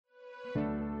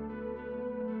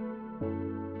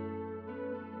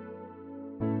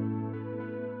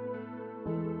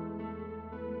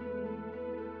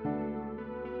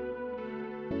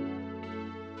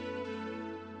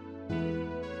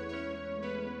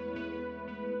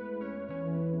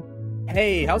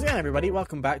Hey, how's it going, everybody?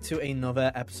 Welcome back to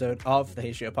another episode of the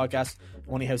HBO podcast. I'm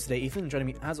one of your hosts today, Ethan. Joining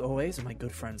me, as always, are my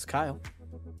good friends Kyle.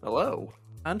 Hello.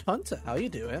 And Hunter. How you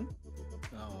doing?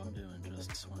 Oh, I'm doing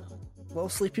just swell. Little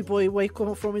sleepy boy waking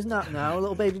up from his nap now.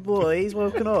 Little baby boy, he's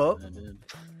woken up. I did.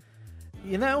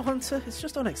 You know, Hunter, it's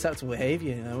just unacceptable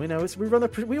behaviour. You know, we run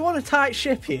a tight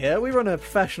ship here. We run a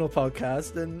professional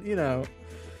podcast, and you know,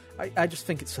 I just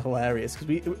think it's hilarious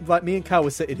because me and Cal were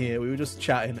sitting here, we were just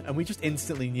chatting, and we just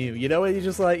instantly knew. You know, when you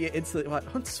just you instantly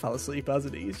Hunter's fell asleep,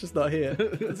 hasn't he? He's just not here.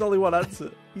 There's only one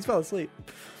answer. He's fell asleep.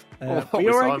 We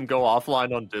saw him go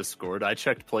offline on Discord. I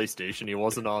checked PlayStation. He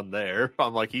wasn't on there.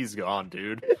 I'm like, he's gone,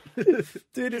 dude.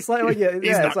 Dude, it's like, he's not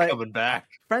it's like coming back.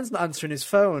 friend's not answering his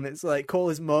phone. It's like, call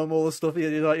his mum, all the stuff.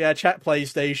 He's like, yeah, check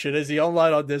PlayStation. Is he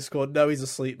online on Discord? No, he's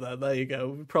asleep then. There you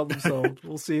go. Problem solved.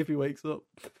 We'll see if he wakes up.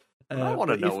 What I want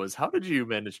to know is, how did you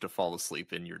manage to fall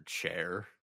asleep in your chair?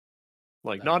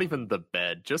 Like, not even the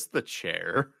bed, just the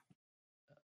chair.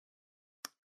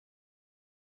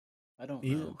 I don't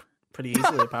know. Pretty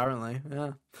easily, apparently.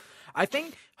 Yeah. I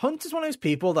think Hunter's one of those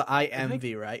people that I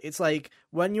envy, right? It's like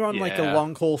when you're on like a Yeah.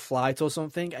 long haul flight or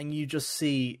something and you just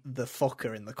see the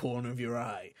fucker in the corner of your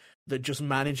eye that just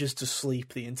manages to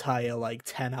sleep the entire like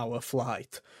 10-hour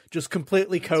flight, just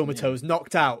completely That's me. comatose,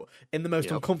 knocked out in the most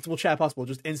Yep. uncomfortable chair possible,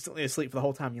 just instantly asleep for the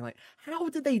whole time. You're like, how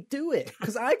did they do it?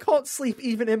 Because I can't sleep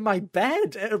even in my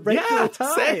bed at a regular Yeah,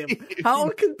 time. same. How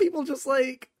can people just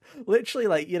like literally,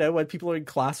 like, you know, when people are in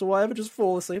class or whatever, just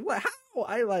fall asleep? Like, how?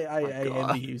 I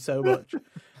God. envy you so much.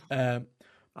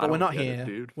 But we're not get it, here.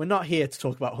 dude. We're not here to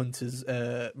talk about Hunter's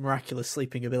miraculous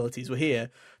sleeping abilities. We're here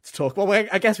to talk. Well,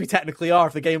 I guess we technically are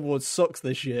if the Game Awards sucks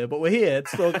this year. But we're here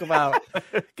to talk about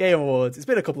Game Awards. It's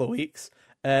been a couple of weeks,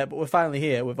 but we're finally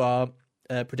here with our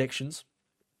predictions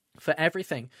for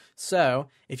everything. So,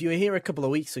 if you were here a couple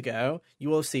of weeks ago, you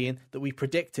will have seen that we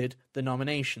predicted the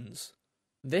nominations.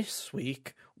 This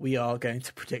week, we are going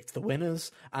to predict the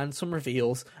winners and some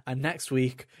reveals. And next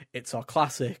week, it's our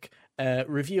classic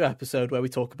review episode where we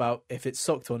talk about if it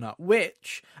sucked or not.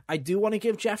 Which, I do want to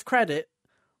give Jeff credit.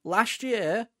 Last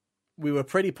year, we were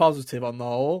pretty positive on the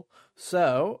whole.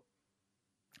 So,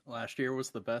 Last year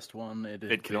was the best one.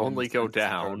 It can only go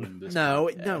down. no,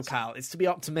 Kyle, it's to be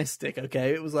optimistic,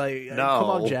 okay? It was like, No. come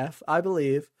on, Jeff, I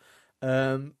believe.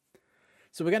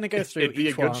 So we're going to go through It'd be a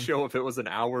each good one. show if it was an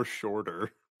hour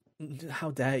shorter.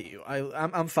 How dare you?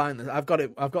 I'm fine. I've got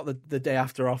it. I've got the day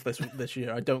after off this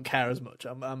year. I don't care as much.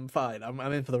 I'm fine. I'm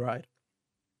in for the ride.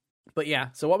 But yeah,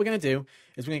 so what we're going to do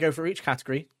is we're going to go for each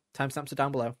category. Timestamps are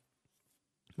down below.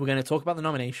 We're going to talk about the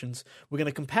nominations. We're going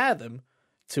to compare them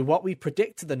to what we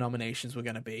predicted the nominations were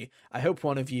going to be. I hope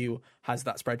one of you has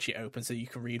that spreadsheet open so you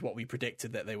can read what we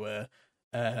predicted that they were,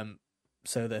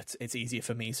 so that it's easier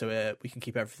for me, so we can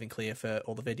keep everything clear for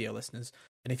all the video listeners.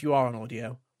 And if you are on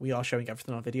audio, we are showing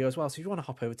everything on video as well. So if you want to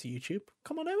hop over to YouTube,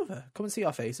 come on over. Come and see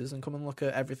our faces and come and look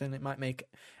at everything. It might make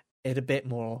it a bit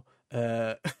more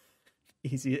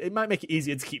easier. It might make it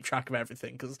easier to keep track of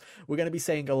everything because we're going to be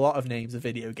saying a lot of names of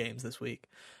video games this week.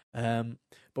 But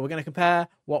we're going to compare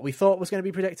what we thought was going to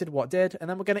be predicted, what did, and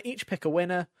then we're going to each pick a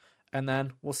winner. And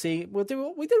then we'll see. We'll do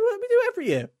what we do every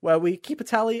year, where we keep a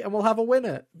tally and we'll have a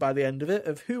winner by the end of it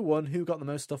of who won, who got the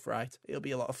most stuff right. It'll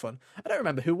be a lot of fun. I don't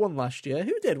remember who won last year.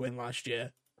 Who did win last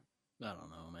year? I don't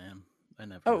know, man. I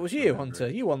never. Oh, it was you, remember. Hunter.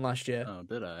 You won last year. Oh,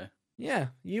 did I? Yeah,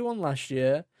 you won last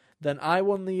year. Then I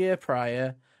won the year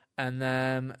prior, and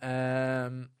then I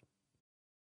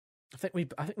think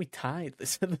we tied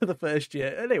this in the first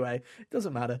year. Anyway, it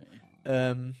doesn't matter.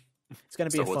 It's going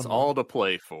to be a fun It's one. all to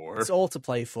play for. It's all to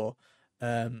play for.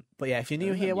 But yeah, if you're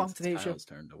new That here, means welcome to the it's show. Kyle's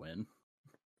turn to win.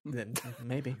 Then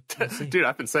maybe. We'll see. Dude,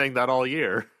 I've been saying that all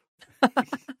year.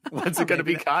 When's it going to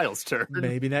be Kyle's turn?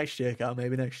 Maybe next year, Carl.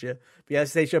 Maybe next year. But yeah,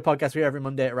 it's the Show podcast. We're every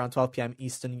Monday at around 12 p.m.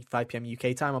 Eastern, 5 p.m.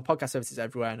 UK time on podcast services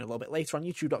everywhere, and a little bit later on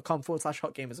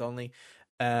youtube.com/hotgamersonly.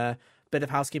 Bit of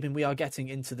housekeeping. We are getting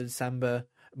into the December.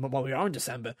 Well, we are in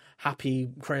December. Happy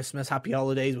Christmas, happy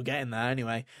holidays. We're getting there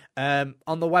anyway. On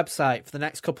the website for the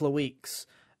next couple of weeks,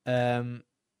 I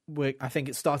think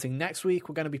it's starting next week.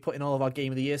 We're going to be putting all of our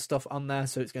Game of the Year stuff on there,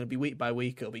 so it's going to be week by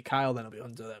week. It'll be Kyle, then it'll be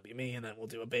Hunter, then it'll be me, and then we'll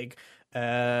do a big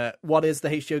what is the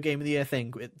HBO Game of the Year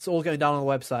thing. It's all going down on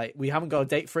the website. We haven't got a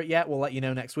date for it yet. We'll let you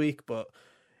know next week, but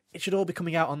it should all be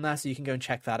coming out on there, so you can go and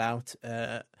check that out.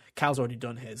 Cal's already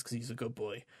done his because he's a good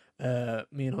boy.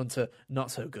 Me and Hunter,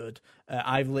 not so good.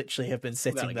 I've literally have been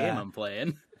sitting About a there. game I'm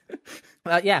playing.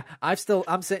 Yeah, I'm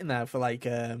sitting there for like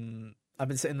I've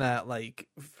been sitting there like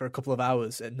for a couple of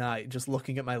hours at night, just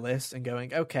looking at my list and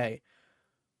going, okay,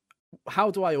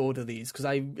 how do I order these? Because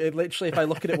literally, if I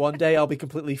look at it one day, I'll be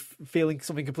completely feeling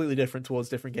something completely different towards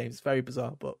different games. It's very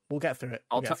bizarre, but we'll get through it.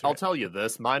 I'll tell you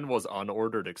this: mine was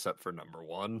unordered except for number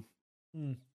 1.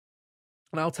 And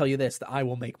I'll tell you this: that I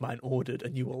will make mine ordered,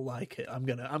 and you will like it. I'm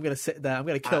gonna sit there. I'm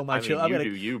gonna kill my children.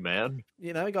 You do you, man.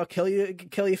 You know, you gotta kill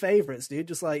your favorites, dude.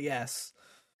 Just like yes.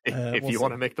 If you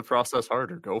want to make the process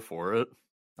harder, go for it.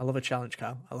 I love a challenge,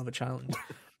 Kyle. I love a challenge.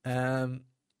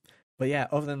 But yeah,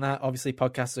 other than that, obviously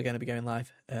podcasts are going to be going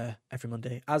live every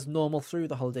Monday as normal through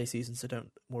the holiday season, so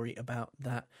don't worry about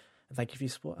that. And thank you for your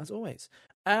support as always.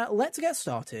 Let's get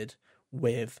started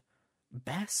with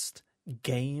best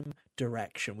game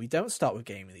direction. We don't start with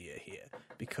game of the year here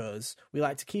because we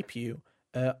like to keep you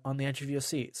on the edge of your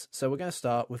seats. So we're going to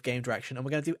start with game direction, and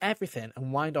we're going to do everything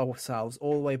and wind ourselves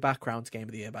all the way back around to game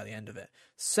of the year by the end of it.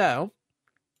 So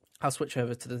I'll switch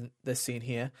over to this scene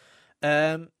here.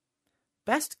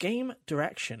 Best Game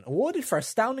Direction, awarded for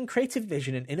astounding creative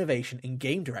vision and innovation in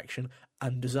game direction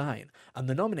and design. And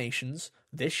the nominations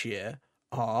this year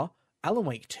are Alan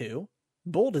Wake 2,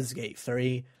 Baldur's Gate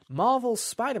 3, Marvel's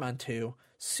Spider-Man 2,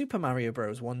 Super Mario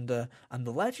Bros. Wonder, and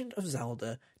The Legend of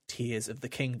Zelda Tears of the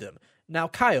Kingdom. Now,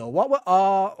 Kyle, what were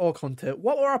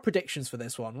our predictions for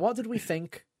this one? What did we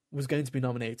think was going to be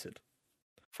nominated?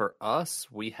 For us,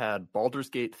 we had Baldur's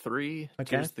Gate 3,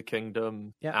 Tears of the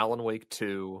Kingdom, Alan Wake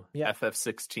 2,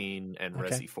 FF16, and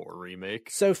Resi 4 Remake.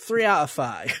 So 3 out of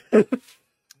 5.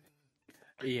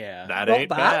 Yeah. That ain't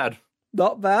bad.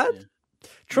 Not bad. Yeah.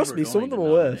 Trust me, some of them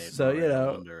are worse. So, you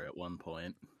know. Wonder at one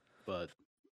point, but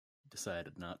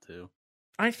decided not to.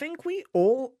 I think we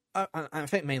all... I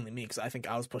think mainly me, because I think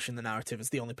I was pushing the narrative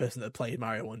as the only person that played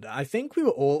Mario Wonder. I think we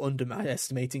were all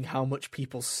underestimating how much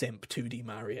people simp 2D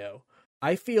Mario.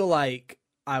 I feel like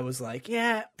I was like,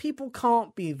 yeah, people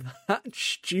can't be that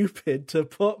stupid to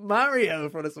put Mario in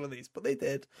front of some of these, but they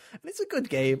did. And it's a good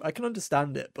game. I can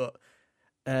understand it, but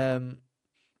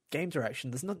game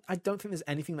direction, I don't think there's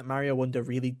anything that Mario Wonder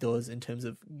really does in terms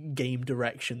of game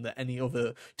direction that any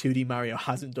other 2D Mario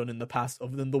hasn't done in the past,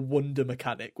 other than the Wonder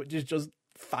mechanic, which is just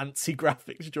fancy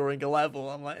graphics during a level.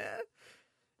 I'm like,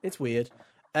 it's weird.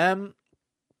 How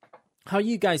are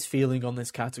you guys feeling on this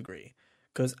category?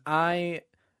 Because I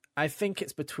think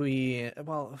it's between...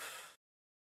 Well,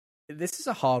 this is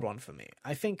a hard one for me.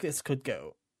 I think this could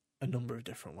go a number of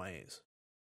different ways.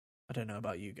 I don't know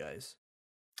about you guys.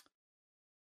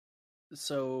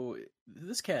 So,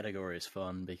 this category is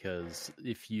fun because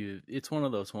it's one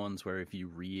of those ones where if you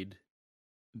read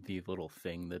the little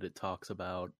thing that it talks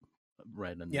about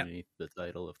right underneath the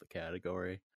title of the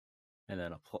category, and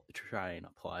then try and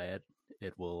apply it,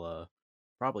 it will...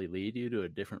 probably lead you to a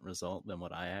different result than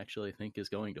what I actually think is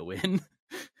going to win.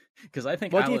 Because I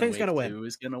think what do you Alan think is going to win?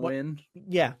 Is going to win.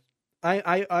 Yeah,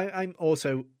 I'm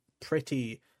also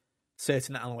pretty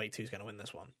certain that Alan Wake 2 is going to win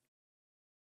this one.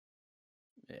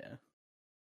 Yeah,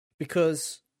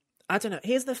 because I don't know.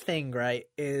 Here's the thing, right?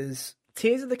 Is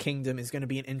Tears of the Kingdom is going to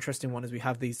be an interesting one as we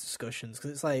have these discussions,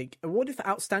 because it's like awarded for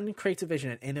outstanding creative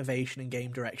vision and innovation in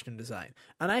game direction and design.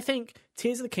 And I think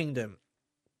Tears of the Kingdom.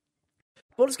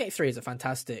 Baldur's Gate 3 is a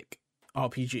fantastic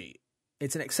RPG.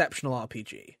 It's an exceptional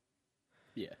RPG.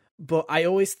 Yeah. But I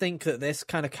always think that this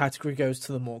kind of category goes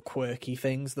to the more quirky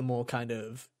things, the more kind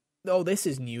of, oh, this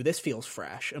is new, this feels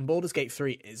fresh. And Baldur's Gate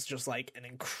 3 is just like an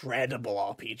incredible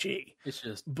RPG. It's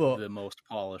just the most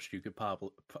polished you could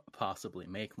possibly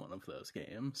make one of those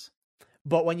games.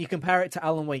 But when you compare it to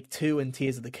Alan Wake 2 and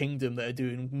Tears of the Kingdom that are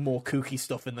doing more kooky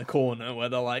stuff in the corner, where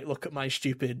they're like, look at my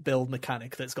stupid build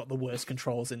mechanic that's got the worst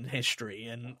controls in history,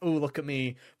 and oh, look at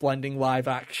me blending live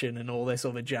action and all this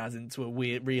other jazz into a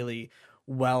weird, really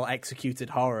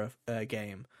well-executed horror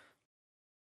game.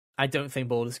 I don't think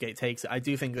Baldur's Gate takes it. I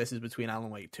do think this is between Alan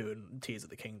Wake 2 and Tears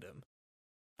of the Kingdom.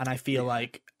 And I feel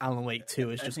like Alan Wake 2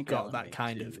 has just got that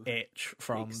kind of itch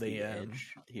from the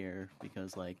edge here,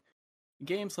 because like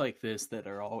games like this that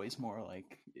are always more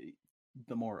like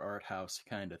the more art house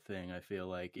kind of thing, I feel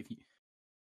like if you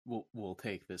we'll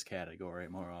take this category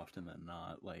more often than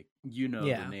not. Like, the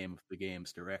name of the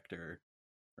game's director,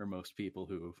 or most people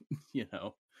who,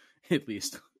 at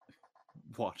least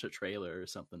watch a trailer or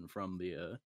something from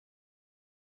the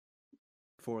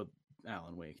for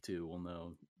Alan Wake 2 will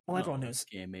know. Well, everyone knows.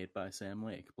 Game made by Sam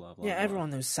Lake, blah, blah, Yeah, blah. everyone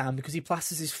knows Sam because he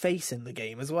plasters his face in the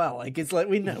game as well. Like, it's like,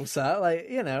 we know, sir. Like,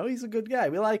 he's a good guy.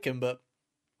 We like him, but...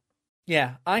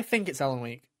 Yeah, I think it's Alan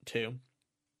Wake 2.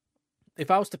 If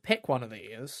I was to pick one of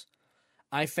these,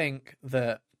 I think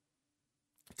that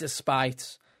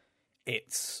despite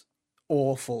its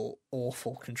awful,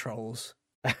 awful controls...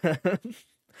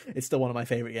 It's still one of my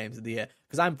favourite games of the year.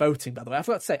 Because I'm voting, by the way. I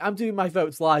forgot to say, I'm doing my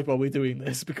votes live while we're doing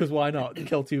this, because why not?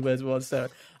 Kill two birds with one stone.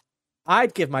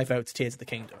 I'd give my vote to Tears of the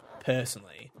Kingdom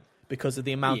personally because of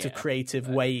the amount of creative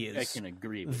ways I can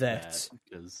agree with that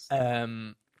because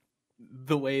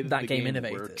the way that the game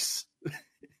innovated works,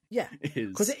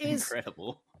 because it is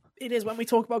incredible. It is. When we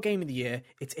talk about Game of the Year,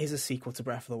 it is a sequel to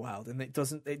Breath of the Wild, and it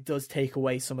does take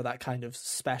away some of that kind of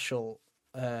special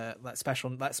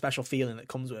special feeling that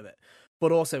comes with it.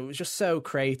 But also, it was just so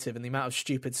creative, and the amount of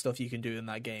stupid stuff you can do in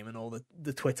that game, and all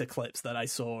the Twitter clips that I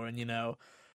saw, and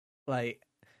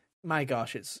my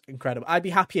gosh, it's incredible. I'd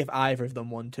be happy if either of them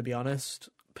won, to be honest.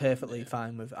 Perfectly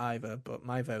fine with either, but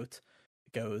my vote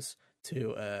goes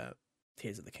to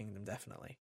Tears of the Kingdom,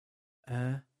 definitely.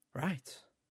 Right.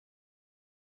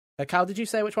 Cal, did you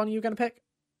say which one you were going to pick?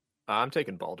 I'm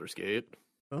taking Baldur's Gate.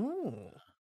 Oh,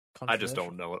 I just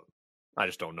don't know it. I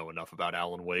just don't know enough about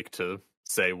Alan Wake to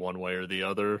say one way or the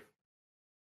other.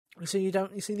 So you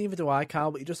don't. You see, neither do I, Cal.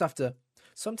 But you just have to.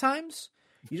 Sometimes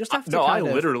you just have to. No, I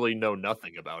literally know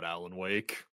nothing about Alan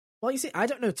Wake. Well, you see, I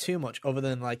don't know too much other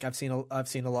than I've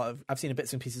seen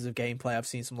bits and pieces of gameplay. I've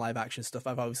seen some live action stuff.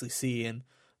 I've obviously seen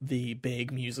the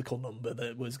big musical number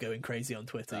that was going crazy on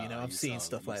Twitter. I've seen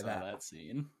stuff like that. That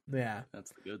scene, yeah,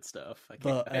 that's the good stuff.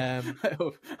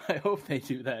 I hope they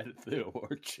do that at the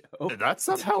award show. That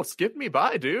somehow skipped me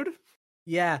by, dude.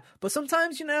 Yeah, but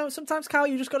sometimes Cal,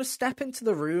 you just got to step into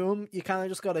the room. You kind of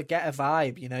just got to get a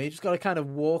vibe. You just got to kind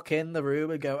of walk in the room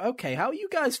and go, okay, how are you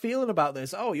guys feeling about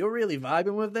this? Oh, you're really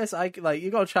vibing with this. You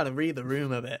got to try to read the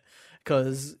room a bit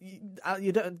because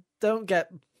you don't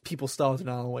get people starting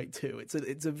Alan Wake 2.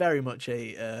 It's a very much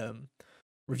a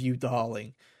review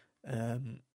darling.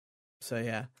 So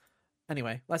yeah.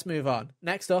 Anyway, let's move on.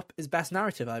 Next up is Best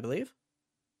Narrative, I believe.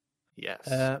 Yes.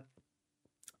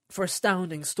 For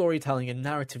astounding storytelling and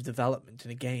narrative development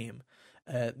in a game,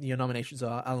 your nominations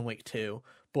are Alan Wake 2,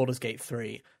 Baldur's Gate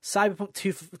 3, Cyberpunk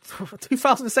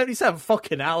 2077,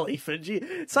 fucking hell, Ethan,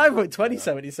 Cyberpunk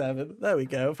 2077, there we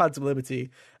go, Phantom Liberty,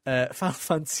 Final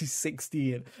Fantasy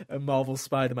 16, and Marvel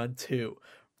Spider-Man 2.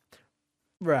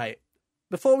 Right,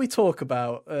 before we talk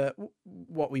about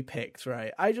what we picked,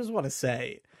 right, I just want to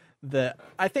say that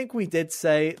I think we did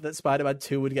say that Spider-Man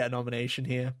 2 would get a nomination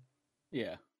here.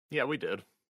 Yeah. Yeah, we did.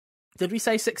 Did we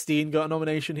say 16 got a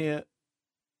nomination here?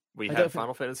 We had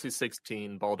Final Fantasy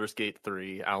 16, Baldur's Gate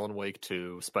 3, Alan Wake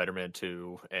 2, Spider-Man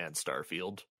 2, and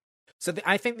Starfield. So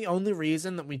I think the only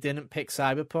reason that we didn't pick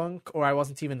Cyberpunk, or I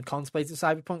wasn't even contemplating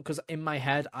Cyberpunk, because in my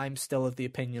head, I'm still of the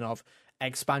opinion of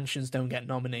expansions don't get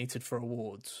nominated for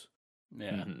awards.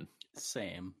 Yeah,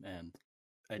 same.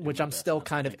 And which I'm still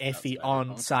kind of iffy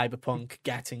on Cyberpunk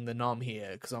getting the nom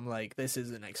here, because I'm like, this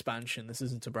is an expansion, this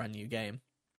isn't a brand new game.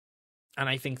 And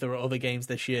I think there are other games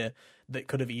this year that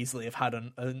could have easily have had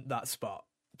that spot.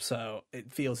 So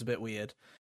it feels a bit weird.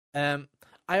 I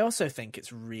also think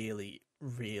it's really,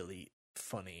 really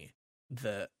funny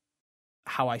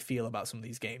how I feel about some of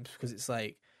these games, because it's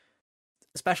like,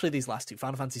 especially these last two,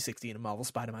 Final Fantasy 16 and Marvel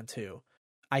Spider-Man 2,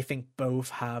 I think both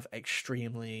have I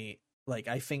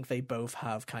think they both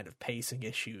have kind of pacing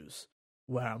issues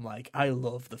where I'm like, I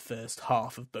love the first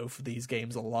half of both of these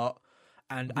games a lot.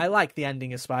 And I like the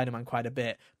ending of Spider-Man quite a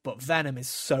bit, but Venom is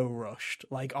so rushed.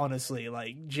 Honestly,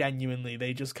 genuinely,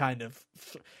 they just kind of...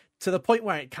 to the point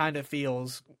where it kind of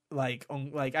feels like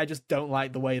I just don't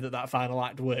like the way that final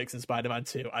act works in Spider-Man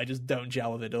 2. I just don't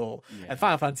gel with it all. Yeah. And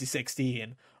Final Fantasy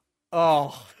 16,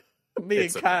 me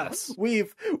and Kat,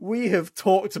 we have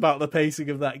talked about the pacing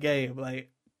of that game.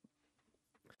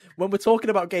 When we're talking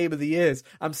about Game of the Years,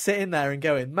 I'm sitting there and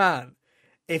going, man,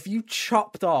 if you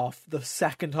chopped off the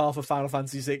second half of Final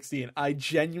Fantasy 16, I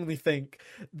genuinely think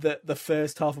that the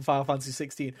first half of Final Fantasy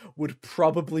 16 would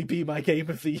probably be my Game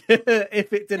of the Year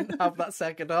if it didn't have that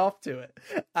second half to it.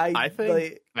 I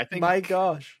think, my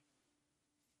gosh.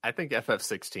 I think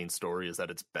FF16 story is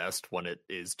at its best when it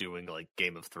is doing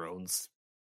Game of Thrones,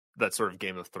 that sort of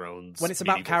Game of Thrones. When it's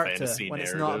about character, when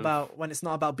it's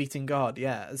not about beating God.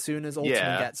 Yeah, as soon as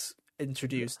Ultimate gets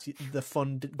introduced, the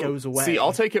fun goes away. See,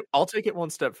 I'll take it one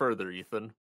step further,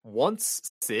 Ethan.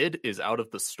 Once Cid is out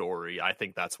of the story, I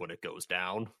think that's when it goes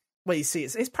down. Well, you see,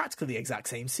 it's practically the exact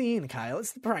same scene, Kyle.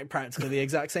 It's practically the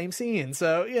exact same scene.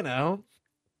 So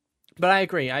but I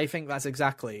agree. I think that's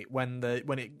exactly when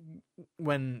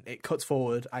it cuts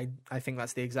forward. I think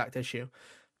that's the exact issue.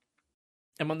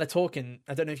 And when they're talking,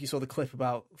 I don't know if you saw the clip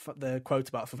about the quote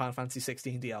about for Final Fantasy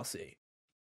 16 DLC,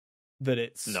 that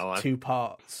it's two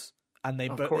parts. And they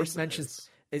both mentions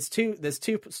it's two. There's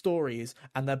two stories,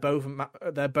 and they're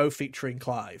both featuring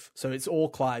Clive. So it's all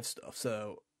Clive stuff.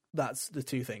 So that's the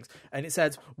two things. And it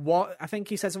says I think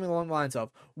he said something along the lines of,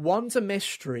 one's a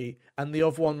mystery, and the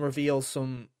other one reveals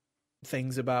some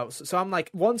things about. So I'm like,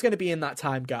 one's going to be in that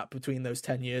time gap between those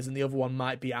 10 years, and the other one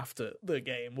might be after the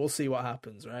game. We'll see what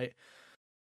happens, right?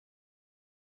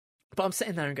 But I'm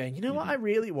sitting there and going, you know what I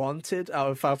really wanted out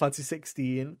of Final Fantasy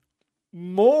 16?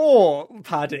 More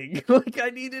padding. Like, I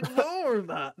needed more of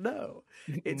that. No.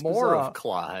 It's more bizarre. of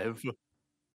Clive.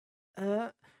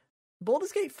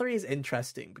 Baldur's Gate 3 is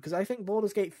interesting because I think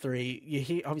Baldur's Gate 3, you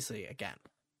hear, obviously, again,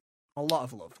 a lot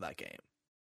of love for that game.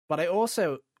 But I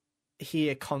also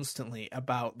hear constantly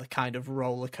about the kind of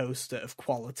roller coaster of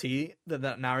quality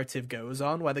that narrative goes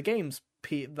on, where the game's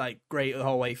like great the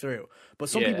whole way through. But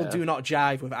some people do not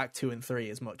jive with Act 2 and 3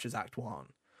 as much as Act 1.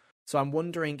 So I'm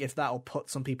wondering if that'll put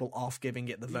some people off giving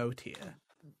it the vote here.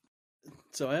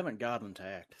 So I haven't gotten to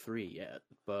Act 3 yet,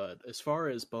 but as far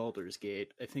as Baldur's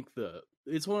Gate, I think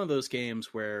it's one of those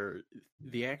games where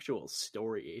the actual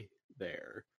story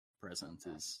there present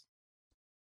is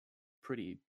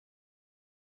pretty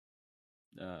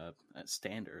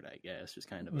standard, I guess, just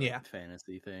kind of a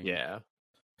fantasy thing. Yeah.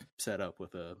 Set up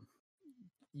with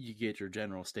you get your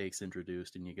general stakes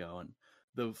introduced and you go, and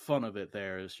the fun of it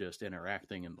there is just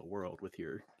interacting in the world with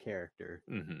your character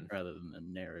rather than the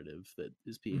narrative that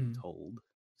is being told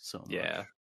so much. Yeah.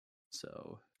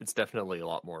 So it's definitely a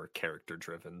lot more character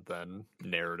driven than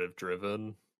narrative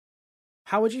driven.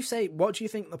 How would you say, what do you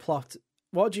think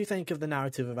what do you think of the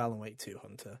narrative of Alan Wake 2,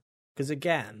 Hunter? Because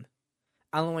again,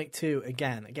 Alan Wake 2, a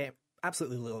game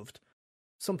absolutely loved.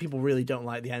 Some people really don't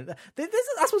like the end.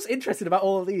 That's what's interesting about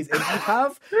all of these. Is you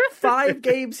have 5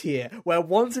 games here where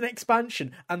one's an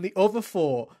expansion and the other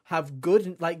 4 have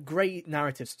good, like, great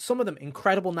narratives. Some of them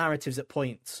incredible narratives at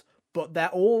points, but they're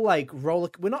all like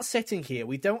we're not sitting here.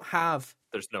 We don't have.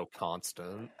 There's no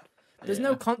constant. There's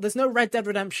no Red Dead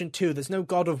Redemption 2. There's no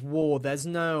God of War. There's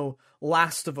no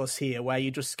Last of Us here, where you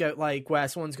just go like, where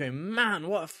someone's going, man,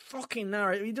 what a fucking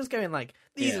narrative. You're just going like,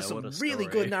 these are some really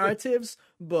good narratives,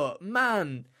 but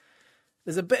man,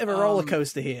 there's a bit of a roller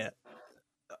coaster here.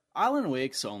 Alan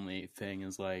Wake's only thing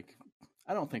is like,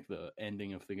 I don't think the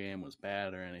ending of the game was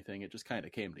bad or anything. It just kind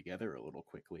of came together a little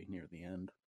quickly near the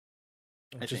end.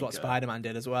 Which is what Spider-Man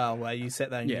did as well, where you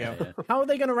sit there and you go, how are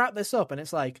they going to wrap this up? And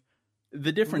it's like,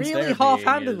 the difference really there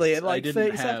half-handedly in like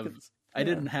 30 seconds. I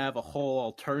didn't have a whole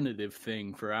alternative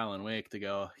thing for Alan Wake to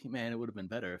go, man, it would have been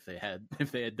better if they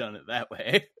had done it that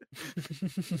way.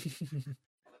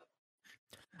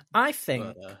 I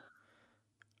think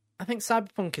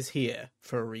Cyberpunk is here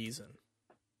for a reason.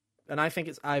 And I think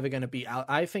it's either going to be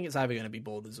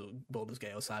Baldur's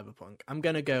Gate or Cyberpunk. I'm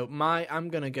going to go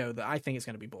that I think it's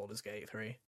going to be Baldur's Gate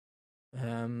 3.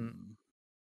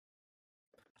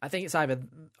 I think it's either,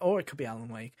 or it could be Alan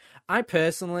Wake. I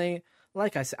personally,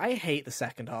 like I said, I hate the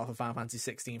second half of Final Fantasy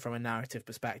 16 from a narrative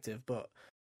perspective, but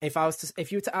if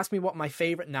you were to ask me what my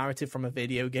favorite narrative from a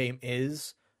video game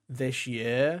is this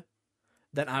year,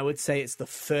 then I would say it's the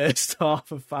first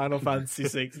half of Final Fantasy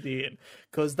 16.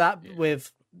 Because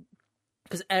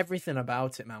everything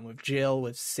about it, man, with Jill,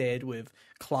 with Cid, with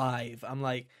Clive, I'm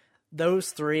like,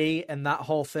 those 3 and that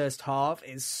whole first half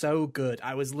is so good.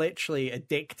 I was literally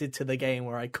addicted to the game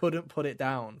where I couldn't put it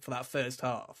down for that first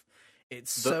half.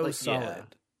 It's solid. Yeah.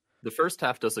 The first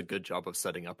half does a good job of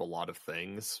setting up a lot of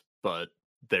things, but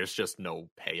there's just no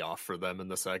payoff for them in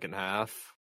the second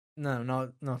half. No,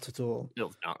 not at all.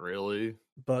 Not really.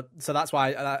 But so that's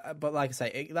why. But like I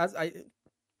say,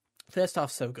 first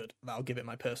half's so good that I'll give it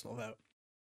my personal vote.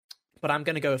 But I'm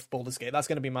going to go with Baldur's Gate. That's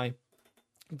going to be my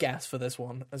guess for this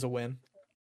one as a win.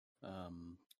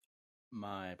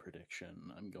 My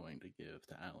prediction, I'm going to give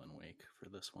to Alan Wake for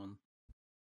this one.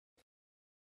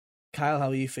 Kyle, how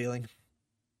are you feeling?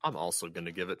 I'm also going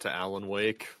to give it to Alan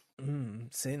Wake.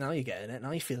 See, now you're getting it.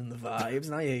 Now you're feeling the vibes.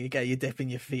 Now you're dipping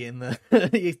your feet in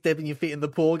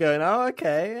the pool, going, "Oh,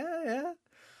 okay, yeah."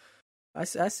 I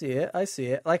see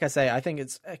it. Like I say, I think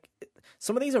it's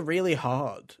some of these are really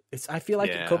hard. I feel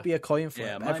like it could be a coin flip.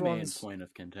 Yeah, my main point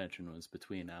of contention was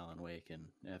between Alan Wake and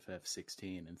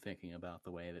FF16, and thinking about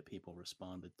the way that people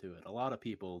responded to it. A lot of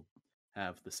people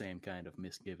have the same kind of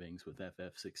misgivings with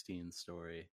FF16's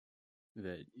story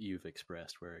that you've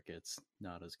expressed, where it gets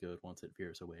not as good once it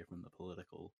veers away from the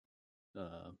political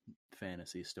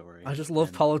fantasy story. I just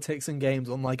love politics and games,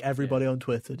 unlike everybody on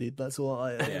Twitter, dude. That's all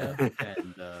I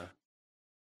and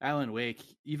Alan Wake,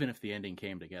 even if the ending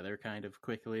came together kind of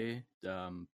quickly,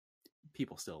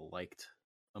 people still liked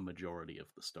a majority of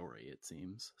the story, it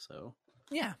seems. So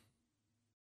yeah,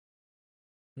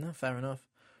 no, fair enough.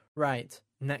 Right,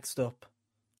 next up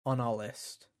on our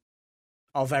list,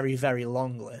 our very, very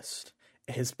long list,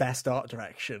 is Best Art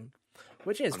Direction,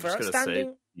 which is for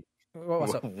outstanding.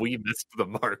 What's up? We missed the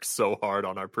mark so hard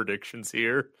on our predictions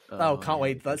here. Oh, can't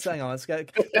wait. Let's hang on. Let's go.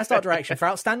 Best art direction for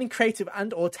outstanding creative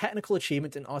and/or technical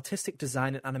achievement in artistic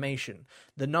design and animation.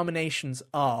 The nominations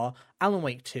are Alan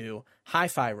Wake 2,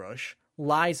 Hi-Fi Rush,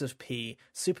 Lies of P,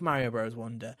 Super Mario Bros.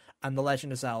 Wonder, and The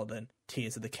Legend of Zelda: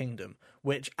 Tears of the Kingdom.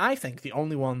 Which I think the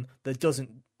only one that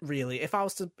doesn't really. If I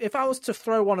was to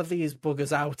throw one of these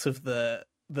buggers out of the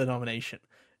nomination,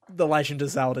 The Legend of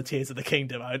Zelda: Tears of the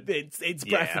Kingdom. It's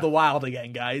Breath of the Wild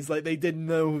again, guys. Like, they didn't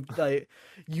know, like,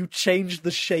 you changed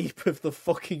the shape of the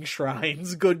fucking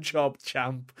shrines. Good job,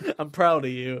 champ. I'm proud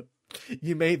of you.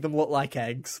 You made them look like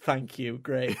eggs. Thank you.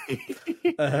 Great.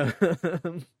 But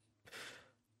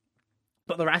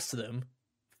the rest of them,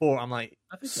 I'm like,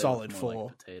 solid 4.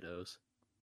 Like potatoes.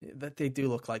 They do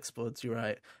look like spuds, you're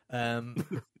right. But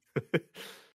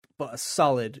a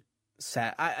solid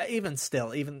set. Even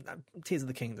Tears of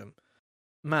the Kingdom,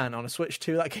 man, on a Switch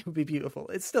 2, that game would be beautiful.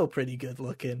 It's still pretty good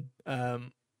looking,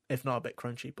 if not a bit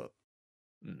crunchy, but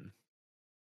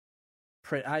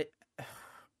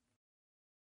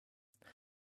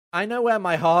I know where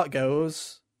my heart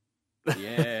goes.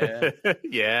 Yeah.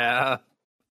 Yeah.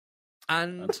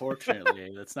 And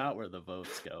unfortunately, that's not where the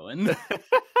vote's going.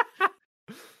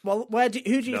 Well, who do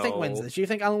you think wins this? Do you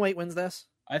think Alan Wake wins this?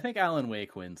 I think Alan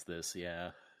Wake wins this,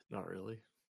 yeah. Not really.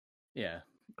 Yeah.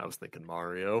 I was thinking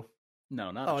Mario.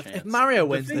 No, not a chance. If Mario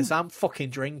wins this, I'm fucking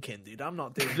drinking, dude. I'm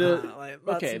not doing that.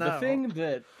 The thing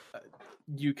that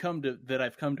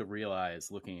I've come to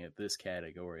realize looking at this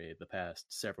category the past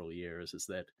several years is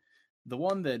that the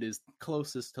one that is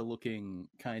closest to looking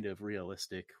kind of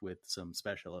realistic with some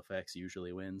special effects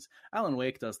usually wins. Alan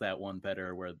Wake does that one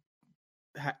better, where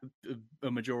a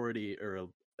majority or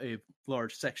a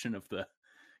large section of the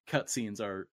cutscenes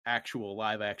are actual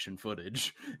live action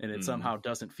footage, and it somehow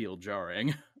doesn't feel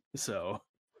jarring. So,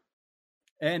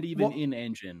 and even in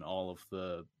engine, all of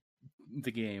the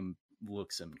game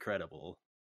looks incredible.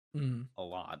 A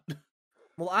lot.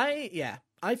 Well, I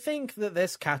think that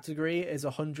this category is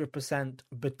 100%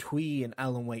 between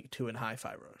Alan Wake 2 and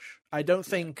Hi-Fi Rush. I don't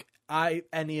think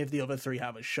any of the other three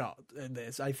have a shot in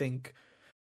this. I think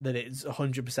that it's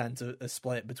 100% a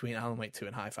split between Alan Wake 2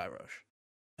 and Hi-Fi Rush.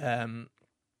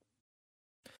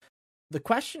 The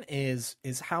question is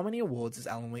how many awards is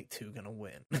Alan Wake 2 gonna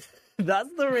win? That's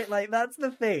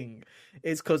the thing.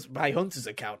 Is because by Hunter's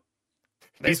account,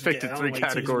 he's picked in 3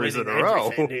 categories in a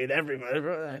row. Dude, everybody.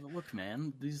 Look,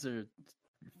 man, these are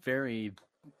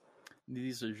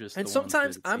just. And the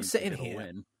sometimes ones that I'm sitting here,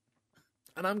 win.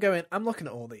 and I'm looking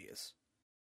at all these,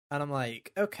 and I'm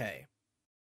like, okay,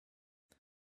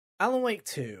 Alan Wake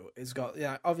 2 has got,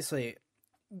 obviously.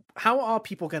 How are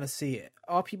people going to see it?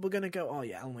 Are people going to go, oh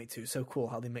yeah, Alan Wake 2, so cool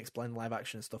how they mix blend live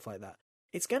action and stuff like that?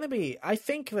 It's going to be, I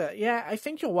think you're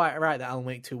right that Alan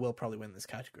Wake 2 will probably win this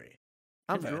category.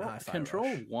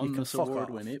 Control won this award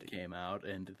when it came out,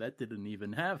 and that didn't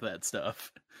even have that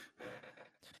stuff.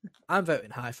 I'm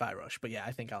voting Hi-Fi Rush, but yeah,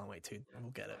 I think Alan Wake 2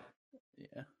 will get it.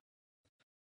 Yeah.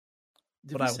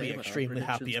 But I will be extremely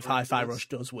happy if Hi-Fi Rush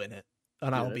does win it,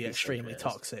 and I will be extremely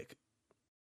toxic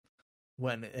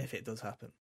if it does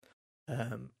happen.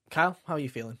 Kyle, how are you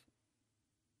feeling?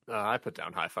 I put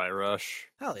down Hi-Fi Rush.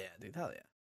 Hell yeah, dude. Hell yeah.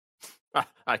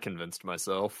 I convinced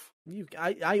myself.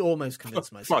 I almost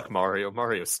convinced myself. Fuck Mario.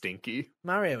 Mario's stinky.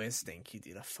 Mario is stinky,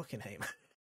 dude. I fucking hate Mario.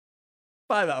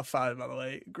 5 out of 5, by the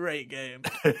way. Great game.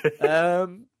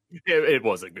 It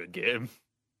was a good game.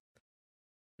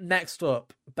 Next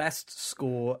up, best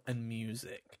score and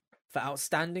music. For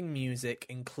outstanding music,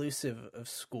 inclusive of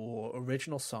score,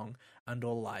 original song, and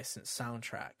or licensed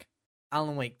soundtrack.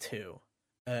 Alan Wake 2,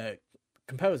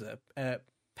 composer,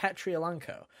 Petri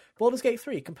Alanko. Baldur's Gate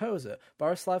 3, composer,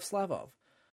 Borislav Slavov.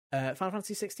 Final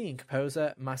Fantasy 16,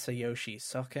 composer, Masayoshi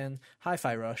Soken.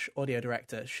 Hi-Fi Rush, audio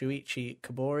director, Shuichi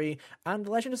Kobori. And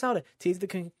The Legend of Zelda: Tears of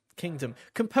the Kingdom,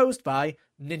 composed by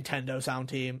Nintendo Sound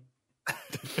Team.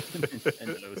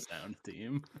 Nintendo Sound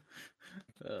Team.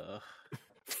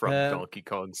 From Donkey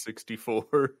Kong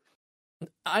 64.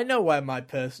 I know where my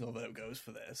personal vote goes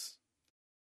for this.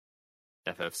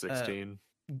 FF16.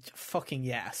 Fucking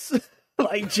yes.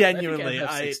 Like, genuinely.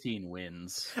 FF16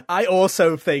 wins. I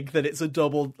also think that it's a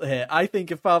double hit. I think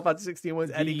if Final Fantasy 16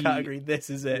 wins any category, this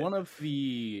is it. One of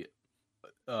the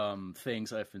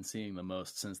things I've been seeing the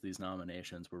most since these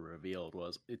nominations were revealed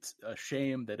was it's a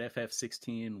shame that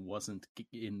FF16 wasn't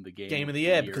in the game of the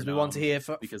year because we want to hear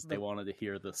because they wanted to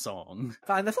hear the song.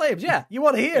 Find the Flames, yeah, you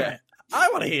want to hear it. I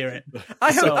want to hear it.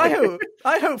 I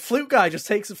hope Flute Guy just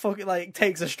takes a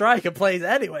strike and plays it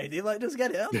anyway, dude. Like, just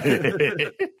get it up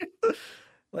there.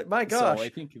 Like, my gosh. So I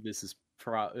think this is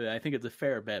I think it's a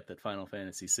fair bet that Final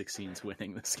Fantasy 16 is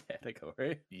winning this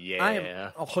category. Yeah, I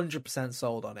am 100%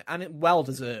 sold on it, and it well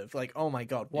deserved. Like, oh my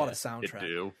god, what a soundtrack!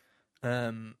 It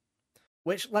do.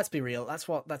 Which, let's be real, that's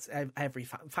every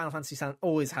Final Fantasy sound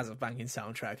always has a banging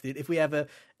soundtrack, dude. If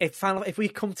we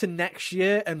come to next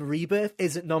year and Rebirth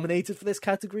isn't nominated for this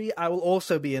category, I will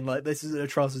also be in like, this is an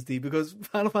atrocity, because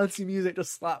Final Fantasy music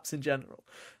just slaps in general.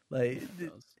 Like,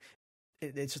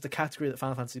 it's just a category that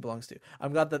Final Fantasy belongs to.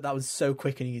 I'm glad that was so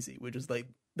quick and easy. We're just like,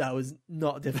 that was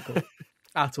not difficult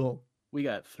at all. We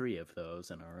got 3 of those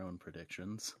in our own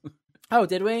predictions. Oh,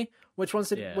 did we? Which ones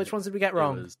did we get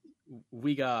wrong?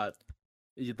 We got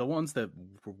the ones that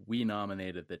we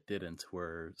nominated that didn't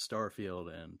were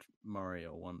Starfield and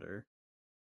Mario Wonder.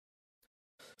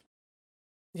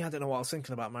 Yeah, I don't know what I was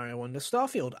thinking about Mario Wonder.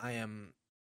 Starfield, I'm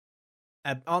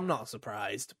not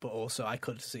surprised, but also I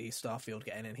could see Starfield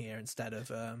getting in here instead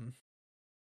of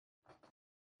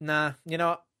Nah, you know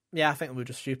what? Yeah, I think we're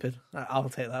just stupid. I'll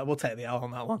take that. We'll take the L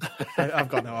on that one. I've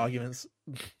got no arguments.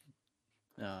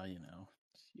 I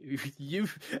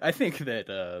think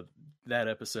that that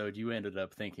episode you ended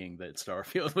up thinking that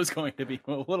Starfield was going to be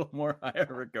a little more higher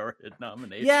regarded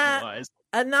nomination wise.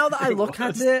 And now that I look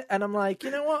at it and I'm like,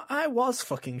 you know what? I was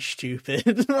fucking stupid.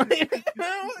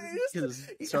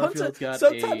 Starfield's got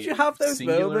sometimes you have those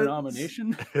singular moments.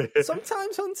 Nomination.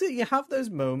 Sometimes, Hunter, you have those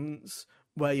moments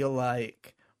where you're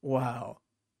like, wow,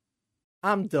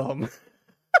 I'm dumb.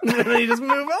 And then you just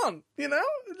move on, you know?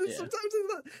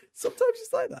 Sometimes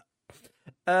it's like that.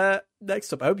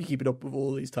 Next up, I hope you keep it up with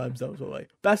all these times.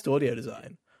 Best audio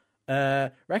design.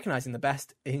 Recognizing the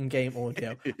best in-game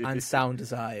audio and sound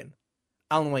design.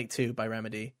 Alan Wake 2 by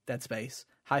Remedy, Dead Space,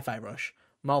 Hi-Fi Rush,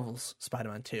 Marvel's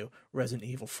Spider-Man 2, Resident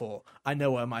Evil 4. I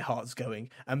know where my heart's going.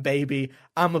 And baby,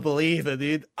 I'm a believer,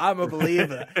 dude. I'm a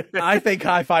believer. I think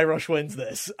Hi-Fi Rush wins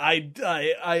this. I'm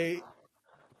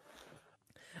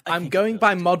going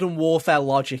by Modern Warfare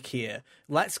logic here.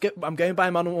 I'm going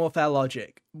by Modern Warfare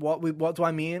logic. What do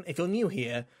I mean? If you're new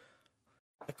here,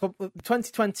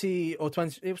 2020 or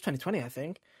 20, it was 2020, I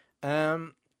think.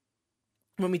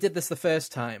 When we did this the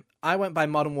first time, I went by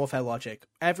Modern Warfare logic.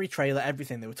 Every trailer,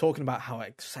 everything, they were talking about how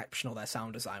exceptional their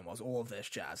sound design was, all of this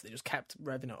jazz. They just kept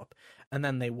revving it up, and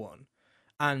then they won.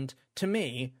 And to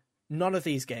me, none of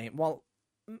these games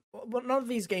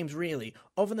really,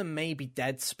 other than maybe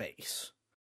Dead Space,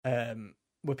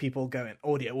 were people going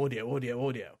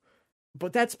audio.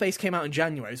 But Dead Space came out in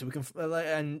January, so we can,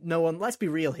 and no one. Let's be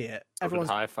real here. Everyone's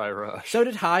Hi-Fi Rush. So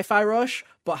did Hi-Fi Rush,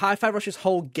 but Hi-Fi Rush's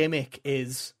whole gimmick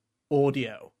is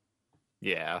audio.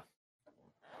 Yeah.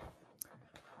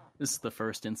 This is the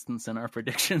first instance in our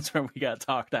predictions where we got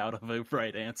talked out of a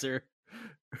right answer.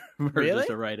 Really?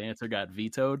 Just a right answer got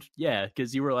vetoed. Yeah,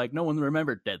 because you were like, no one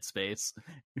remembered Dead Space.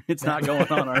 It's not going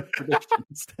on our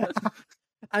predictions.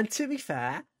 And to be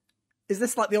fair, is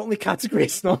this like the only category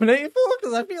it's nominated for?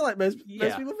 Because I feel like most people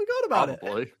forgot about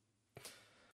Probably. it.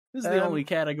 This is the only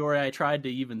category I tried to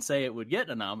even say it would get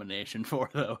a nomination for,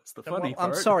 though. It's the funny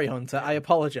part. I'm sorry, Hunter. I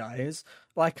apologize.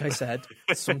 Like I said,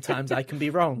 sometimes I can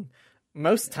be wrong.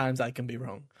 Most times I can be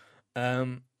wrong.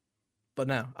 But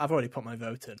no, I've already put my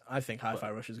vote in. I think Hi-Fi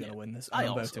Rush is going to win this. I'm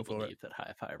voting for it. I believe that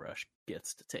Hi-Fi Rush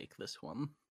gets to take this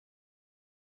one.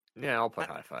 Yeah, I'll put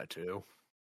Hi-Fi too.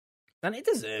 And it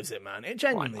deserves it, man. It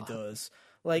genuinely does.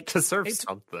 Like, it deserves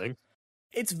something.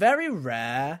 It's very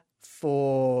rare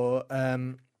for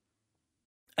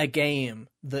a game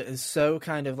that is so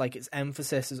kind of like its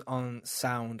emphasis is on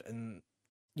sound, and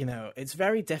you know, it's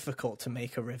very difficult to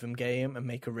make a rhythm game and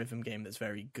make a rhythm game that's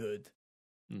very good.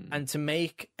 And to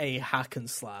make a hack and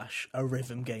slash a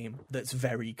rhythm game that's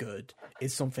very good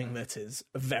is something that is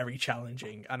very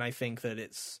challenging, and I think that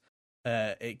it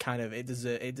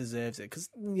deserves it, because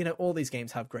you know, all these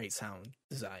games have great sound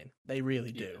design. They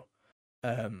really do.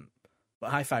 But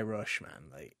Hi-Fi Rush,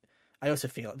 man, like, I also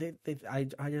feel I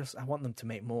want them to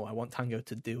make more. I want Tango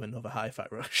to do another Hi-Fi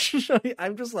Rush.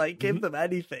 I'm just like, give them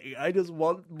anything. I just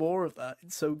want more of that.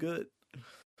 It's so good.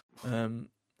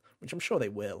 Which I'm sure they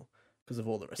will, because of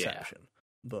all the reception.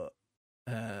 Yeah.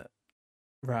 But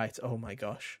right, oh my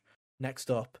gosh. Next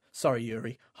up, sorry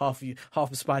Yuri, half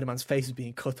of Spider-Man's face is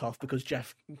being cut off because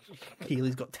Jeff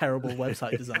Keighley's got terrible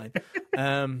website design.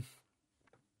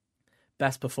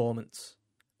 Best performance.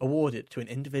 Awarded to an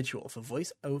individual for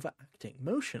voice-over acting,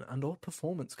 motion, and or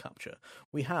performance capture.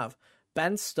 We have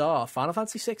Ben Starr, Final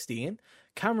Fantasy 16,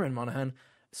 Cameron Monaghan,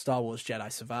 Star Wars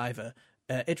Jedi Survivor,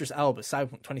 Idris Elba,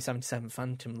 Cyberpunk 2077,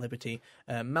 Phantom Liberty,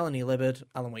 Melanie Libbard,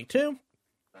 Alan Wake 2,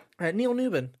 Neil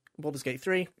Newbin, Baldur's Gate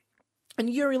 3,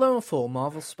 and Yuri Lowenthal,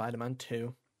 Marvel's Spider-Man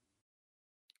 2.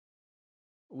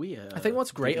 I think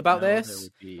what's great about this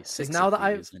is now that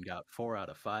I've got 4 out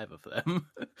of 5 of them.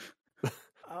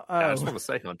 I just want to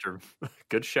say, Hunter,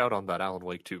 good shout on that Alan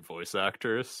Wake 2 voice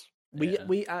actress.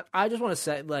 I just want to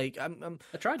say, like, I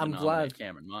tried to nominate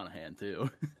Cameron Monaghan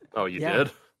too. Oh, you did?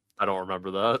 I don't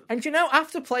remember that. And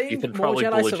after playing more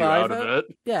Jedi Survivor,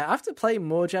 after playing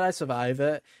more Jedi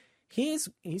Survivor, he's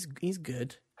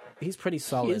good. He's pretty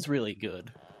solid. He is really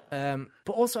good.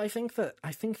 But also, I think that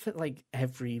like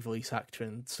every voice actor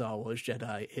in Star Wars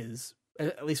Jedi is,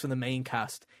 at least from the main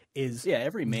cast, is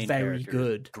every main very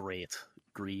good. Great.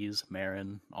 Grease,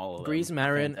 Marin, all of them. Grease,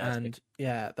 Marin, and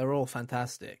they're all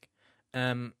fantastic.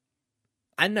 I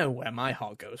know where my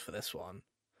heart goes for this one,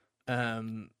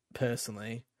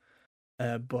 personally,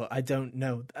 but I don't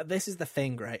know. This is the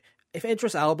thing, right? If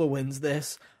Idris Elba wins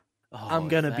this, I'm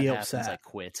gonna be upset. I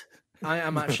quit. I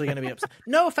am actually going to be upset.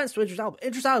 No offense to Idris Elba.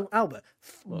 Idris Elba,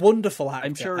 wonderful actor.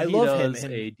 I'm sure I he love does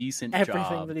him in a decent everything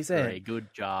job, that he's or in. a good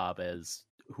job as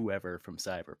whoever from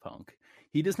Cyberpunk.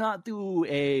 He does not do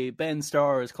a Ben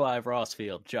Starr as Clive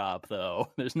Rossfield job,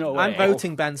 though. There's no way. I'm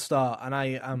voting Ben Starr, and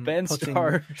I am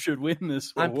Starr should win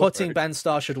this award. I'm putting Ben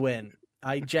Starr should win.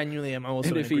 I genuinely am also.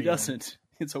 And if he doesn't,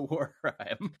 it's a war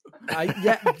crime.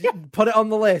 Put it on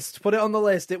the list. Put it on the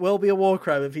list. It will be a war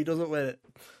crime if he doesn't win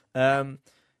it.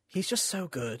 He's just so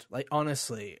good. Like,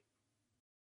 honestly,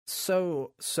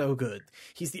 so good.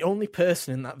 He's the only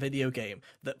person in that video game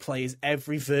that plays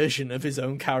every version of his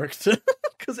own character,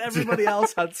 because everybody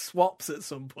else had swaps at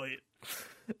some point.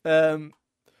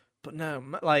 But no,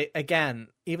 like, again,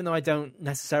 even though I don't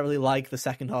necessarily like the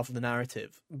second half of the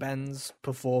narrative, Ben's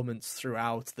performance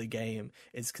throughout the game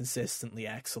is consistently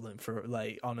excellent. For,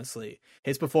 like, honestly,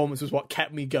 his performance was what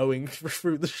kept me going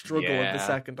through the struggle of the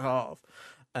second half.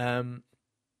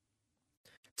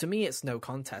 To me, it's no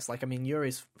contest. Like, I mean,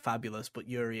 Yuri's fabulous, but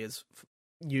Yuri's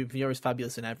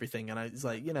fabulous in everything, and it's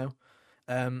like,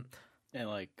 and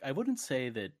like, I wouldn't say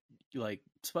that, like,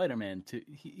 Spider-Man 2,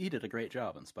 he did a great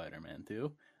job in Spider-Man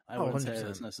 2. I wouldn't 100%. Say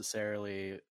it's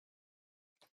necessarily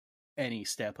any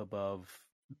step above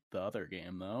the other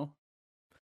game, though.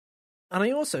 And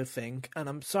I also think, and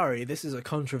I'm sorry, this is a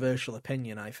controversial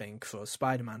opinion, I think, for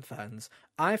Spider-Man fans,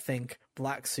 I think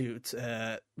Black Suit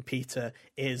Peter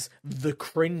is the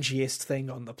cringiest thing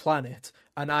on the planet.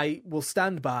 And I will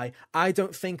stand by, I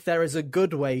don't think there is a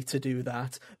good way to do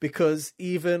that, because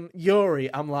even Yuri,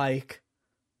 I'm like,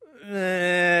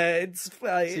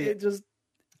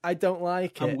 I don't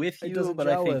like it. I'm with you, but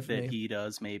I think that he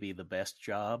does maybe the best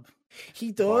job.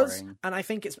 He does, and I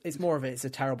think it's more of it's a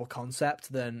terrible concept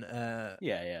than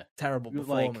terrible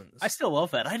performance. Like, I still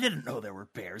love that. I didn't know there were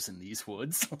bears in these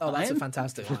woods. Oh, that's a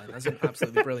fantastic line. That's an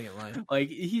absolutely brilliant line. Like,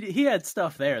 he had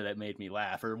stuff there that made me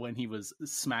laugh, or when he was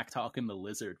smack talking the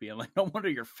lizard, being like, "No wonder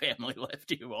your family left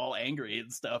you all angry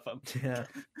and stuff."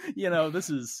 This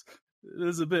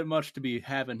is a bit much to be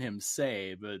having him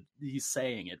say, but he's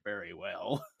saying it very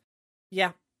well.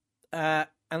 Yeah.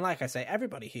 And like I say,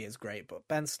 everybody here is great, but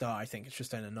Ben Starr, I think, is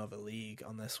just in another league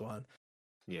on this one.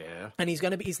 Yeah. And he's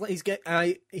gonna be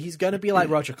like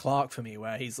Roger Clark for me,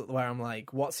 where I'm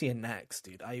like, what's he in next,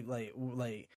 dude?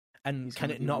 And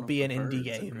can it not be an indie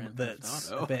game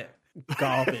that's a bit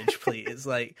garbage, please?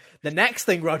 Like, the next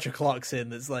thing Roger Clark's in,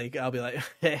 that's like, I'll be like,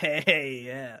 hey,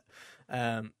 yeah.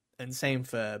 And same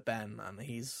for Ben, man.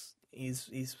 He's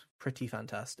pretty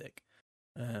fantastic.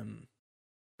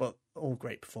 But all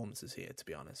great performances here, to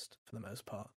be honest, for the most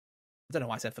part. I don't know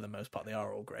why I said for the most part. They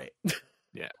are all great.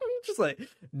 Yeah. Just like,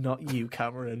 not you,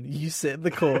 Cameron. You sit in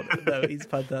the corner. No, he's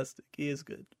fantastic. He is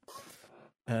good.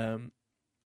 But,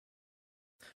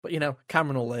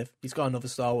 Cameron will live. He's got another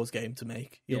Star Wars game to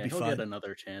make. He'll get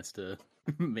another chance to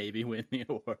maybe win the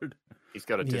award. He's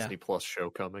got a Disney Plus show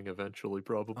coming eventually,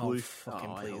 probably.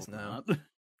 Please, no.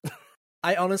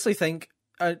 I honestly think,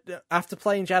 after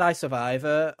playing Jedi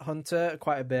Survivor, Hunter,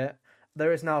 quite a bit,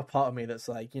 there is now a part of me that's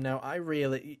like,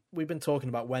 we've been talking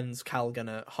about when's Cal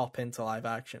gonna hop into live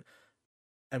action,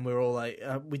 and we're all like,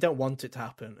 we don't want it to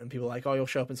happen, and people are like, oh, you'll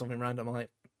show up in something random. I'm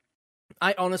like,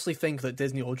 I honestly think that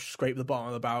Disney will just scrape the bottom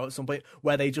of the barrel at some point,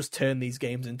 where they just turn these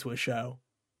games into a show.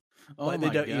 They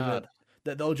don't even,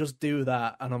 that they'll just do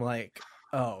that, and I'm like,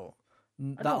 oh,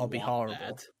 that'll be horrible.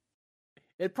 That.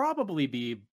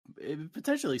 It'd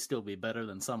potentially still be better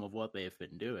than some of what they've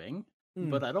been doing,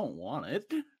 but I don't want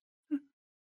it.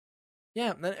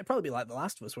 Yeah, then it'd probably be like The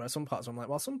Last of Us, where some parts I'm like,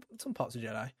 well, some parts of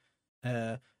Jedi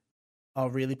are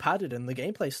really padded and the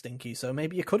gameplay's stinky. So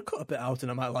maybe you could cut a bit out,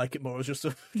 and I might like it more as just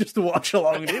to watch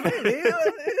along. You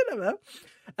don't know.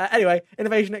 Anyway,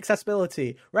 innovation,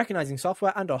 accessibility, recognizing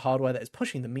software and/or hardware that is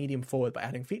pushing the medium forward by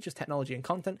adding features, technology, and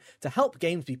content to help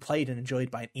games be played and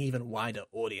enjoyed by an even wider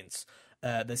audience.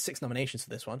 There's 6 nominations for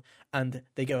this one, and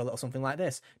they go a little something like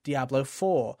this: Diablo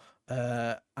 4.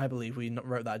 I believe we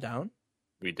wrote that down.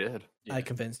 We did. Yeah. I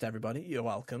convinced everybody. You're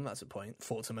welcome. That's a point.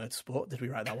 Forza Motorsport. Did we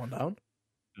write that one down?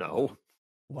 No.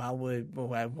 Well,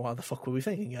 what the fuck were we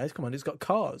thinking, guys? Come on, it's got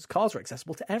cars. Cars are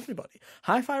accessible to everybody.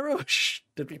 Hi-Fi Rush.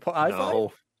 Did we put Hi-Fi?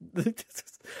 No.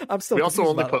 I'm still. We also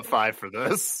only put 5 for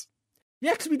this.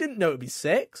 Yeah, because we didn't know it'd be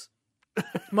 6.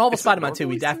 Marvel Spider-Man 2,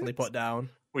 we definitely put down.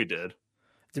 We did.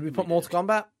 Did we put Mortal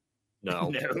Kombat? No.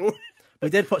 No. We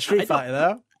did put Street Fighter,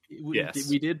 though. Yes.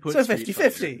 We did put so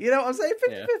 50-50. You know what I'm saying?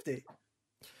 50-50.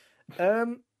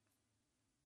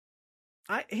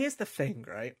 Yeah. Here's the thing,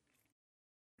 right?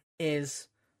 Is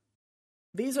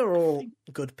these are all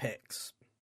good picks.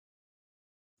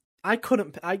 I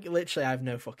literally have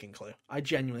no fucking clue. I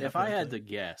genuinely If have no I had clue. to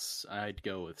guess, I'd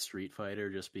go with Street Fighter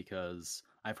just because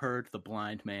I've heard the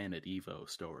Blind Man at Evo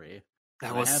story.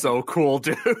 That was so cool,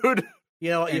 dude. You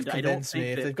know what? You've convinced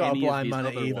me. If they've got a Blind Man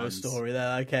at Evo story,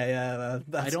 then okay, yeah.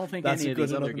 I don't think any of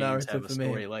these other games have a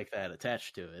story like that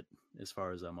attached to it, as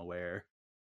far as I'm aware.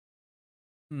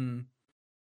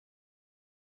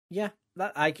 Yeah,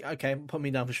 okay. Put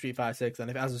me down for Street Fighter 6. Then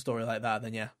if it has a story like that,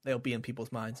 then yeah, they'll be in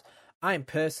people's minds. I am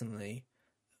personally,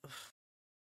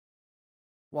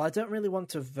 well, I don't really want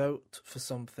to vote for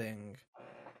something.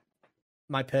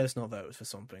 My personal vote is for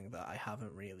something that I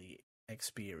haven't really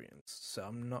experienced, so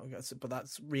I'm not. But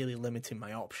that's really limiting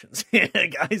my options here,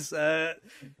 guys.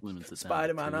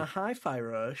 Spider-Man or Hi-Fi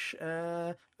Rush.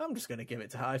 I'm just gonna give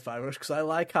it to Hi-Fi Rush because I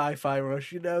like Hi-Fi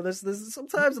Rush. You know, there's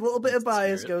sometimes a little bit of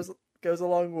bias goes a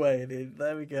long way. Dude.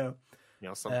 There we go. You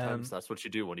know, sometimes that's what you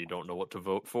do when you don't know what to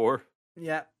vote for.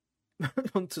 Yeah.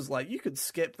 Hunter's like, you could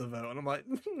skip the vote, and I'm like,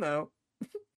 no.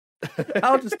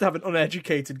 I'll just have an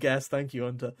uneducated guess. Thank you,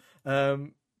 Hunter.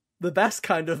 The best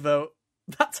kind of vote.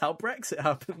 That's how Brexit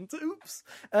happened. Oops.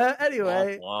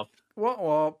 Anyway,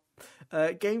 what?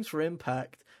 Games for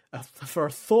Impact. For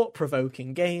a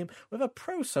thought-provoking game with a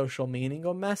pro-social meaning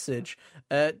or message.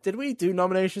 Did we do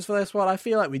nominations for this one? I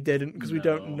feel like we didn't because we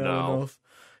don't know enough.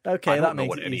 Okay, that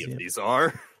makes it easier. I don't know what any of these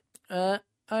are.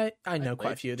 I know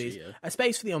quite a few of these. A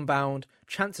Space for the Unbound,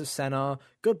 Chants of Sennaar,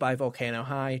 Goodbye Volcano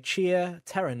High, Chia,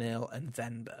 Terra Nil, and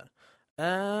Venba.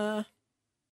 I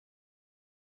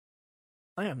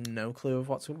have no clue of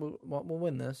what will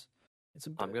win this.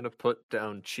 I'm going to put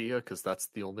down Chia because that's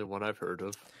the only one I've heard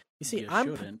of. You see, I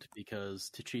shouldn't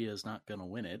because Chia's not going to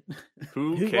win it.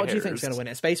 Who cares? What do you think is going to win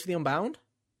it? Space for the Unbound?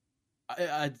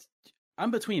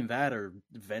 I'm between that or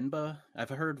Venba. I've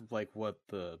heard like what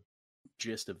the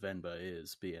gist of Venba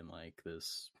is being like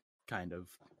this kind of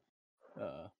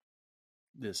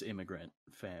this immigrant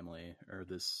family or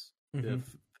this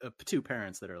two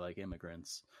parents that are like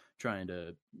immigrants trying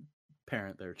to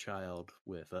parent their child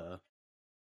with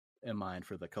in mind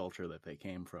for the culture that they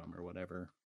came from or whatever.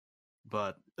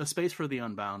 But A Space for the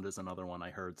Unbound is another one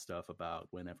I heard stuff about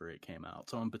whenever it came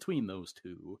out. So I'm between those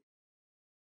two.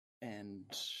 And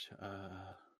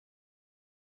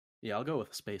yeah, I'll go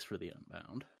with A Space for the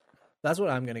Unbound. That's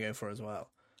what I'm going to go for as well.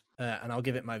 And I'll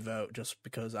give it my vote just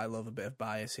because I love a bit of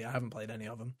bias here. I haven't played any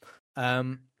of them.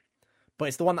 But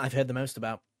it's the one that I've heard the most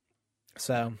about.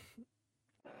 So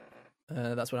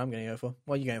that's what I'm going to go for.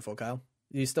 What are you going for, Kyle?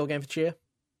 Are you still going for Chia?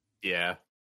 Yeah.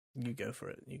 You go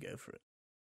for it.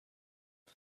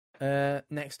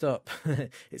 Next up,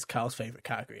 it's Kyle's favourite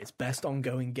category. It's best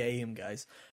ongoing game, guys.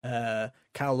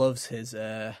 Kyle loves his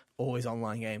always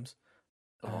online games.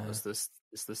 Is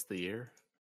this the year?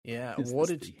 Yeah,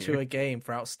 awarded to a game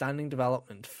for outstanding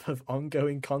development of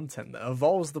ongoing content that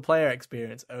evolves the player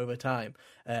experience over time.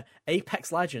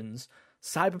 Apex Legends,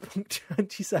 Cyberpunk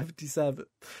 2077,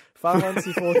 Final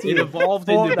Fantasy 14. It evolved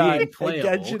into being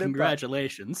playable.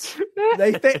 Congratulations.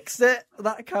 They fixed it.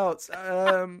 That counts.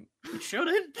 It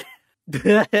shouldn't.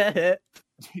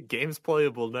 Game's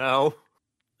playable now.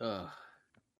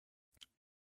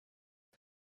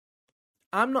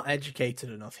 I'm not educated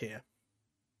enough here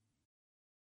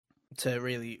to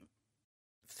really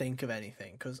think of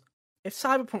anything, because if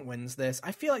Cyberpunk wins this,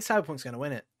 I feel like Cyberpunk's going to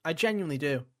win it. I genuinely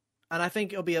do. And I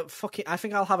think it'll be I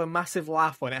think I'll have a massive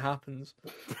laugh when it happens.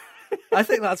 I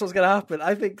think that's what's going to happen.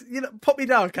 I think, put me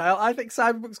down, Kyle. I think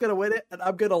Cyberpunk's going to win it, and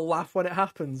I'm going to laugh when it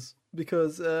happens.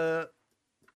 Because,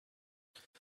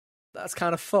 that's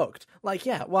kind of fucked. Like,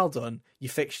 yeah, well done. You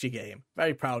fixed your game.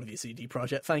 Very proud of you, CD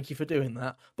Projekt. Thank you for doing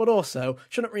that. But also,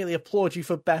 shouldn't really applaud you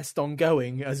for best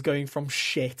ongoing as going from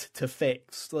shit to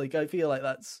fixed. Like, I feel like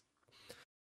that's...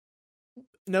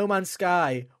 No Man's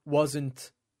Sky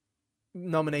wasn't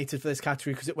nominated for this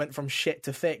category because it went from shit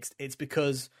to fixed. It's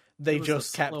because they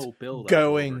just kept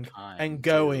going and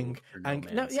going.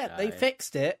 They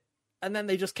fixed it, and then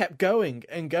they just kept going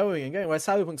and going and going. Where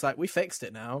Cyberpunk's like, we fixed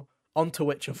it now. On to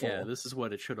Witcher 4. Yeah, this is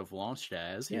what it should have launched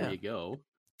as. Here you go.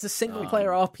 It's a single-player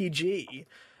RPG.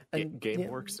 And game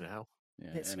works now.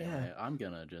 Yeah, I'm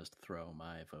gonna just throw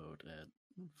my vote at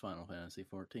Final Fantasy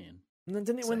 14. And then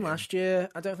didn't it win last year?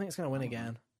 I don't think it's gonna win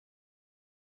again.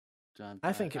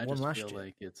 I think it won last year. I feel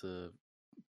like it's a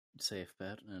safe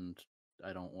bet, and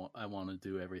I want to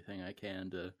do everything I can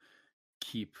to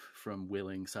keep from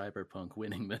willing Cyberpunk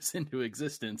winning this into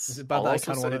existence. Is it bad that I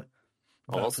kind of want to...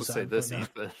 I'll also say this,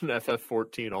 Ethan.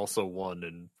 FF14 also won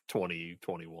in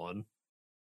 2021.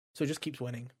 So it just keeps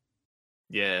winning.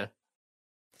 Yeah.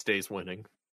 Stays winning.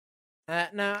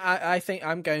 No, I think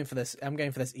I'm going for this. I'm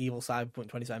going for this evil Cyberpunk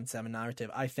 2077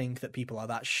 narrative. I think that people are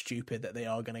that stupid that they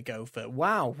are going to go for,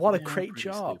 wow, what a great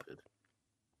job. Stupid.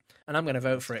 And I'm going to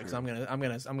vote for it because I'm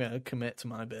going to commit to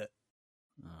my bit.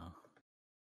 Oh.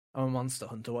 I'm a monster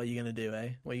hunter. What are you going to do, eh?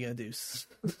 What are you going to do?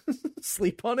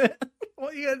 Sleep on it?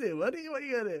 What are you going to do? What are you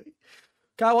going to do?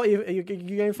 Carl, are you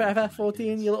going for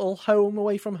FF14, your little home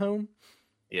away from home?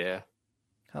 Yeah.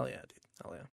 Hell yeah, dude.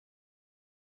 Hell yeah.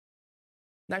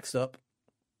 Next up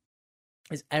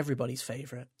is everybody's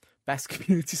favourite. Best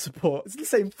community support. It's the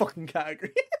same fucking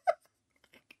category.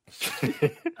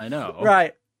 I know.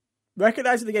 Right.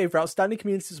 Recognizing the game for outstanding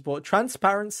community support,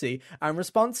 transparency, and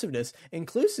responsiveness,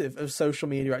 inclusive of social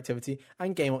media activity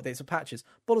and game updates and patches.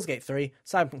 Baldur's Gate 3,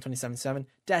 Cyberpunk 2077,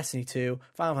 Destiny 2,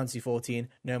 Final Fantasy 14,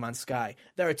 No Man's Sky.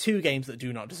 There are two games that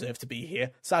do not deserve to be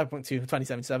here, Cyberpunk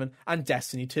 2077 and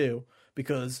Destiny 2,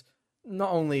 because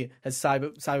not only has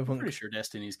Cyberpunk... I'm pretty sure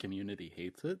Destiny's community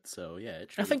hates it, so yeah.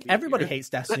 I think everybody hates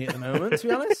Destiny at the moment, to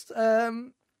be honest.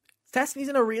 Destiny's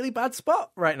in a really bad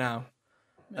spot right now.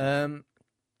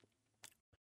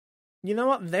 You know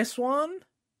what? This one,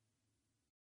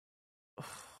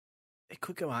 it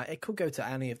could go out. It could go to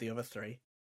any of the other three.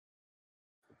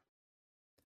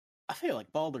 I feel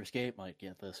like Baldur's Gate might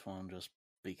get this one just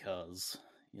because,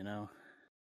 you know.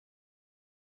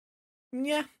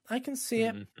 Yeah, I can see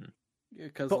it.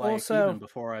 Because also, even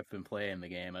before I've been playing the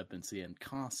game, I've been seeing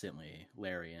constantly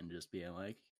Larian just being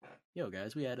like, "Yo,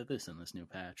 guys, we added this in this new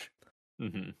patch."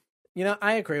 Mm-hmm. You know,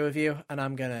 I agree with you, and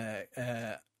I'm gonna.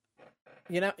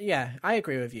 I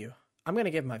agree with you. I'm going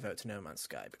to give my vote to No Man's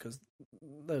Sky because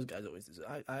those guys always do.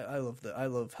 I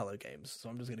love Hello Games, so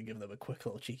I'm just going to give them a quick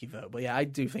little cheeky vote. But yeah, I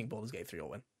do think Baldur's Gate 3 will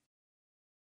win.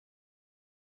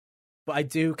 But I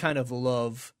do kind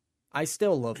of I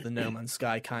still love the No Man's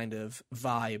Sky kind of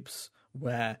vibes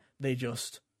where they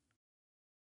just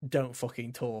don't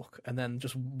fucking talk and then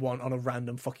just on a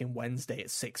random fucking Wednesday at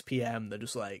 6 p.m. they're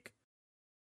just like,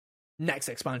 next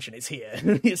expansion, it's here.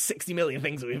 It's 60 million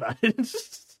things that we've added.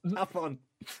 Have fun.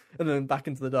 And then back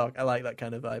into the dark. I like that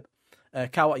kind of vibe.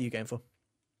 Cal, what are you going for?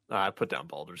 I put down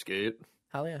Baldur's Gate.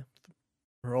 Hell yeah.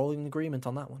 We're all in agreement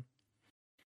on that one.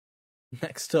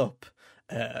 Next up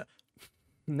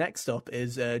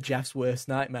is Jeff's Worst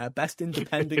Nightmare, Best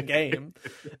Independent Game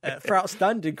for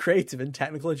outstanding creative and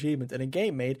technical achievement in a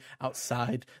game made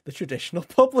outside the traditional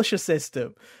publisher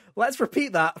system. Let's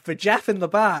repeat that for Jeff in the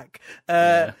back.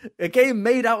 A game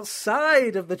made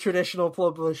outside of the traditional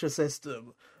publisher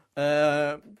system.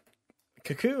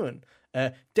 Cocoon.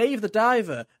 Dave the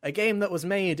Diver, a game that was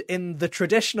made in the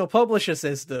traditional publisher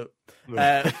system.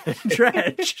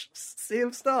 Dredge, Sea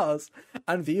of Stars,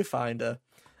 and Viewfinder.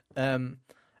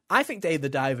 I think Dave the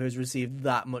Diver has received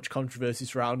that much controversy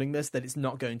surrounding this that it's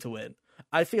not going to win.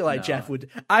 I feel like Jeff would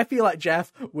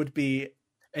be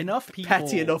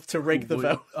petty enough to rig the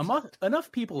vote. Enough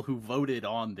people who voted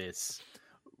on this,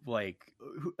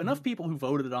 enough people who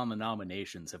voted on the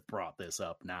nominations have brought this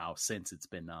up now since it's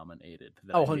been nominated.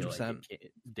 100%.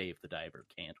 Dave the Diver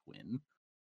can't win.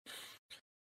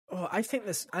 Oh, I think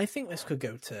this could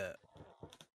go to.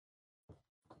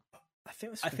 I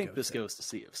think this goes to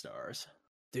Sea of Stars.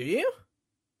 Do you?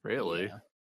 Really? Yeah.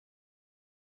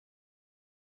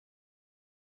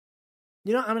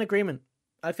 You know, I'm in agreement.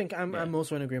 I think I'm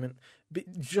also in agreement.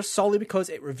 Just solely because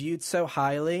it reviewed so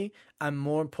highly, and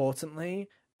more importantly,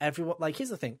 everyone... here's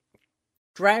the thing.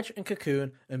 Dredge and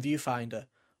Cocoon and Viewfinder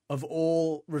have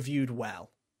all reviewed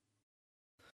well.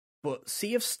 But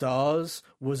Sea of Stars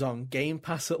was on Game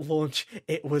Pass at launch.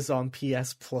 It was on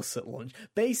PS Plus at launch.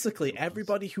 Basically,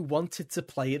 everybody who wanted to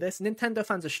play this, Nintendo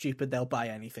fans are stupid. They'll buy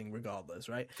anything regardless,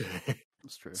 right?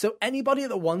 That's true. So anybody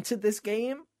that wanted this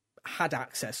game had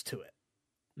access to it.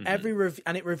 Mm-hmm.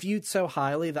 And it reviewed so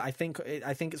highly that I think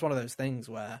it's one of those things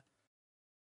where,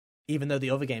 even though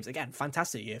the other games, again,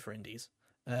 fantastic year for indies.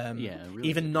 Really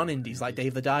even non-indies like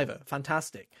Dave the Diver,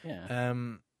 fantastic. Yeah.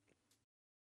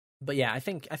 But yeah, I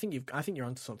think you're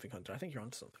onto something, Hunter. I think you're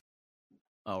onto something.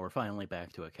 Oh, we're finally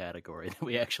back to a category that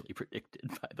we actually predicted,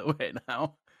 by the way,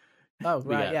 now. Oh,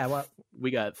 right, well...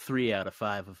 We got 3 out of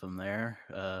 5 of them there.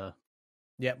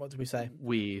 Yeah, what did we say?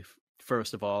 We,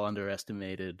 first of all,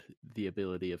 underestimated the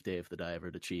ability of Dave the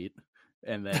Diver to cheat,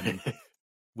 and then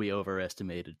we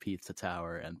overestimated Pizza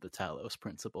Tower and the Talos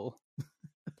Principle.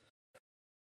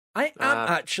 I am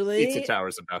actually... Pizza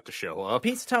Tower's about to show up.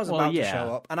 Pizza Tower's about to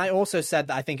show up. And I also said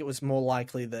that I think it was more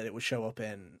likely that it would show up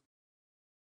in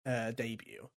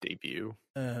debut.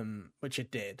 Which it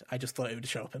did. I just thought it would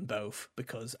show up in both,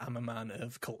 because I'm a man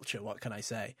of culture, what can I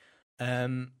say?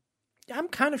 I'm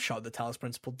kind of shocked the Talos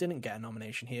Principle didn't get a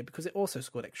nomination here, because it also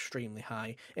scored extremely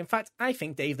high. In fact, I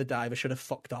think Dave the Diver should have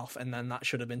fucked off, and then that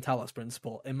should have been Talos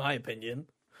Principle, in my opinion.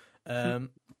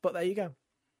 But there you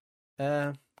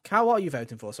go. Cal, what are you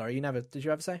voting for? Sorry, did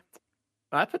you ever say?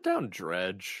 I put down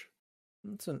Dredge.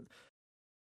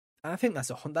 I think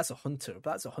that's a Hunter, but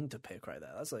that's a Hunter pick right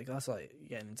there. That's like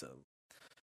getting into.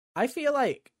 I feel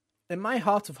like in my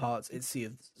heart of hearts, it's Sea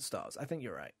of Stars. I think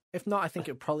you're right. If not, I think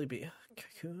it'd probably be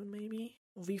Cocoon, maybe.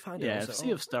 Or Viewfinder. Yeah, if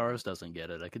Sea of Stars doesn't get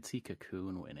it, I could see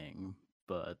Cocoon winning,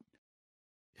 but.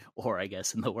 Or I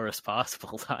guess in the worst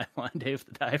possible timeline, Dave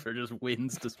the Diver just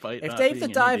wins despite. If Dave the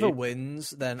Diver wins,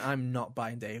 then I'm not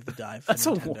buying Dave the Diver. That's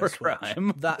a war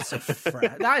crime. That's a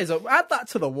that is add that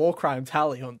to the war crime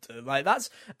tally, Hunter. Like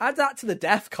add that to the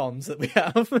death cons that we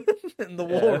have in the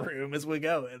war room as we're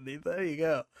going. There you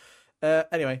go.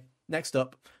 Anyway, next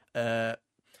up,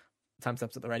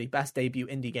 timestamps at the ready. Best debut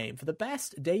indie game. For the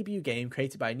best debut game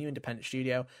created by a new independent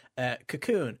studio,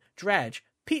 Cocoon, Dredge,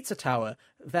 Pizza Tower,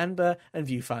 Venba, and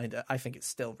Viewfinder. I think it's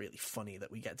still really funny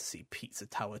that we get to see Pizza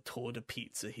Tower tour de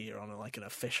pizza here on an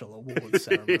official award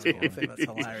ceremony. I think that's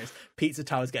hilarious. Pizza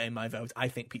Tower's getting my vote. I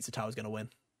think Pizza Tower's going to win.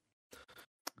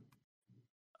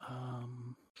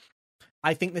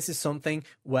 I think this is something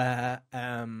where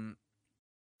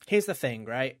here's the thing,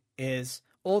 right? Is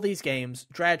all these games,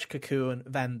 Dredge, Cocoon,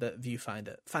 Venba,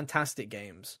 Viewfinder, fantastic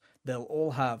games. They'll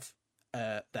all have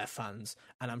their fans,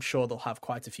 and I'm sure they'll have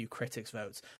quite a few critics'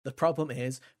 votes. The problem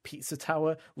is Pizza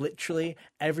Tower, literally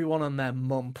everyone and their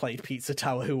mum played Pizza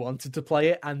Tower who wanted to play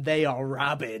it, and they are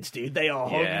rabid, dude. They are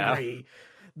hungry.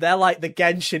 They're like the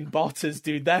Genshin botters,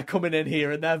 dude. They're coming in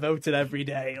here and they're voting every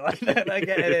day. Like they're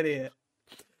getting in here.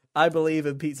 I believe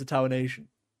in Pizza Tower Nation.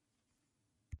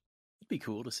 It'd be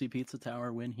cool to see Pizza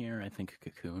Tower win here. I think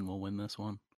Cocoon will win this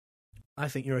one. I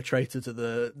think you're a traitor to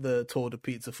the Tour de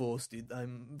Pizza Force, dude.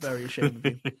 I'm very ashamed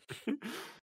of you.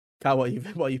 Cal, what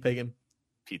are you picking?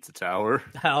 Pizza Tower.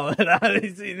 Cal's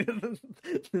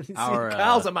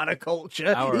a man of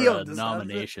culture. Our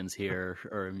nominations here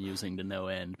are amusing to no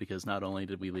end, because not only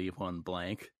did we leave one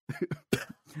blank,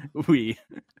 we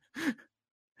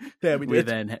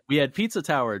did. We had Pizza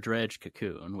Tower, Dredge,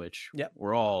 Cocoon, which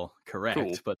were all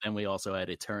correct, but then we also had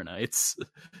Eternites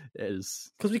because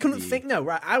we couldn't think. No,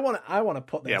 right? I want to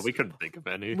put this. Yeah, we couldn't think of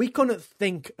any. We couldn't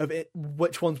think of it,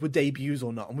 which ones were debuts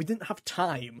or not, and we didn't have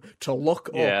time to look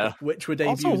up which were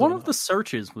debuts. Also, one of the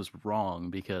searches was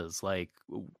wrong, because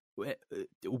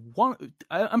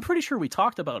I'm pretty sure we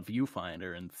talked about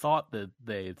Viewfinder and thought that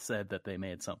they said that they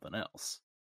made something else.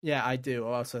 Yeah, I do.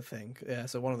 I also think. Yeah,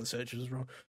 so one of the searches was wrong.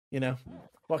 You know,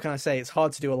 what can I say? It's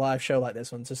hard to do a live show like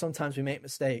this one, so sometimes we make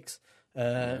mistakes.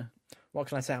 What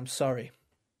can I say? I'm sorry.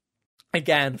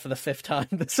 Again, for the 5th time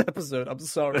this episode, I'm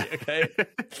sorry, okay?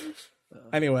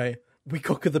 Anyway, we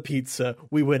cook the pizza,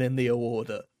 we win in the award.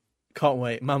 Can't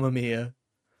wait. Mamma mia.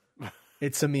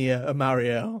 It's a Mia, a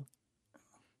Mario.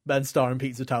 Ben Starr and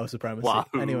Pizza Tower Supremacy.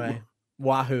 Wahoo. Anyway,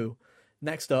 wahoo.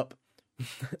 Next up,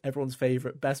 everyone's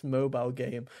favorite best mobile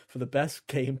game for the best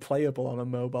game playable on a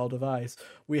mobile device.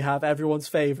 We have everyone's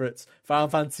favorites: Final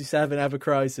Fantasy VII Ever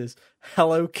Crisis,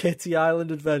 Hello Kitty Island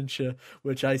Adventure,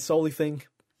 which I solely think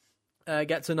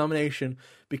gets a nomination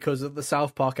because of the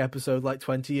South Park episode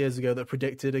 20 years ago that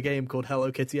predicted a game called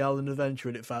Hello Kitty Island Adventure,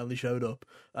 and it finally showed up.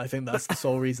 I think that's the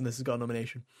sole reason this has got a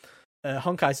nomination.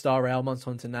 Honkai Star Rail, Monster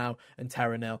Hunter Now, and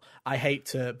Terra Nil. I hate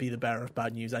to be the bearer of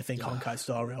bad news. I think Honkai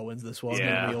Star Rail wins this one.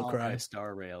 Yeah, we all cry. Honkai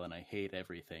Star Rail, and I hate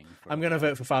everything. I'm going to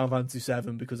vote for Final Fantasy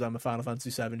VII because I'm a Final Fantasy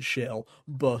VII shill,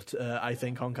 but I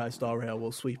think Honkai Star Rail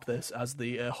will sweep this as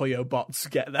the Hoyo bots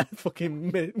get their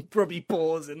fucking grubby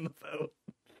paws in the vote.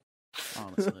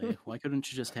 Honestly, why couldn't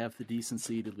you just have the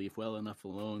decency to leave well enough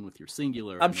alone with your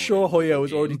singular? I'm sure Hoyo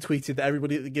has already tweeted that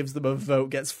everybody that gives them a vote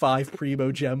gets 5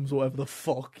 Primo Gems, whatever the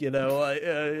fuck, you know. Like,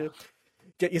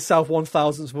 get yourself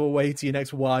 1,000th of a way to your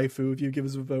next waifu if you give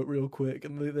us a vote real quick.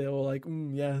 And they're all like,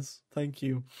 yes, thank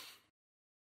you.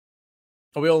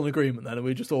 Are we all in agreement then? And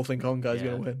we just all think Honkai's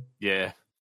going to win? Yeah.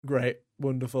 Great.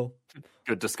 Wonderful.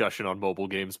 Good discussion on mobile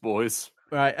games, boys.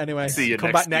 Right, anyway, see you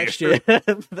come back next year.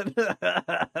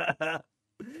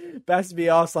 Best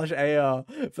VR/AR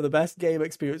for the best game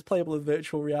experience playable in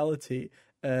virtual reality,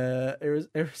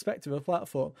 irrespective of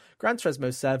platform. Gran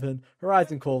Turismo 7,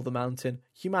 Horizon Call of the Mountain,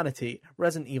 Humanity,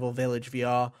 Resident Evil Village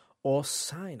VR, or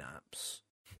Synapse.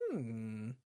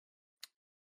 I'm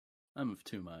of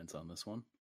two minds on this one.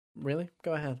 Really?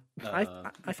 Go ahead.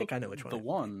 I think I know which one. The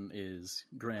one is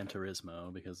Gran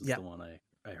Turismo, because it's the one I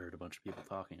heard a bunch of people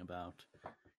talking about.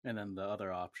 And then the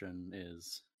other option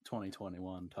is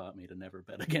 2021 taught me to never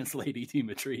bet against Lady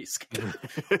Dimitrescu.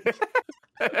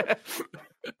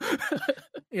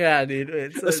 Yeah, dude.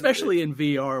 Especially in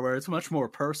VR, where it's much more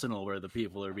personal, where the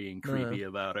people are being creepy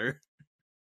about her.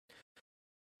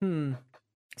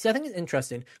 See, I think it's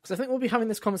interesting, because I think we'll be having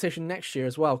this conversation next year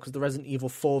as well, because the Resident Evil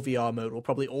 4 VR mode will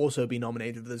probably also be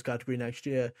nominated for this category next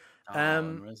year.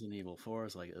 Resident Evil 4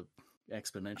 is like an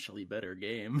exponentially better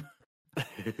game.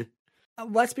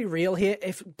 Let's be real here.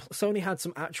 If Sony had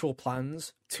some actual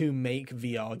plans to make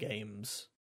VR games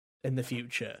in the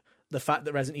future, the fact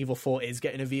that Resident Evil 4 is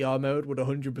getting a VR mode would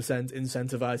 100%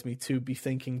 incentivize me to be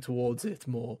thinking towards it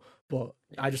more. But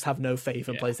I just have no faith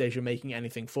in PlayStation making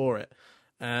anything for it.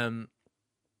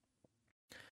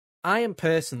 I am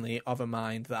personally of a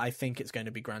mind that I think it's going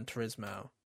to be Gran Turismo,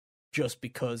 just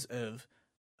because of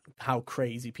how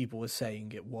crazy people were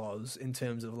saying it was, in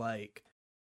terms of like,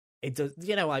 it does,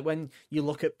 you know, like when you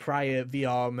look at prior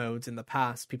VR modes in the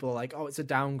past, people are like, oh, it's a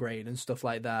downgrade and stuff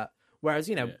like that. Whereas,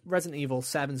 you know, Resident Evil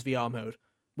 7's VR mode,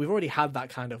 we've already had that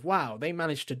kind of, wow, they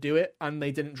managed to do it and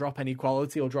they didn't drop any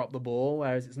quality or drop the ball,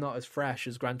 whereas it's not as fresh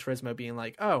as Gran Turismo being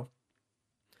like, oh,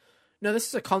 no, this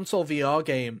is a console VR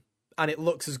game and it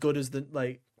looks as good as the,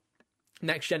 like,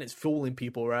 next gen. It's fooling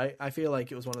people, right? I feel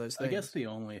like it was one of those things.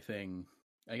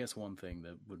 I guess one thing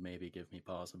that would maybe give me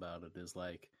pause about it is,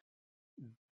 like,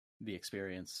 the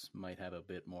experience might have a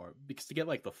bit more, because to get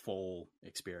like the full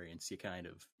experience, you kind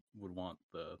of would want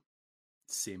the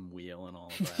sim wheel and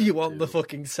all of that. You want the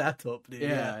fucking setup, dude.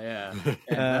 Yeah. And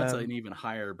that's an even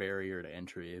higher barrier to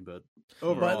entry. But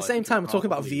overall, but at the same time, we're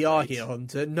talking about VR here,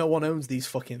 Hunter. No one owns these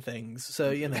fucking things,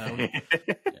 so you know.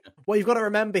 What you've got to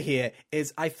remember here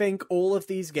is, I think all of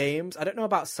these games, I don't know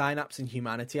about Synapse and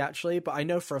Humanity actually, but I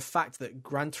know for a fact that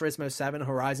Gran Turismo 7,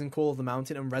 Horizon Call of the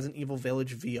Mountain, and Resident Evil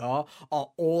Village VR are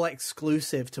all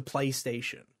exclusive to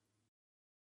PlayStation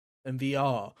and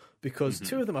VR, because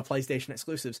two of them are PlayStation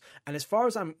exclusives. And as far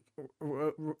as I'm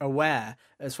aware,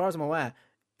 it's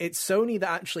Sony that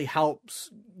actually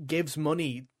gives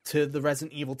money to the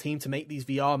Resident Evil team to make these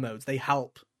VR modes. They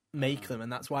help make them,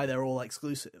 and that's why they're all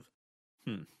exclusive.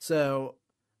 So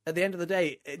at the end of the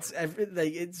day, it's a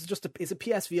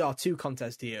PSVR 2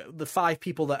 contest here. The 5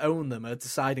 people that own them are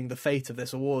deciding the fate of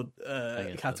this award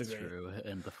category. That's true,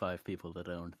 and the 5 people that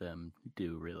owned them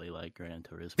do really like Gran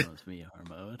Turismo's VR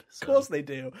mode. So. Of course they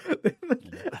do.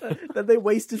 Then they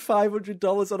wasted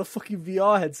 $500 on a fucking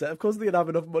VR headset. Of course they have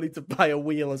enough money to buy a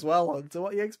wheel as well. Hunter,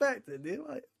 what are you expecting? Dude?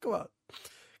 Like, come on,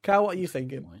 Kyle, what are you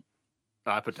thinking?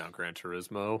 I put down Gran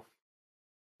Turismo.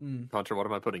 Hunter, what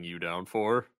am I putting you down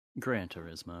for? Gran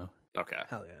Turismo. Okay.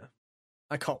 Hell yeah.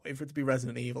 I can't wait for it to be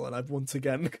Resident Evil, and I've once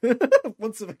again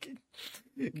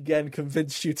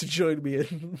convinced you to join me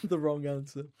in the wrong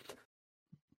answer.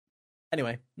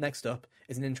 Anyway, next up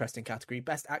is an interesting category: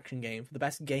 Best Action Game for the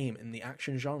best game in the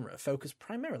action genre, focused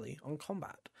primarily on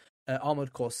combat.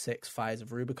 Armored Core 6, Fires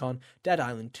of Rubicon, Dead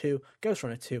Island 2, Ghost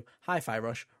Runner 2, Hi-Fi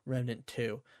Rush, Remnant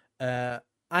 2. I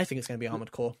think it's going to be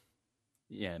Armored Core.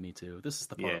 Yeah, me too. This is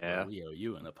the part where we owe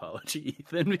you an apology,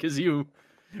 Ethan, because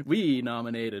we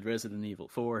nominated Resident Evil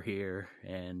 4 here,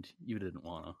 and you didn't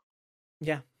want to.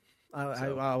 Yeah,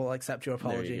 I will accept your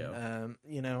apology.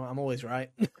 You know, I'm always right.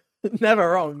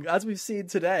 Never wrong. As we've seen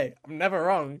today, I'm never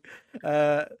wrong.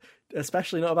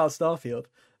 Especially not about Starfield.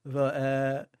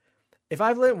 But if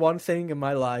I've learned one thing in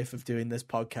my life of doing this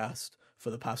podcast for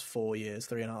the past 4 years,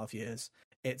 3.5 years,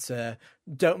 It's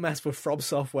don't mess with From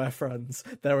Software friends.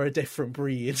 They're a different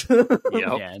breed.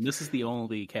 Yeah, and this is the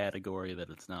only category that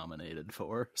it's nominated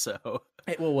for, so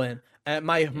it will win.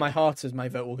 My heart is my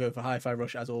vote will go for Hi-Fi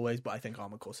Rush as always, but I think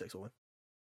Armored Core 6 will win.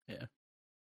 Yeah.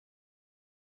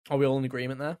 Are we all in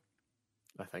agreement there?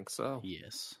 I think so.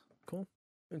 Yes. Cool.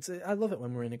 I love it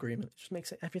when we're in agreement. It just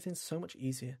makes everything so much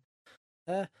easier.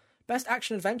 Best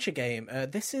action adventure game.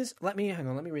 This is. Let me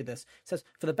read this. It says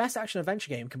for the best action adventure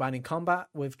game combining combat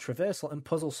with traversal and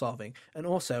puzzle solving, and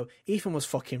also Ethan was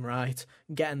fucking right.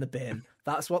 Get in the bin.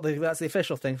 That's the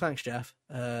official thing. Thanks, Jeff.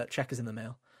 Check is in the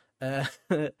mail.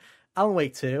 Alan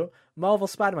Wake 2, Marvel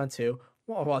Spider-Man 2.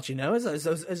 What do you know?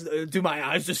 Do my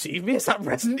eyes deceive me? Is that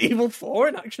Resident Evil 4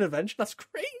 an action adventure? That's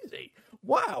crazy.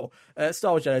 Wow.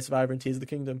 Star Wars Jedi Survivor and Tears of the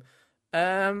Kingdom.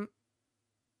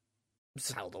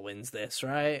 Zelda wins this,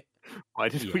 right? Why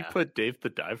did we put Dave the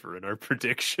Diver in our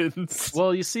predictions?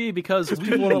 Well, you see, because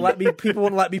people wouldn't let me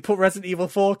put Resident Evil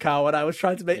 4 cow when I was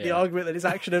trying to make the argument that it's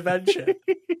action adventure.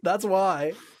 That's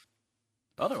why.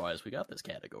 Otherwise, we got this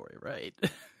category right.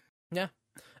 Yeah.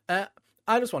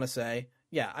 I just want to say,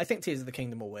 I think Tears of the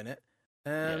Kingdom will win it.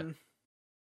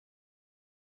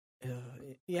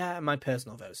 My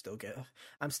personal vote still good.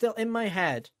 I'm still in my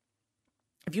head.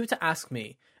 If you were to ask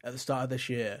me at the start of this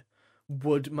year,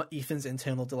 would Ethan's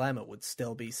internal dilemma would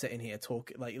still be sitting here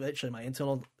talking, like literally my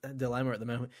internal dilemma at the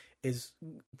moment is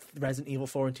Resident Evil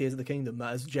 4 and Tears of the Kingdom.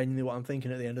 That is genuinely what I'm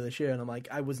thinking at the end of this year. And I'm like,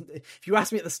 if you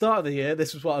asked me at the start of the year,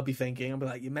 this was what I'd be thinking. I'd be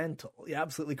like, you're mental. You're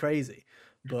absolutely crazy.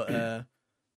 But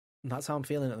that's how I'm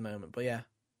feeling at the moment. But yeah,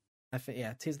 I think,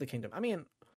 Tears of the Kingdom. I mean,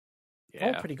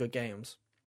 all pretty good games.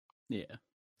 Yeah.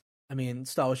 I mean,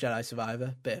 Star Wars Jedi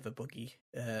Survivor, bit of a buggy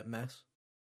mess.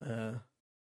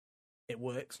 It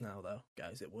works now, though,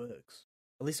 guys. It works.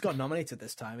 At least it got nominated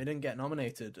this time. It didn't get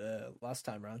nominated last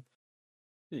time round.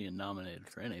 Didn't get nominated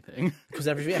for anything. Because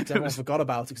everyone forgot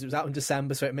about it because it was out in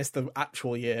December, so it missed the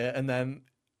actual year, and then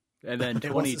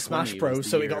it was Smash Bros,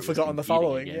 so it got forgotten the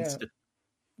following. Yeah,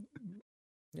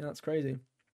 that's crazy.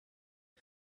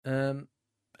 And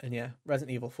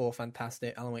Resident Evil 4,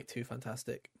 fantastic. Alan Wake 2,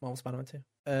 fantastic. Marvel Spider-Man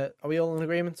 2. Are we all in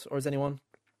agreement, or is anyone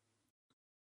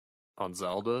on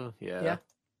Zelda? Yeah.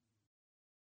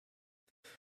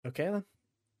 Okay then.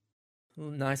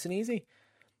 Nice and easy.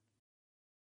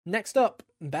 Next up,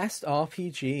 Best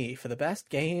RPG for the best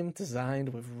game designed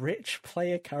with rich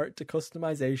player character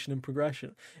customization and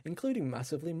progression, including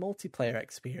massively multiplayer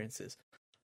experiences.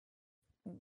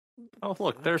 Oh,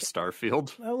 look, there's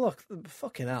Starfield. Oh, look,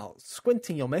 fucking hell.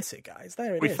 Squinting, you'll miss it, guys.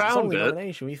 There it is. We found it.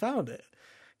 Nomination. We found it.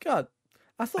 God,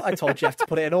 I thought I told Jeff to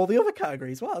put it in all the other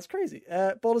categories. Wow, that's crazy.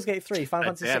 Baldur's Gate 3,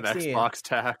 Final Fantasy 16. Xbox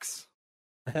tax.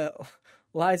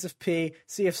 Lies of P,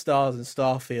 Sea of Stars, and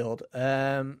Starfield.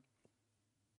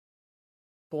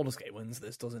 Baldur's Gate wins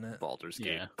this, doesn't it? Baldur's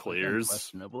Gate clears.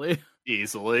 Questionably.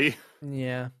 Easily.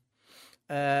 Yeah.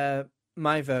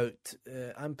 My vote,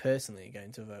 I'm personally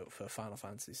going to vote for Final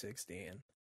Fantasy 16.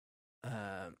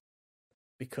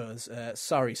 Because,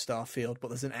 sorry, Starfield, but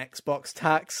there's an Xbox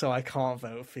tax, so I can't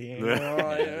vote for you.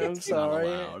 I'm sorry.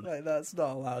 Like, that's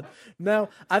not allowed. No,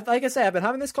 like I say, I've been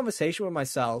having this conversation with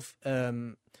myself,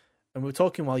 and we were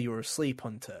talking while you were asleep,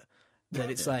 Hunter, that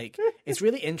it's like, it's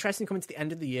really interesting coming to the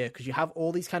end of the year, because you have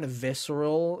all these kind of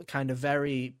visceral, kind of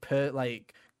very,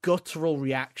 guttural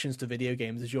reactions to video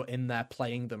games as you're in there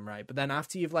playing them, right? But then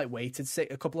after you've, waited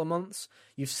a couple of months,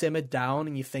 you've simmered down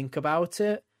and you think about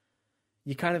it,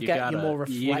 you kind of get your more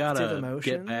reflective emotions.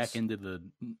 Get back into the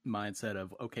mindset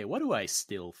of, okay, what do I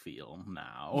still feel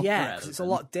now? Yeah, because it's a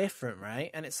lot different,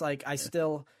 right? And it's like,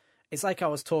 it's like I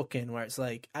was talking where it's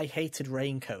like, I hated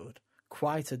Raincode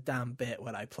quite a damn bit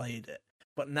when I played it.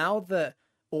 But now that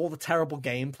all the terrible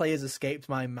gameplay has escaped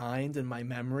my mind and my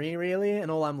memory, really, and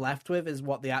all I'm left with is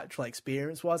what the actual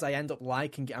experience was, I end up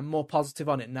I'm more positive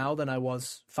on it now than I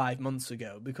was 5 months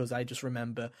ago, because I just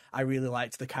remember I really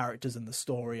liked the characters and the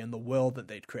story and the world that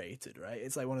they'd created, right?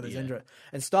 It's like one of those and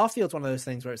Starfield's one of those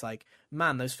things where it's like,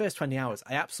 man, those first 20 hours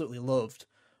I absolutely loved,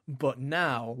 but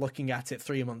now, looking at it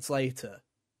 3 months later,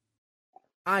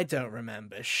 I don't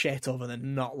remember shit other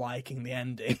than not liking the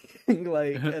ending,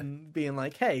 and being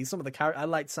like, "Hey, some of the characters I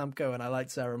liked Sam Coe and I liked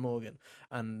Sarah Morgan,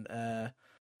 and I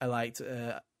liked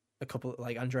a couple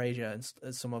like Andreja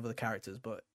and some of the characters,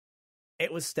 but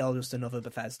it was still just another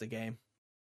Bethesda game.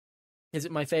 Is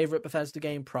it my favorite Bethesda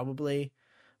game? Probably,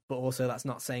 but also that's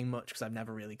not saying much because I've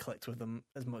never really clicked with them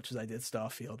as much as I did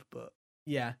Starfield. But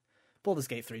yeah, Baldur's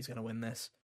Gate 3 is going to win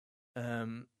this.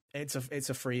 It's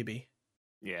a freebie,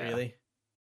 really.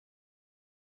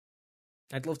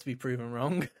 I'd love to be proven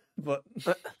wrong, but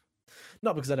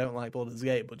not because I don't like Baldur's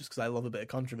Gate, but just because I love a bit of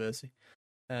controversy.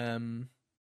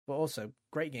 but also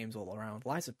great games all around.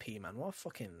 Lies of P, man,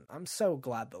 I'm so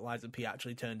glad that Lies of P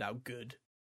actually turned out good.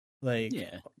 Like,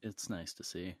 yeah, it's nice to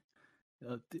see.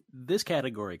 This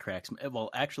category cracks me. Well,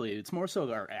 actually, it's more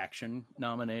so our action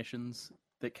nominations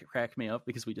that crack me up,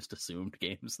 because we just assumed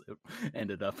games that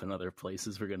ended up in other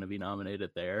places were going to be nominated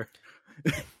there.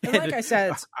 And like I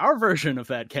said, our version of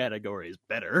that category is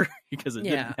better because it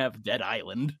didn't have Dead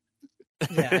Island.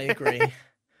 Yeah, I agree.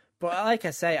 But like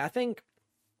I say, I think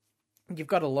you've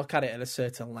got to look at it in a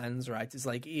certain lens, right? It's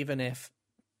like, even if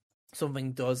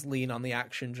something does lean on the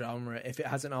action genre, if it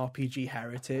has an RPG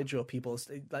heritage, or people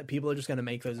are just going to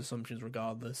make those assumptions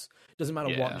regardless. It doesn't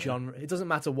matter what genre, it doesn't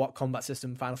matter what combat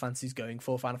system Final Fantasy's going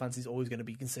for. Final Fantasy's always going to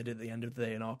be considered at the end of the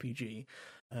day an RPG.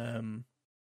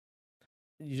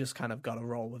 You just kind of got to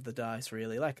roll with the dice,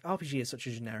 really. Like, RPG is such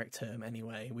a generic term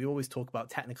anyway. We always talk about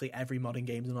technically every modern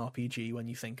game's an RPG when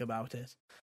you think about it,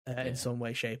 in some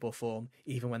way, shape, or form,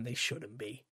 even when they shouldn't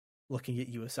be. Looking at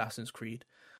you, Assassin's Creed.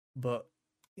 But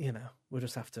you know, we'll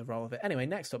just have to roll with it. Anyway,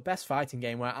 next up, best fighting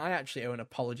game, where I actually owe an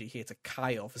apology here to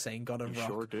Kyle for saying God of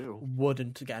Rock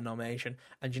wouldn't get a nomination.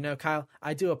 And you know, Kyle,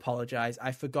 I do apologize.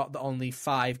 I forgot that only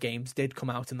 5 games did come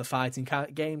out in the fighting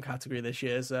game category this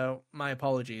year, so my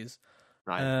apologies.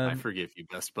 I forgive you,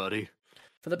 best buddy.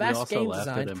 For the best game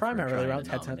design, primarily around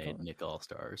head-to-head Nick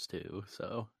All-Stars too,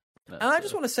 so... And I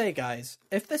just want to say, guys,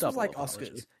 if this was like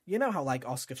Oscars, you know how like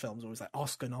Oscar films always like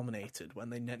Oscar nominated when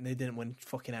they didn't win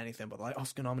fucking anything, but like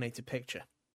Oscar nominated picture.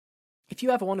 If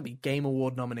you ever want to be Game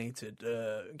Award nominated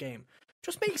game,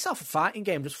 just make yourself a fighting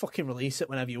game. Just fucking release it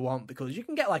whenever you want, because you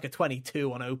can get like a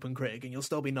 22 on OpenCritic and you'll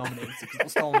still be nominated, because there'll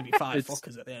still only be 5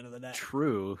 fuckers at the end of the day.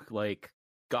 True, like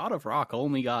God of Rock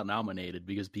only got nominated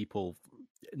because people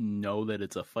know that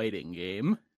it's a fighting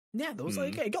game. Yeah, there was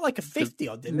like it got like a 50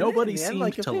 odd, didn't Nobody it? seemed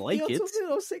like to like it.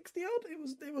 Or 60 odd.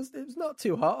 It was not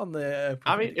too hot on the.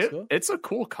 I mean, it's a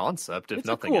cool concept, if it's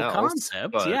nothing else. It's a cool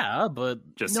concept,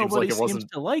 but just nobody seems like it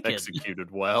wasn't to like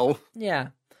executed well. Yeah.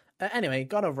 Anyway,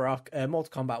 God of Rock,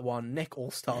 Mortal Kombat 1, Nick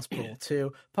All Stars Brawl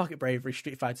 2, Pocket Bravery,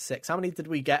 Street Fighter 6. How many did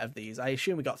we get of these? I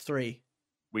assume we got 3.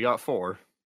 We got 4.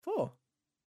 4.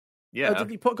 Yeah.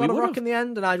 Did you put God of Rock in the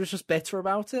end, and I was just bitter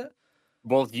about it?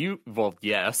 Well,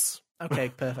 yes. Okay,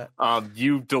 perfect.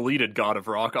 You deleted God of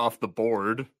Rock off the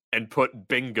board and put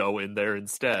Bingo in there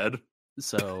instead.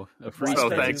 So,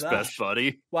 thanks, best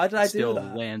buddy. Why did I do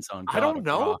that? Lands on God I don't of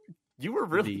know. Rock. You were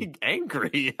really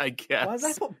angry, I guess. Why did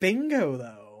I put Bingo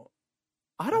though?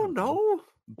 I don't know.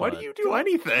 Why do you do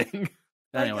anything?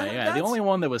 Anyway, the only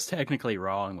one that was technically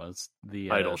wrong was the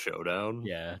Idle Showdown.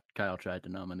 Yeah, Kyle tried to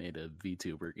nominate a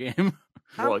VTuber game.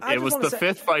 Look, it was the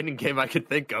 5th fighting game I could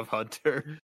think of,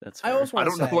 Hunter. That's fair. I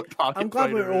don't know what Pocket I'm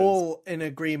glad Fighter we're all in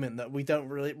agreement that we don't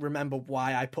really remember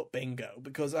why I put Bingo,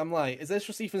 because I'm like, is this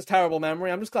just Ethan's terrible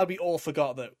memory? I'm just glad we all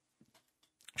forgot that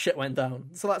shit went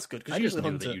down. So that's good. I just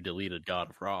knew that you deleted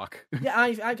God of Rock.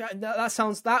 Yeah,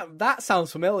 that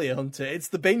sounds familiar, Hunter. It's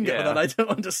the Bingo that I don't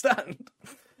understand.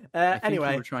 I think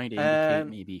anyway, we were trying to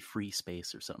indicate maybe free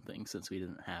space or something, since we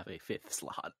didn't have a 5th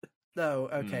slot. Oh,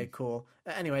 okay, cool.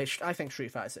 Anyway, I think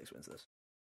Street Fighter 6 wins this.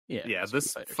 Yeah,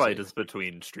 this fight is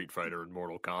between Street Fighter and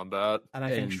Mortal Kombat. And I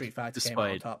think Street Fighter came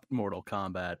out on top. Mortal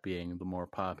Kombat being the more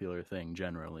popular thing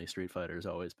generally, Street Fighter's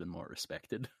always been more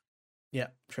respected. Yeah,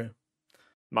 true.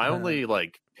 My only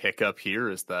hiccup here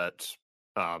is that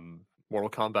Mortal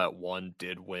Kombat 1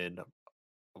 did win.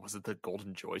 Was it the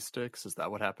Golden Joysticks? Is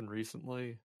that what happened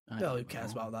recently? No, who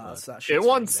cares about that? It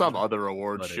won some other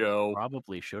award show.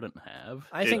 Probably shouldn't have.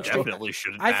 I think definitely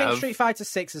shouldn't. I think Street Fighter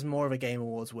 6 is more of a Game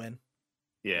Awards win.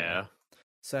 Yeah.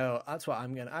 So that's what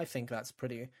I think that's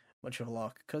pretty much of a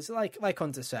lock, because like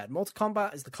Hunter said, Mortal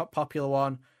Kombat is the popular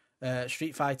one.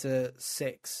 Street Fighter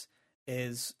 6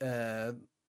 is the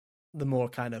more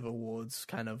kind of awards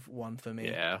kind of one for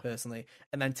me personally,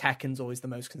 and then Tekken's always the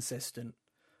most consistent.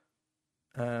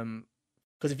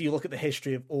 Because if you look at the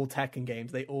history of all Tekken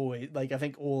games, they always, I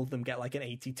think all of them get an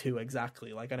 82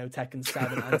 exactly. I know Tekken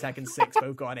 7 and Tekken 6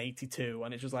 both got an 82,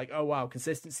 and it's just oh wow,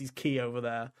 consistency's key over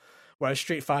there. Whereas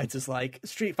Street Fighter's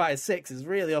Street Fighter 6 is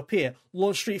really up here.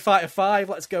 Launch Street Fighter 5,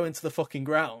 let's go into the fucking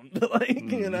ground.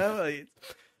 Bit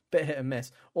hit and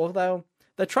miss. Although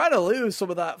they're trying to lose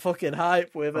some of that fucking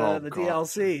hype with the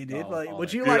DLC, dude.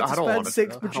 Would you like to spend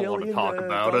 $6 bajillion? I don't want to talk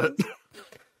about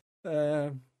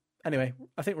it. Anyway,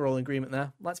 I think we're all in agreement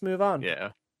there. Let's move on.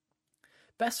 Yeah.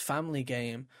 Best family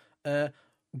game. Can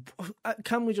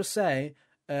we just say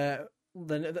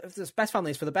the best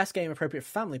family is for the best game appropriate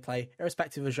for family play,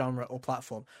 irrespective of genre or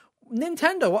platform.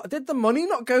 Nintendo, what did the money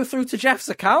not go through to Jeff's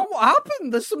account? What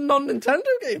happened? There's some non-Nintendo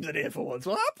games in here for once.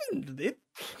 What happened, dude?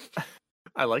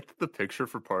 I like that the picture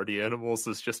for Party Animals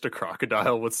is just a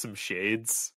crocodile with some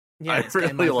shades. Yeah, I it's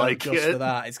getting my really vote like just it. for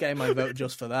that. It's getting my vote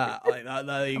just for that. Like that.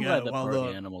 There you I'm go. glad that Well Party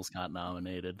done. Animals got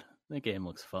nominated. The game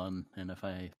looks fun, and if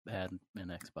I had an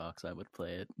Xbox, I would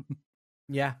play it.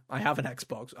 Yeah, I have an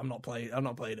Xbox. I'm not played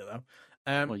it though.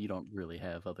 Well, you don't really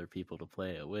have other people to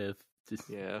play it with.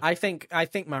 Yeah. I think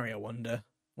Mario Wonder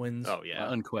wins. Oh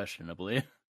yeah. Unquestionably.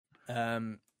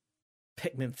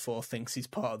 Pikmin 4 thinks he's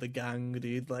part of the gang,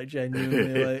 dude. Like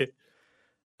genuinely,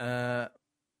 like.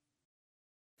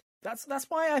 That's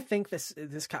why I think this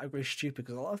category is stupid,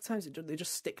 because a lot of times they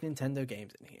just stick Nintendo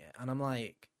games in here, and I'm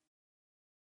like,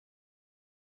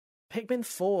 Pikmin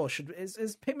 4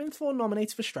 is Pikmin 4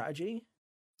 nominated for strategy?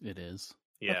 It is.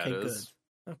 Yeah, okay, it is.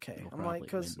 good. Okay, It'll I'm like, probably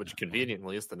because win. Which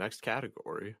conveniently is the next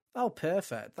category. oh,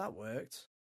 perfect, that worked.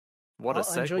 What a I'll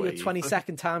segue. enjoy your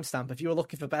 20-second timestamp if you were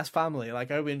looking for best family. Like,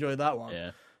 I hope you enjoyed that one.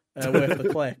 Yeah. Worth the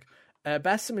click.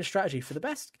 Best sim and strategy for the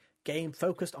best game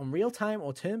focused on real-time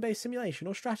or turn-based simulation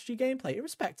or strategy gameplay,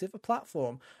 irrespective of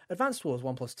platform. Advanced Wars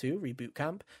 1+2, Reboot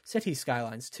Camp, Cities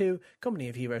Skylines 2, Company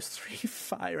of Heroes 3,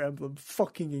 Fire Emblem,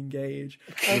 fucking Engage,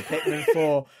 and Pikmin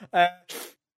 4.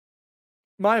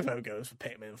 My vote goes for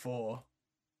Pikmin 4.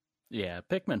 Yeah,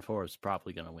 Pikmin 4 is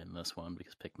probably going to win this one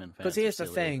because Pikmin fans. Because here's the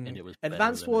silly, thing: and it was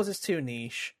Advanced better Wars than is too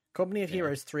niche. Company of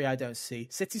Heroes 3, I don't see.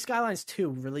 City Skylines 2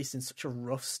 released in such a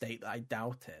rough state that I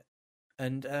doubt it.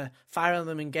 And Fire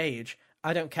Emblem Engage,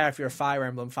 I don't care if you're a Fire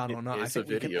Emblem fan or not. I It's a think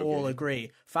we can video all game.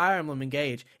 agree. Fire Emblem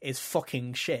Engage is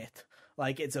fucking shit.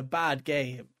 Like, it's a bad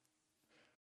game.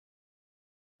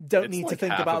 Don't It's need to like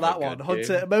think half about of a that one. good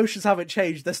Hunter, game. emotions haven't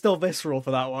changed. They're still visceral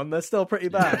for that one. They're still pretty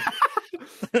bad.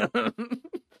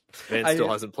 Man I- still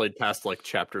hasn't played past like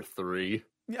chapter 3.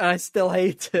 And I still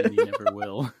hate and it. you never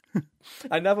will.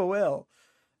 I never will.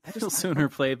 He'll sooner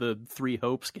play the Three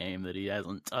Hopes game that he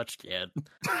hasn't touched yet.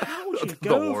 How would you The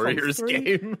go from Warriors three-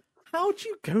 game. How'd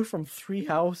you go from Three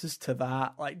Houses to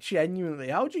that? Like, genuinely,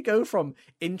 how'd you go from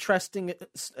interesting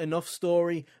enough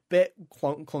story, bit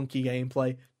clunky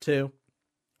gameplay, to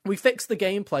we fixed the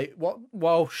gameplay? What?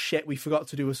 Well, shit, we forgot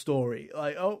to do a story.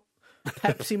 Like, oh,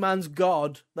 Pepsi Man's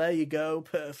God. There you go,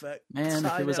 perfect. Man, if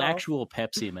Sign it was off. actual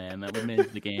Pepsi Man, that would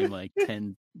make the game like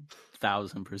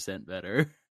 10,000%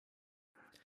 better.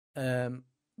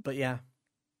 But yeah,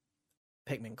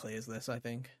 Pikmin clears this, I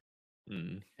think.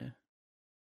 Mm.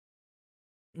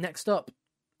 Next up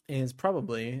is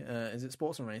probably is it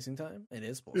sports and racing time? It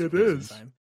is sports It and racing is.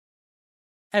 time.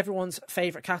 Everyone's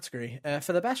favorite category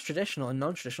for the best traditional and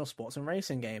non-traditional sports and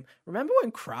racing game. Remember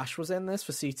when Crash was in this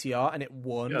for CTR and it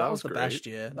won? Yeah, that that was was the great. best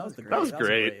year. That was the That great. was a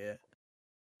great. year.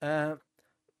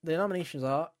 The nominations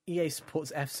are EA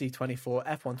Sports FC24,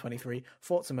 F123,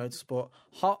 Forza Motorsport,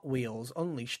 Hot Wheels,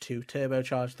 Unleashed 2,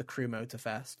 Turbocharged, The Crew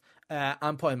Motorfest.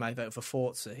 I'm putting my vote for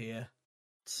Forza here.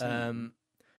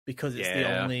 Because it's the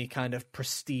Yeah. only kind of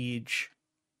prestige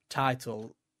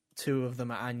title. 2 of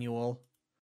them are annual.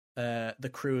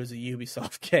 The Crew is a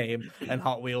Ubisoft game, and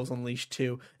Hot Wheels Unleashed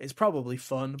 2 is probably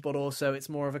fun, but also it's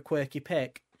more of a quirky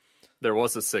pick. There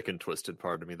was a sick and twisted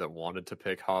part of me that wanted to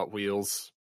pick Hot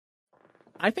Wheels.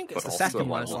 I think it's But the also second I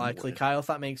one is won't likely, win. Kyle, if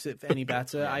that makes it any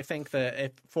better. Yeah. I think that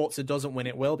if Forza doesn't win,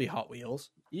 it will be Hot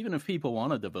Wheels. Even if people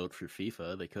wanted to vote for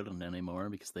FIFA, they couldn't anymore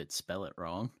because they'd spell it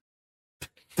wrong.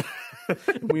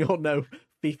 We all know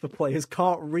FIFA players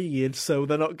can't read, so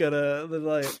they're not gonna. They're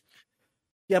like,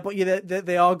 yeah, but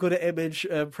they are good at image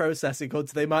processing.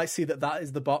 Because they might see that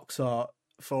is the box art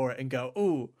for it and go,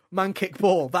 "Ooh, man kick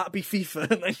ball, that'd be FIFA,"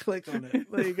 and they click on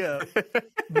it. There you go.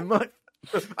 They might-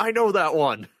 I know that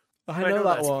one. I know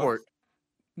that one. sport.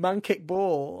 Man kick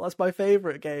ball. That's my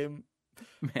favorite game.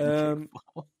 Man,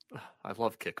 I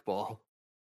love kickball.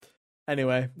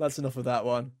 Anyway, that's enough of that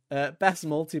one. Best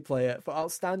multiplayer for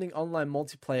outstanding online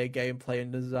multiplayer gameplay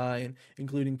and design,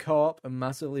 including co-op and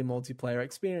massively multiplayer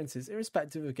experiences,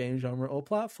 irrespective of game genre or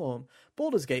platform.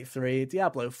 Baldur's Gate 3,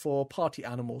 Diablo 4, Party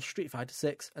Animals, Street Fighter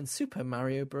 6, and Super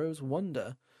Mario Bros.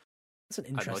 Wonder. That's an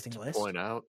interesting I'd like list. to point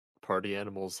out, Party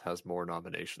Animals has more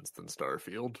nominations than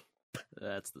Starfield.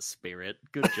 that's the spirit.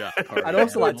 Good job. Party I'd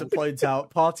also like to Animals. point out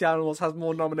Party Animals has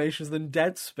more nominations than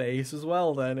Dead Space as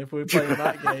well. Then, if we're playing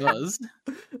that It game. does.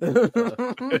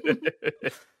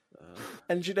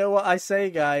 And you know what I say,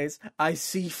 guys? I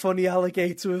see funny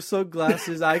alligator with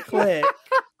sunglasses. I click.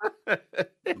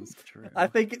 That's true. I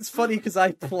think it's funny because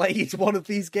I played one of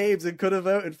these games and could have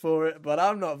voted for it, but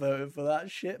I'm not voting for that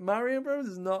shit. Mario Bros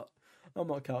is not. I'm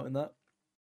not counting that.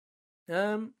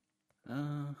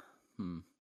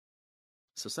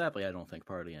 So sadly, I don't think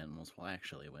Party Animals will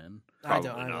actually win. I Probably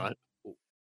don't. I not.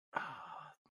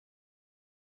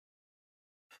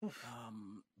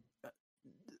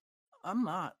 I'm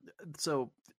not.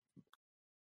 So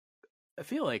I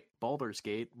feel like Baldur's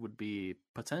Gate would be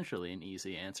potentially an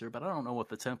easy answer, but I don't know what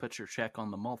the temperature check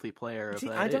on the multiplayer of See,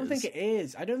 that I don't is. think it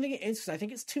is. I don't think it is because I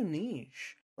think it's too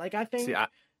niche. Like, I think See,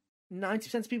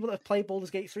 90% of people that have played Baldur's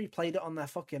Gate 3 played it on their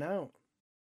fucking own.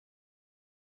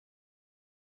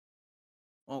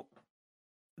 Well,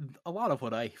 a lot of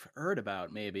what I've heard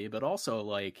about, maybe, but also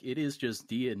like it is just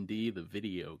D&D, the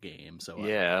video game. So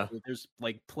Yeah. there's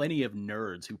like plenty of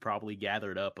nerds who probably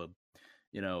gathered up a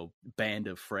band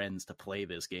of friends to play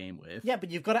this game with. Yeah,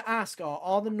 but you've got to ask,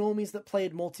 are the normies that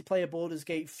played multiplayer Baldur's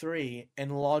Gate 3 in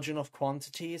large enough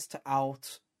quantities to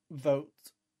outvote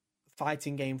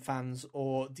fighting game fans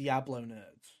or Diablo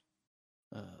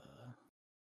nerds?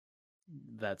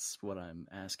 That's what I'm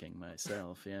asking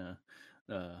myself, yeah.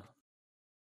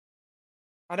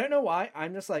 I don't know why.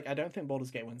 I'm just like, I don't think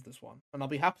Baldur's Gate wins this one. And I'll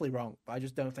be happily wrong, but I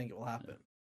just don't think it will happen.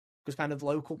 Because kind of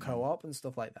local co-op and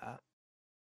stuff like that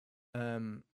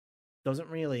doesn't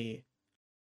really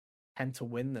tend to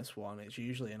win this one. It's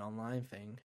usually an online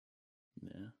thing.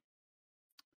 Yeah.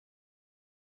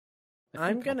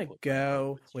 I'm going to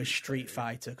go with Street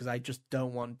Fighter because I just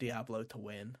don't want Diablo to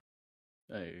win.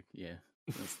 Oh, yeah.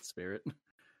 That's the spirit.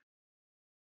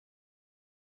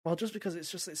 Well, just because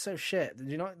it's so shit. Did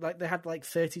you know, like, they had like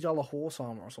 $30 horse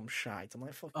armor or some shite? I'm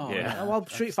like, fuck yeah. Well,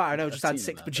 Street Fighter, I know, just had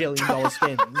 $6 bajillion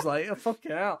skins. Like, oh,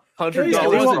 fucking hell.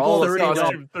 $100 for all $30 of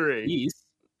Costume 3.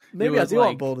 Maybe I do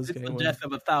want Baldur's It's Gate. the death of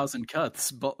 1,000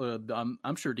 cuts, but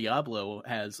I'm sure Diablo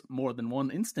has more than one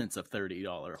instance of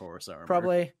 $30 horse armor.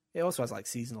 Probably. It also has like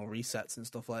seasonal resets and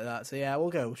stuff like that. So yeah,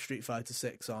 we'll go Street Fighter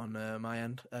 6 on my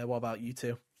end. What about you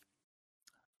two?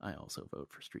 I also vote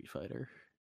for Street Fighter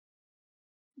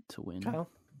to win. Kyle?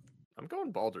 I'm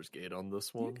going Baldur's Gate on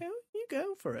this one. You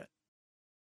go for it.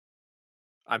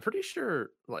 I'm pretty sure,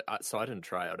 so I didn't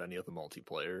try out any of the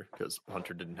multiplayer because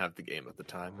Hunter didn't have the game at the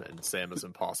time, and Sam is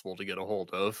impossible to get a hold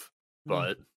of.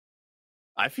 But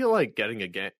I feel like getting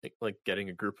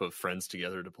a group of friends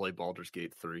together to play Baldur's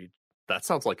Gate 3, that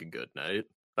sounds like a good night.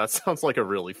 That sounds like a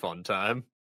really fun time.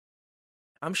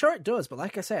 I'm sure it does, but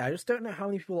like I say, I just don't know how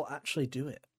many people will actually do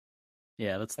it.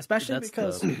 Yeah, that's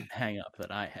because the hang up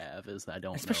that I have is I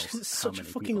don't know. Especially it's how such a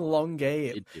many fucking people long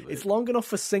game. do It's it. long enough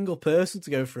for a single person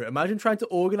to go through it. Imagine trying to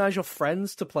organize your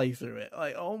friends to play through it.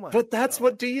 Like, oh my! But that's God.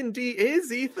 what D&D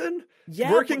is, Ethan.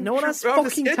 Yeah, working but no one has on the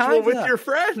fucking schedule time for with that. your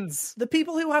friends. The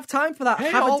people who have time for that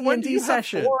Hey, have a when do D&D you have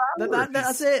session. 4 hours?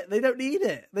 That's it. They don't need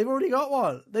it. They've already got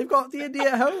one. They've got D&D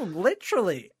at home,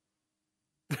 literally.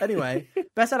 Anyway,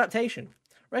 best adaptation.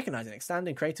 Recognizing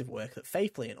outstanding creative work that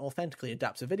faithfully and authentically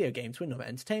adapts a video game to another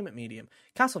entertainment medium.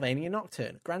 Castlevania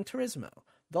Nocturne, Gran Turismo,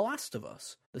 The Last of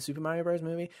Us, the Super Mario Bros.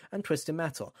 Movie, and Twisted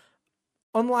Metal.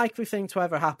 Unlikely thing to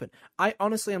ever happen. I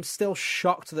honestly am still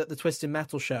shocked that the Twisted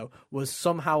Metal show was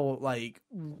somehow, like,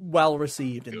 well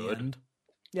received in the end.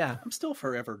 Yeah. I'm still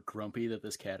forever grumpy that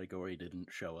this category didn't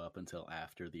show up until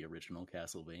after the original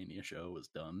Castlevania show was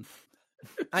done.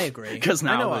 I agree. Because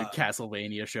now the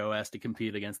Castlevania show has to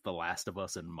compete against The Last of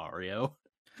Us and Mario.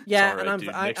 Yeah, right, and dude.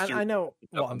 I know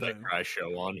what I'm that doing. Cry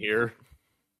show on here.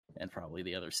 And probably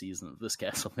the other season of this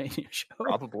Castlevania show.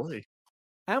 Probably.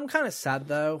 I'm kind of sad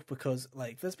though because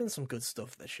like there's been some good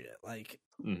stuff this year, like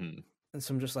Mm-hmm. and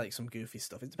some just like some goofy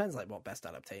stuff. It depends like what best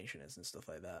adaptation is and stuff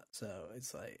like that. So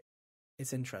it's like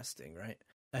it's interesting, right?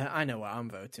 I know what I'm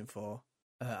voting for.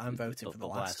 I'm voting for The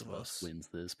Last of Us wins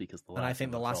this because and I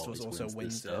think The Last of Us also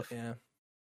wins it. stuff. Yeah,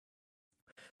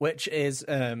 which is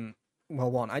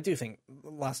well, one I do think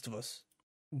Last of Us.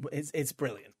 It's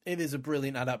brilliant. It is a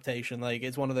brilliant adaptation. Like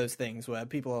it's one of those things where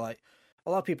people are like. A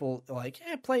lot of people are like,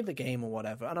 yeah, play the game or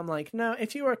whatever. And I'm like, no,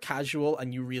 if you are casual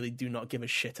and you really do not give a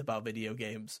shit about video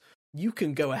games, you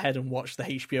can go ahead and watch the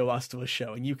HBO Last of Us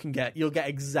show and you'll get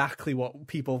exactly what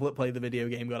people that play the video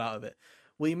game got out of it.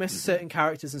 Will you miss certain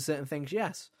characters and certain things?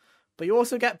 Yes. But you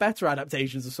also get better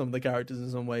adaptations of some of the characters in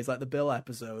some ways, like the Bill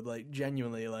episode, like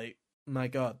genuinely, like, my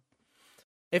God.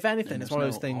 If anything, it's one of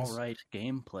those things. All right,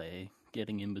 gameplay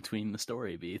getting in between the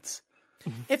story beats.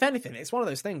 If anything, it's one of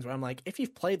those things where I'm like, if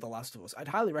you've played The Last of Us, I'd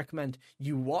highly recommend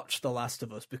you watch The Last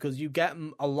of Us because you get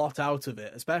a lot out of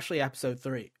it, especially episode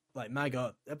 3. Like, my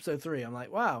God, episode 3, I'm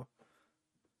like, wow,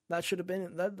 that should have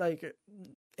been, that like,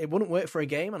 it wouldn't work for a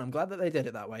game, and I'm glad that they did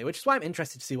it that way, which is why I'm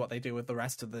interested to see what they do with the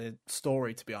rest of the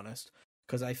story, to be honest,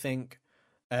 because I think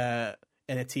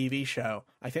in a TV show,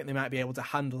 I think they might be able to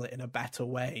handle it in a better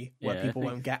way where people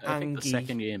won't get angry. I think the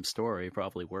second game story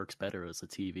probably works better as a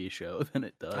TV show than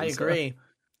it does. I agree.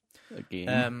 A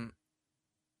game.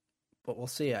 But we'll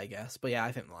see, I guess. But yeah,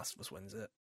 I think The Last of Us wins it.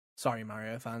 Sorry,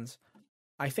 Mario fans.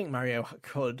 I think Mario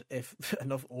could if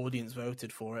enough audience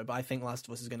voted for it, but I think Last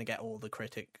of Us is going to get all the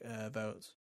critic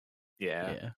votes.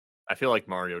 Yeah. I feel like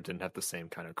Mario didn't have the same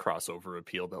kind of crossover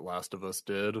appeal that Last of Us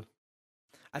did.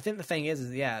 I think the thing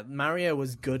is yeah, Mario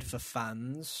was good for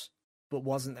fans, but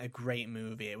wasn't a great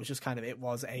movie. It was just kind of it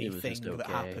was thing that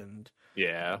happened.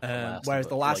 Yeah. Whereas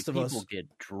The Last of Us,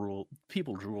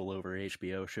 people drool over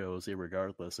HBO shows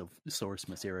regardless of source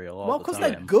material. Well, because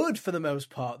they're good for the most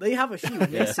part. They have a few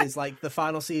misses, like the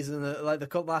final season, like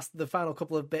the final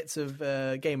couple of bits of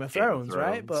Game of Thrones,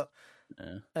 right? But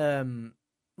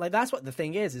like that's what the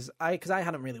thing is because I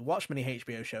hadn't really watched many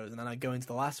HBO shows, and then I go into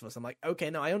The Last of Us. I'm like, okay,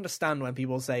 no, I understand when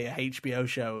people say a HBO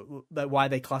show, why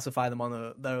they classify them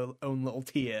on their own little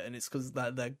tier, and it's because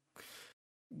they're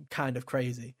kind of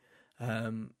crazy.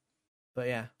 But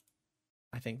yeah,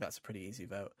 I think that's a pretty easy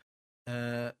vote.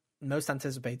 Most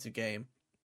anticipated game,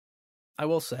 I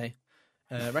will say,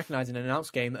 recognizing an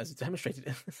announced game that has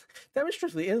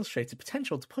demonstratively illustrated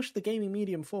potential to push the gaming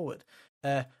medium forward.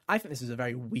 I think this is a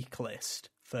very weak list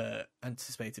for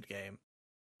anticipated game.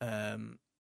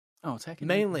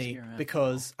 Mainly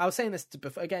because I was saying this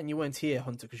again. You weren't here,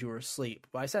 Hunter, because you were asleep.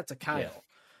 But I said to Kyle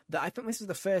that I think this is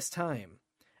the first time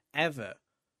ever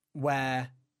where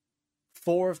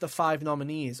 4 of the 5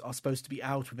 nominees are supposed to be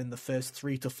out within the first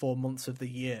 3 to 4 months of the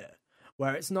year,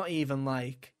 where it's not even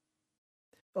like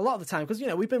a lot of the time, because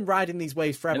we've been riding these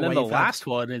waves forever. And then the last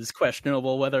one is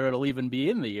questionable whether it'll even be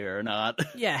in the year or not.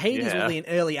 Yeah, Hades will be in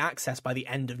early access by the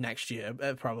end of next year,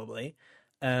 probably.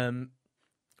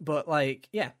 But like,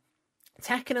 yeah,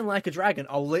 Tekken and Like a Dragon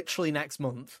are literally next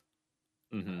month.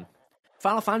 Mm-hmm.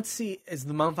 Final Fantasy is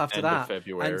the month after End that, of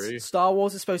February. and Star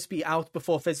Wars is supposed to be out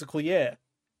before physical year,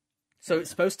 so it's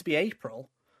supposed to be April.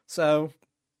 So,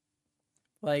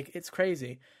 like, it's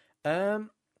crazy.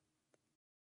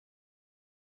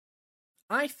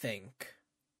 I think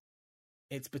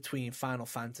it's between Final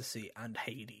Fantasy and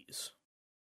Hades.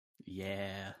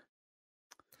 Yeah.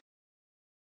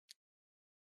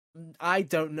 I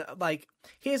don't know. Like,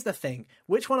 here's the thing.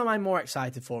 Which one am I more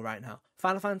excited for right now?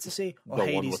 Final Fantasy or the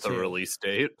Hades one with 2? the release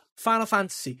date? Final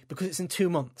Fantasy, because it's in 2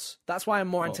 months. That's why I'm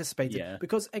more anticipated. Yeah.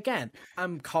 Because, again, I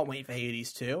can't wait for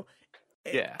Hades 2.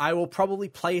 Yeah. I will probably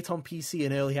play it on PC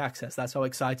in early access. That's how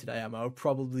excited I am. I will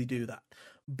probably do that.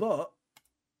 But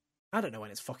I don't know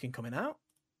when it's fucking coming out.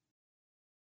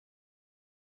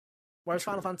 Whereas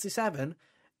Final Fantasy VII,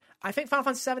 I think Final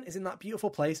Fantasy VII is in that beautiful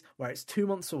place where it's 2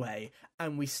 months away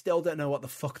and we still don't know what the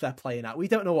fuck they're playing at. We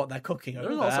don't know what they're cooking over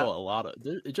There's there. also a lot of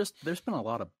there's been a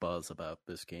lot of buzz about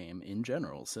this game in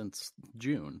general since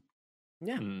June.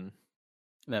 Yeah. Mm.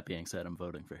 That being said, I'm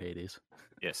voting for Hades.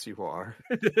 Yes, you are.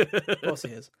 Of course he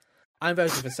is. I'm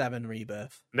voting for 7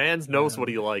 Rebirth. Mans knows what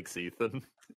he likes, Ethan.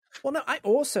 Well, no, I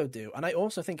also do, and I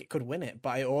also think it could win it,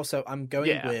 but I'm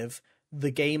going with the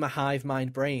gamer hive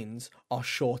mind brains are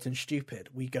short and stupid.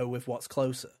 We go with what's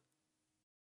closer.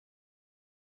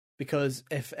 Because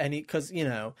if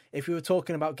we were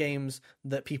talking about games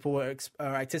that people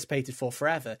are anticipated for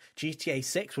forever, GTA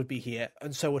 6 would be here,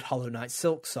 and so would Hollow Knight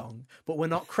Silksong. But we're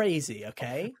not crazy,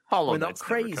 okay? Hollow we're Knight's not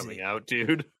crazy. never coming out,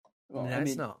 dude. Well, No,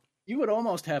 it's not. You would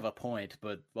almost have a point,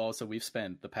 but also we've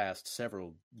spent the past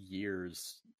several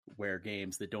years where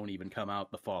games that don't even come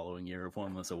out the following year have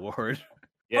won this award.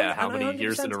 Yeah, how many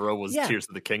years in a row was Tears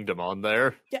of the Kingdom on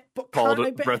there? Yeah, but called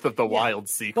it Breath of the Wild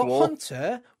sequel. But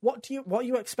Hunter, what are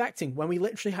you expecting when we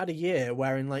literally had a year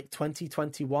where in like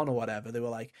 2021 or whatever they were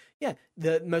like, yeah,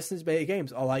 the most anticipated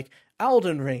games are like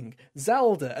Elden Ring,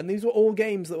 Zelda, and these were all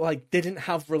games that like didn't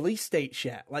have release dates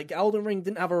yet. Like Elden Ring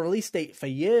didn't have a release date for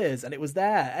years, and it was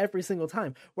there every single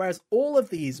time. Whereas all of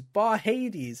these, bar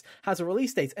Hades, has a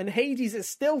release date, and Hades is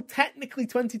still technically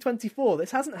 2024.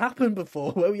 This hasn't happened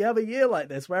before, where we have a year like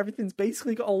this, where everything's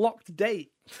basically got a locked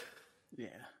date. Yeah.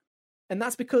 And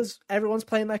that's because everyone's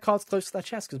playing their cards close to their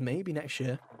chest, because maybe next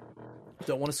year,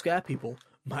 don't want to scare people,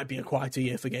 might be a quieter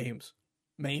year for games.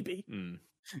 Maybe. Mm.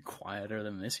 Quieter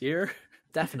than this year?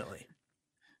 Definitely.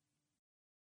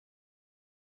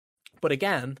 But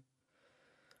again,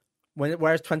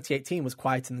 whereas 2018 was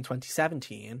quieter than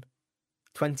 2017,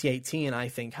 2018 I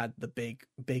think had the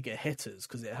bigger hitters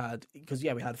because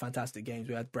we had fantastic games.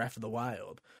 We had Breath of the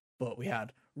Wild, but we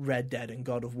had Red Dead and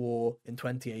God of War in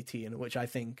 2018, which I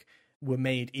think were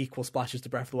made equal splashes to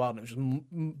Breath of the Wild, and it was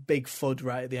just big FUD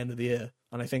right at the end of the year.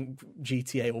 And I think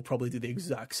GTA will probably do the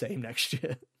exact same next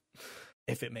year.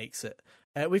 If it makes it.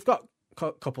 We've got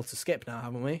a couple to skip now,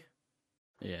 haven't we?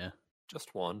 Yeah.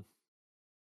 Just one.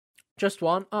 Just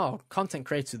one? Oh, content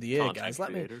creator of the year, Content guys.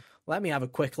 creator. Let me have a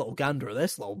quick little gander at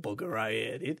this little bugger right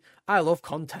here, dude. I love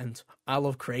content. I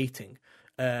love creating.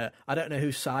 I don't know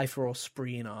who Cypher or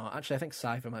Spreen are. Actually, I think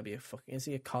Cypher might be is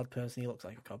he a COD person? He looks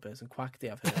like a COD person.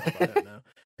 Quackity, I've heard of, but I don't know.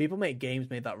 People make games,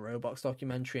 made that Roblox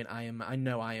documentary, and I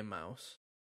know Iron Mouse.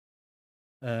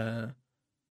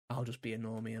 I'll just be a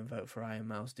normie and vote for Iron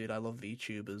Mouse, dude. I love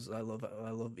VTubers. I love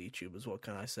VTubers. What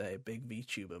can I say? Big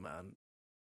VTuber man.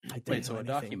 Wait, so a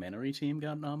documentary team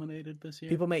got nominated this year?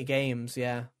 People make games,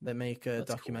 yeah. They make a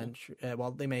documentary.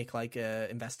 Cool. They make like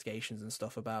investigations and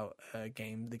stuff about the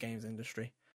games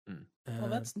industry. Well,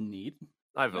 that's neat.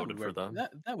 I voted for them.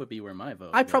 That would be where my vote.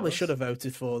 I probably should have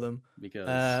voted for them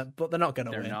because, but they're not going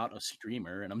to win. They're not a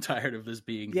streamer, and I'm tired of this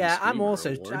being. Yeah, I'm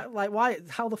also award. like, why?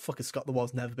 How the fuck has Scott the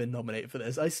Wild's never been nominated for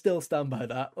this? I still stand by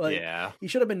that. Like, yeah, he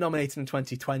should have been nominated in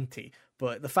 2020,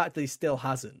 but the fact that he still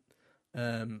hasn't.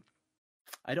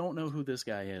 I don't know who this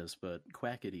guy is, but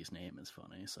Quackity's name is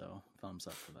funny, so thumbs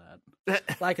up for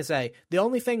that. Like I say, the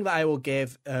only thing that I will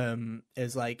give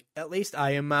is like at least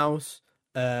Iron Mouse.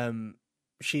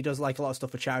 She does like a lot of stuff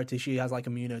for charity. She has like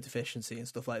immunodeficiency and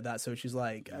stuff like that. So she's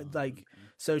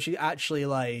so she actually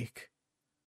like,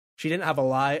 she didn't have a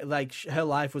life. Like her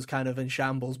life was kind of in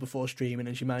shambles before streaming,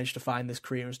 and she managed to find this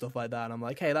career and stuff like that. And I'm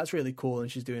like, hey, that's really cool,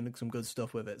 and she's doing some good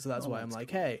stuff with it. So that's why I'm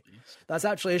like, hey, that's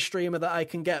actually a streamer that I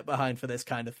can get behind for this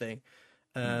kind of thing.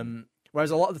 Whereas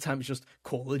a lot of the time it's just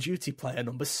Call of Duty player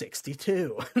number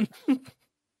 62, and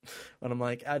I'm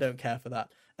like, I don't care for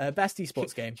that. Best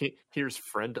esports game. Here's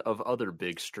friend of other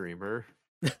big streamer.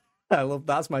 I love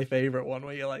that's my favorite one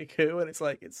where you're like, who? And it's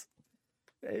like it's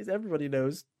everybody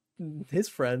knows his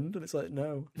friend, and it's like,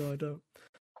 no, I don't.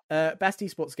 Best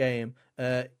esports game.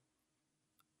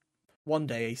 One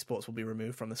day esports will be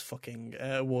removed from this fucking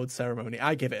award ceremony.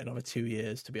 I give it another 2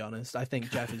 years, to be honest. I think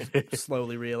Jeff has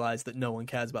slowly realised that no one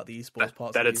cares about the esports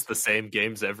part. That it's the same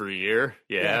games every year.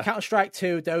 Yeah. Counter-Strike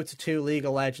 2, Dota 2, League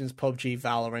of Legends, PUBG,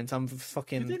 Valorant. I'm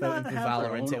fucking voting for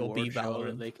Valorant. It'll be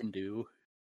Valorant. They can do.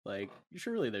 Like,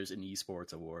 surely there's an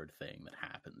esports award thing that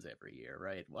happens every year,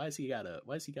 right? Why has he gotta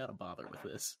bother with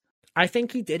this? I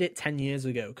think he did it 10 years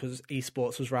ago because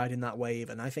esports was riding that wave,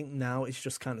 and I think now it's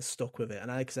just kind of stuck with it. And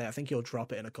I think he'll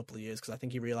drop it in a couple of years because I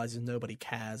think he realizes nobody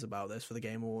cares about this for the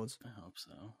Game Awards. I hope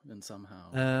so. And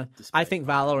somehow, I think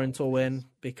Valorant will win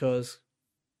because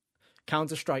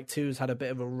Counter-Strike 2's had a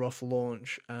bit of a rough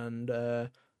launch, and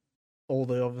all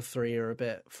the other three are a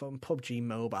bit from PUBG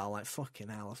Mobile. Like, fucking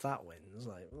hell, if that wins,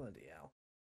 like, bloody hell.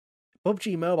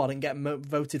 PUBG Mobile didn't get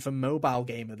voted for Mobile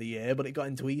Game of the Year, but it got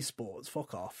into esports.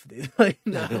 Fuck off, dude. Like,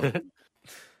 no.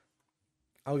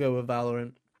 I'll go with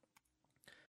Valorant.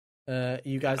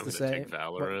 You guys I'm the gonna same. take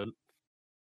Valorant.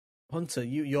 Hunter,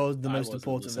 you're the most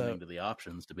important listening to the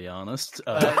options, to be honest.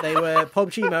 They were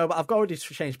PUBG Mobile. I've already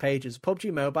changed pages.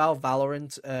 PUBG Mobile,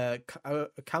 Valorant,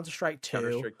 Counter-Strike 2.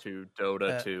 Counter-Strike 2,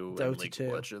 Dota 2, Dota and League 2.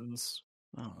 of Legends.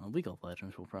 Oh, League of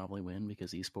Legends will probably win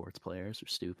because esports players are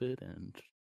stupid and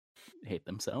hate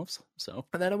themselves. So,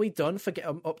 and then are we done for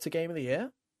up to Game of the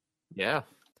Year? Yeah.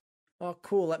 Oh,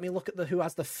 cool. Let me look at who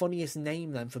has the funniest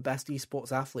name then for best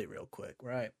esports athlete real quick.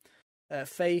 Right.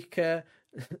 Faker,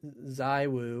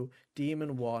 Zywoo,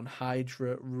 Demon One,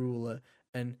 Hydra, Ruler,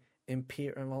 and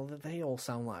Imperial. Well, they all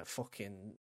sound like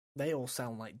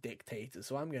dictators.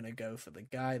 So I'm gonna go for the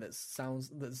guy that's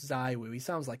Zywoo. He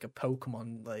sounds like a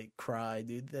Pokemon like cry,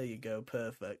 dude. There you go,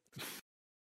 perfect.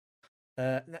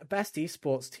 Best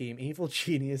esports team: Evil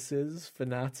Geniuses,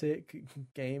 Fnatic,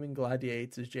 Gaming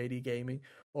Gladiators, JD Gaming,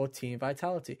 or Team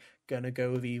Vitality. Gonna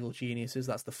go with Evil Geniuses.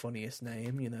 That's the funniest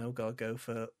name, you know. Gotta go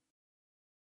for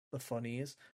the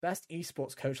funniest. Best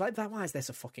esports coach. Like that. Why is this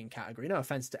a fucking category? No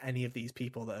offense to any of these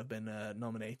people that have been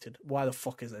nominated. Why the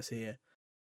fuck is this here?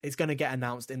 It's gonna get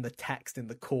announced in the text in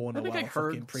the corner. I think I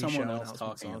heard someone else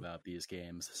talking on. about these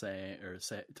games,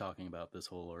 talking about this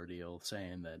whole ordeal,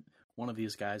 saying that one of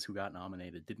these guys who got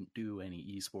nominated didn't do any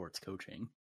esports coaching.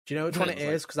 Do you know which one it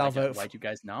is? Because I'll vote. Why'd you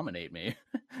guys nominate me?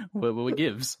 what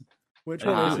gives? Which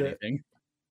one is it? Anything.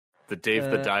 The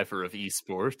Dave the Diver of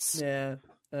esports. Yeah.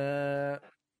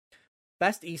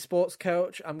 Best esports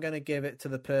coach, I'm going to give it to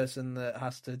the person that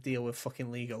has to deal with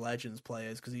fucking League of Legends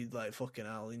players, because he's like, fucking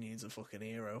hell, he needs a fucking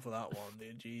hero for that one,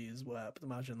 dude. Jeez, wept.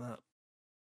 Imagine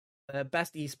that.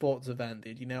 Best esports event,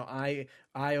 dude. You know, I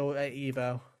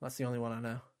Evo. That's the only one I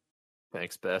know.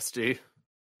 Thanks, bestie.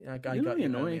 Yeah, the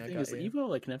annoying thing is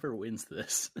Evo never wins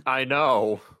this. I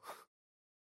know.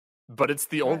 But it's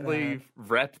the only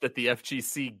rep that the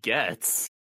FGC gets.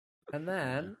 And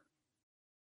then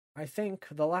I think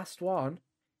the last one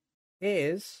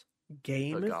is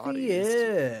Game of the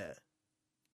Year.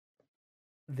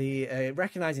 The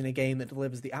recognizing a game that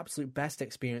delivers the absolute best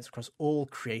experience across all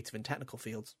creative and technical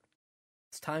fields.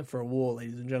 It's time for a war,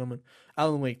 ladies and gentlemen.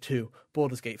 Alan Wake 2,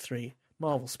 Baldur's Gate 3,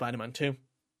 Marvel Spider-Man 2,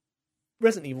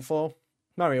 Resident Evil 4,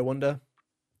 Mario Wonder,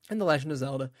 in The Legend of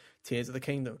Zelda Tears of the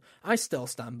Kingdom. I still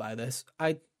stand by this.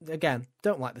 I, again,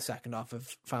 don't like the second half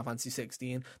of Final Fantasy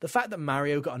 16. The fact that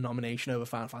Mario got a nomination over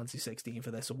Final Fantasy 16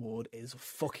 for this award is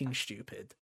fucking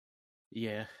stupid.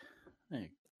 Yeah.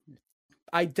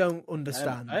 I don't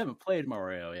understand. I haven't played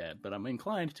Mario yet, but I'm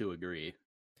inclined to agree.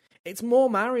 It's more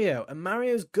Mario, and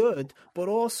Mario's good, but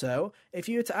also, if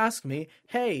you were to ask me,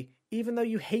 hey, even though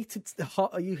you hated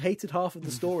half of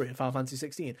the story in Final Fantasy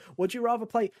 16, would you rather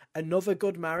play another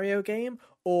good Mario game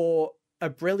or a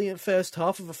brilliant first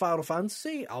half of a Final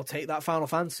Fantasy? I'll take that Final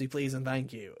Fantasy, please and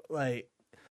thank you. Like,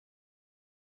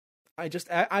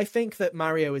 I think that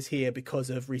Mario is here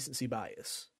because of recency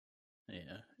bias.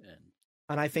 Yeah,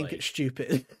 and I think it's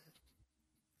stupid.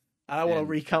 And I want to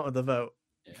recount the vote.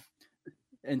 Yeah.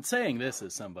 And saying this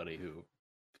as somebody who,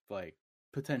 like,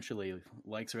 potentially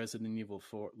likes Resident Evil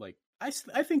 4, like, I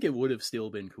think it would have still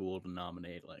been cool to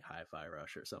nominate, like, Hi-Fi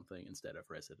Rush or something instead of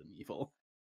Resident Evil.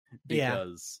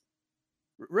 Because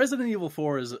Resident Evil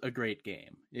 4 is a great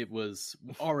game. It was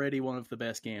already one of the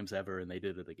best games ever, and they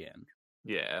did it again.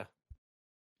 Yeah.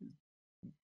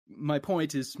 My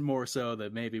point is more so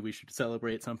that maybe we should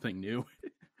celebrate something new.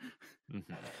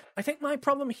 I think my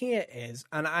problem here is,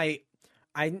 and I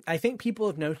think people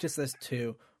have noticed this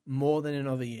too, more than in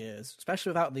other years, especially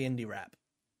without the indie rep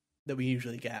that we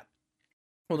usually get,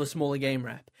 or the smaller game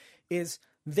rep, is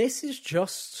this is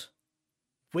just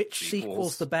which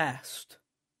sequel's the best.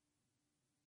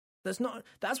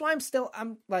 That's why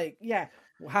I'm like, yeah,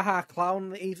 haha,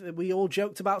 clown, we all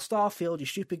joked about Starfield, you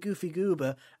stupid goofy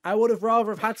goober. I would have rather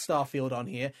have had Starfield on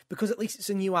here, because at least it's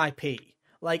a new IP.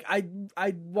 Like,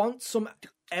 I want some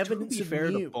evidence to be of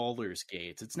fair new. To Baldur's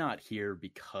Gate, it's not here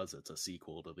because it's a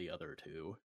sequel to the other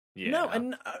two. Yeah. No,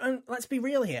 and let's be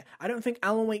real here. I don't think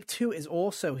Alan Wake 2 is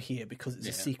also here because it's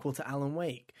a sequel to Alan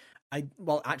Wake.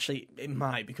 Well, actually, it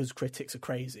might, because critics are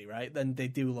crazy, right? Then they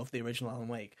do love the original Alan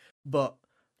Wake. But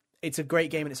it's a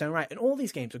great game in its own right. And all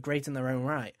these games are great in their own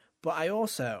right. But I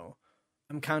also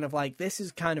am kind of like, this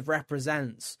is kind of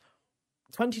represents...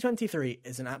 2023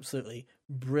 is an absolutely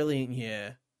brilliant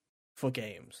year for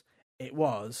games. It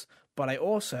was, but I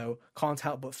also can't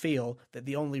help but feel that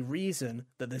the only reason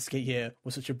that this year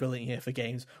was such a brilliant year for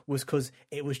games was because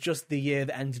it was just the year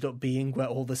that ended up being where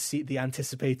all the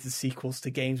anticipated sequels to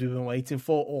games we've been waiting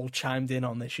for all chimed in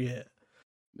on this year.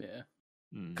 Yeah.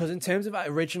 Because in terms of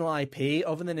original IP,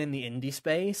 other than in the indie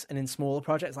space and in smaller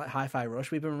projects like Hi-Fi Rush,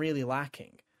 we've been really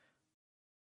lacking.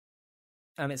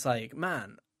 And it's like,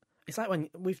 man... It's like when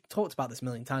we've talked about this a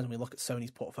million times when we look at Sony's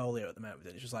portfolio at the moment,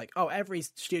 and it's just like, oh, every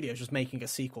studio is just making a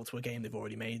sequel to a game they've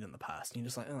already made in the past. And you're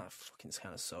just like, oh, that fucking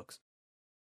kind of sucks.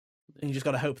 And you just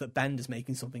got to hope that Bend is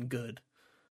making something good.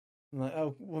 And like,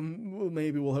 oh, well,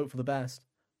 maybe we'll hope for the best.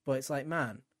 But it's like,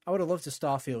 man, I would have loved if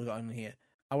Starfield got on here.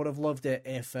 I would have loved it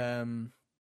if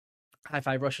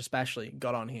Hi-Fi Rush especially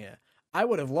got on here. I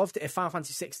would have loved it if Final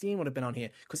Fantasy 16 would have been on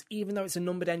here, because even though it's a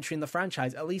numbered entry in the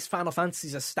franchise, at least Final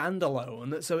Fantasy's a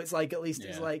standalone, so it's like, at least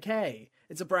it's like, hey,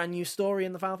 it's a brand new story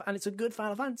in the Final, and it's a good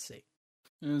Final Fantasy.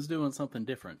 And it's doing something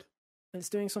different. It's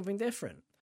doing something different.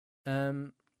 I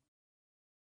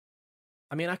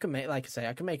mean, I can make, like I say,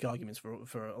 I can make arguments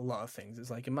for a lot of things. It's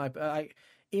like, in my,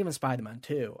 even Spider-Man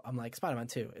 2, I'm like, Spider-Man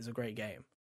 2 is a great game.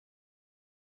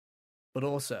 But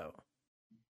also...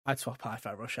 I'd swap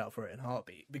Hi-Fi Rush out for it in a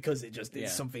heartbeat, because it just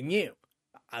is something new.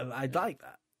 I'd like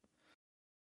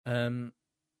that.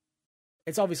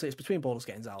 It's between Baldur's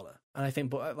Gate and Zelda, and I think,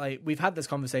 but like, we've had this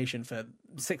conversation for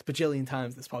 6 bajillion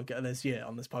times this year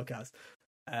on this podcast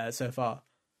so far.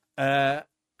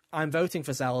 I'm voting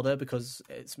for Zelda because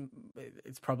it's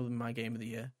probably my game of the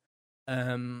year.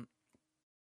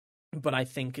 But I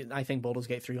think Baldur's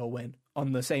Gate 3 will win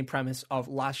on the same premise of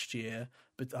last year,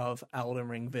 but of Elden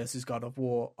Ring versus God of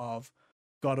War. Of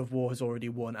God of War has already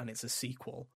won, and it's a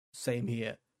sequel. Same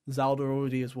here. Zelda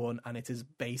already has won, and it is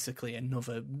basically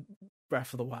another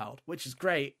Breath of the Wild, which is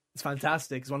great. It's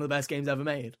fantastic. It's one of the best games ever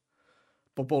made.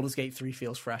 But Baldur's Gate 3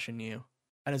 feels fresh and new,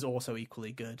 and is also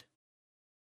equally good.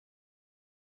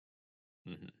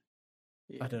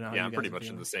 Mm-hmm. I don't know. Yeah, I'm pretty much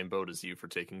in the same boat as you for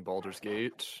taking Baldur's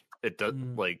Gate. It does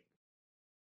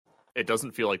It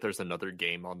doesn't feel like there's another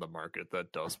game on the market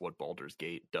that does what Baldur's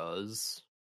Gate does.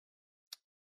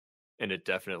 And it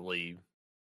definitely,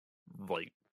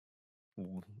 like,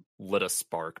 lit a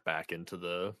spark back into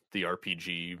the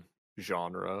RPG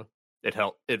genre.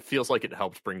 It feels like it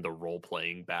helped bring the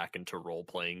role-playing back into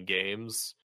role-playing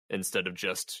games, instead of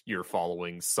just you're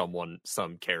following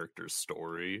some character's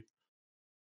story.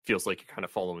 Feels like you're kind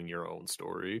of following your own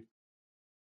story.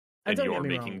 And you're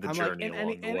making the journey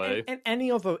along the way. In any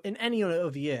other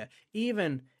year,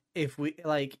 even if we,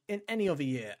 like, in any other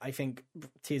year, I think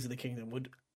Tears of the Kingdom would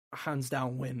hands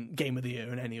down win Game of the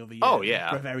Year in any other year. Oh,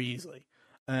 yeah. Very easily.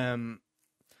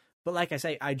 But like I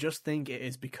say, I just think it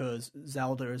is because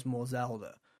Zelda is more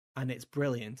Zelda, and it's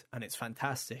brilliant, and it's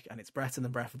fantastic, and it's better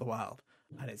than Breath of the Wild,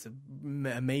 and it's an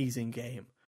amazing game.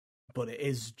 But it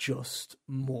is just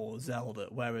more Zelda,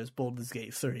 whereas Baldur's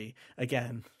Gate 3,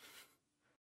 again,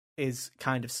 is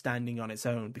kind of standing on its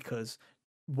own because,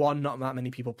 one, not that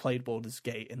many people played Baldur's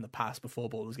Gate in the past before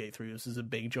Baldur's Gate 3. This is a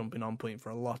big jumping on point for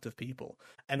a lot of people.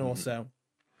 And also,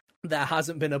 there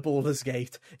hasn't been a Baldur's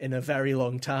Gate in a very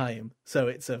long time, so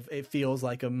it feels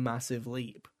like a massive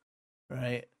leap,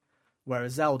 right?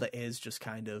 Whereas Zelda is just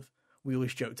kind of, we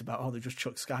always joked about, oh, they just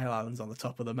chucked Skylands on the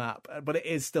top of the map, but it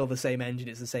is still the same engine,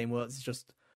 it's the same world, it's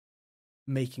just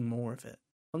making more of it.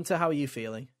 Hunter, how are you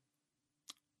feeling?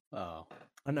 Oh,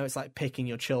 I know it's like picking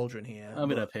your children here. I'm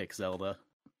gonna pick Zelda.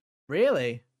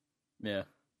 Really? Yeah.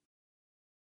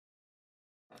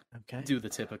 Okay. Do the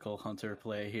typical Hunter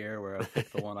play here, where I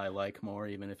pick the one I like more,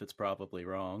 even if it's probably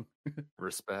wrong.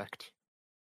 Respect.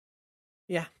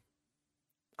 Yeah.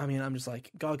 I mean, I'm just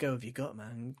like, gotta go with your gut,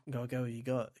 man. Gotta go with your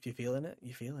gut. If you're feeling it,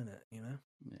 you're feeling it, you know?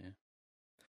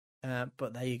 Yeah.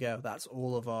 But there you go. That's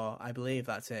all of our, I believe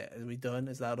that's it. Are we done?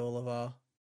 Is that all of our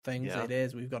things? Yeah. It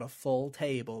is. We've got a full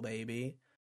table, baby.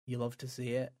 You love to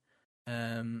see it.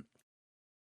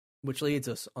 Which leads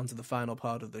us onto the final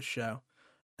part of the show.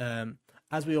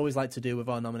 As we always like to do with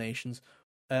our nominations,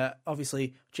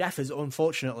 obviously, Jeff is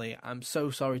unfortunately, I'm so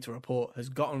sorry to report, has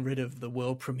gotten rid of the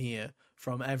world premiere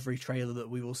from every trailer that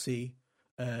we will see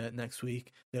next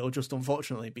week. They'll just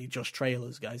unfortunately be just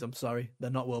trailers, guys. I'm sorry. They're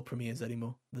not world premieres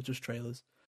anymore. They're just trailers.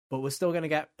 But we're still going to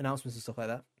get announcements and stuff like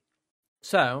that.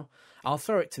 So, I'll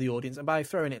throw it to the audience. And by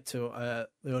throwing it to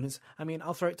the audience, I mean,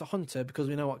 I'll throw it to Hunter because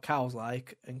we know what Cal's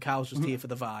like. And Cal's just here for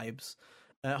the vibes.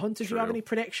 Hunter, do you have any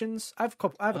predictions? I have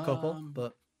a couple,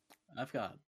 but I've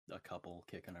got a couple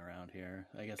kicking around here.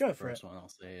 I guess Go the for first it. one I'll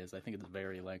say is I think it's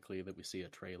very likely that we see a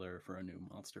trailer for a new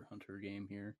Monster Hunter game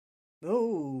here.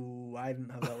 oh, I didn't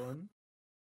have that one.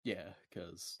 Yeah,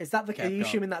 because Is that the? Are you Capcom-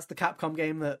 assuming that's the Capcom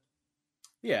game that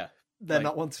yeah, they're Like-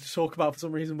 not wanting to talk about for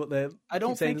some reason? But I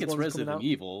don't saying think there's it's one's coming Resident out?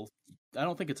 Evil. I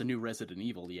don't think it's a new Resident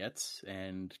Evil yet,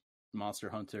 and Monster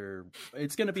Hunter.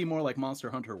 It's going to be more like Monster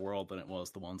Hunter World than it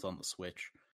was the ones on the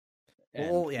Switch. And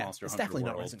Well, yeah, Monster it's Hunter definitely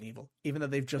not World- Resident Evil. Even though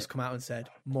they've just come out and said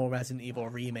more Resident Evil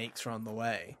remakes are on the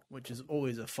way, which is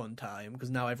always a fun time because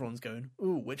now everyone's going,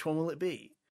 "Ooh, which one will it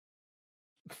be?"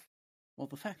 Well,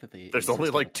 the fact that There's only insist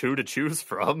on- like 2 to choose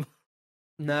from.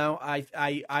 No,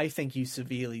 I think you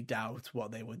severely doubt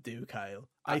what they would do, Kyle.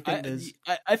 I think there's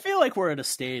I feel like we're at a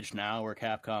stage now where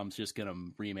Capcom's just going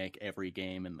to remake every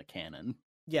game in the canon.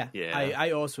 yeah. Yeah.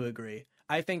 I also agree.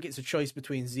 I think it's a choice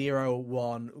between 0,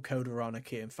 1, Code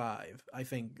Veronica, and 5. I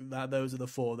think that those are the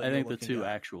four that I you're think the looking two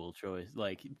at. actual choice,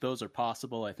 like those are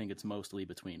possible. I think it's mostly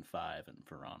between 5 and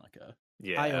Veronica.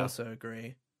 Yeah. I also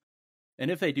agree. And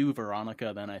if they do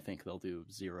Veronica, then I think they'll do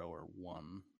 0 or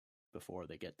 1 before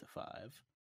they get to 5.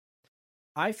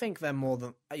 I think they're more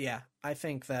than I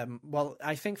think them. Well,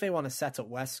 I think they want to set up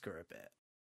Wesker a bit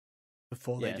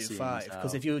before they Yeah, do seeing 5. as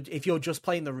Because how- if you're just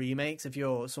playing the remakes, if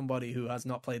you're somebody who has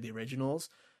not played the originals,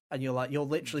 and you'll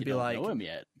literally You be don't like, know him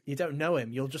yet. you don't know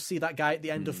him. You'll just see that guy at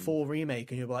the end of 4 remake,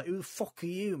 and you'll be like, "Who the fuck are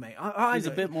you, mate?" He's a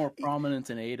know- bit more prominent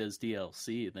in Ada's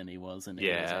DLC than he was in Ada's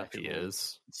Yeah, actual he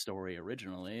is. story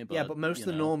originally. But, Yeah, but most you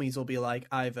of the know, normies will be like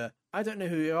either, "I don't know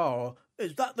who you are," or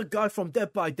 "Is that the guy from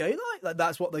Dead by Daylight?" Like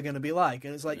that's what they're going to be like,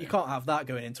 and it's like you can't have that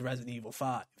going into Resident Evil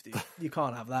 5. Dude. You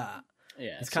can't have that.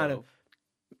 yeah, It's kind of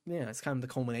it's kind of the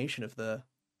culmination of the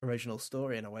original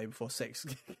story in a way before 6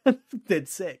 did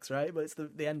 6, right? But it's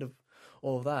the end of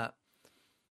all of that.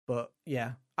 But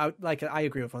yeah, I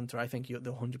agree with Hunter. I think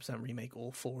they'll 100% remake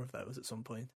all 4 of those at some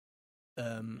point.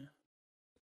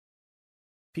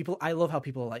 I love how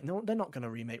people are like, no, they're not going to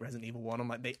remake Resident Evil 1. I'm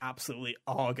like, they absolutely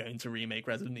are going to remake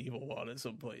Resident Evil 1 at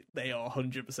some point. They are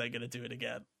 100% going to do it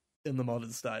again in the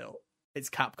modern style. It's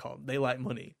Capcom. They like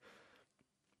money.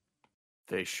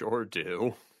 They sure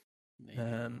do. maybe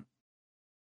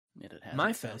it hasn't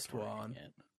my felt first right one,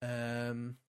 yet.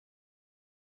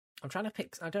 I'm trying to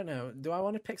pick. I don't know. Do I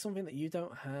want to pick something that you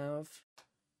don't have?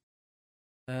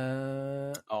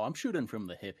 Oh, I'm shooting from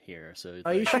the hip here. So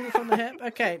Are you shooting from the hip?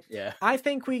 Okay. Yeah, I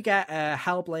think we get a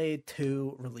Hellblade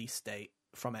 2 release date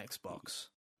from Xbox.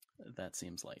 that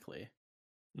seems likely.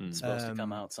 Mm. It's supposed to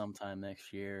come Um, out sometime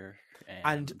next year.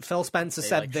 And Phil Spencer they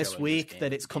said like this showing this week game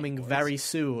that it's at Game coming Awards. very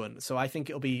soon. So I think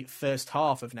it'll be first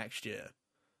half of next year.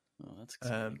 Oh, that's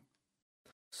exciting.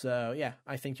 So yeah,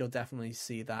 I think you'll definitely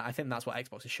see that. I think that's what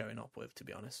Xbox is showing up with, to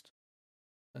be honest.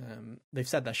 They've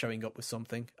said they're showing up with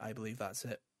something. I believe that's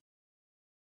it.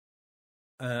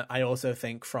 I also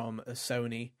think from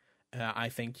Sony, I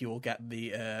think you will get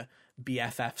the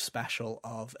BFF special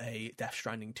of a Death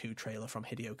Stranding 2 trailer from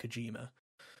Hideo Kojima.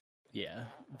 Yeah,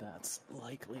 that's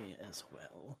likely as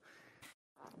well.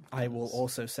 I will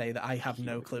also say that I have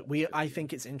no clue. I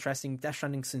think it's interesting. Death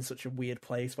Stranding's in such a weird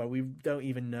place where we don't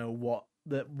even know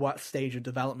what stage of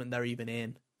development they're even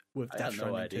in with Death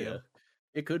Stranding 2.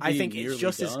 It could be I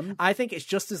think it's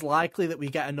just as likely that we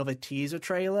get another teaser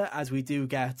trailer as we do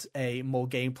get a more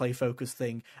gameplay focused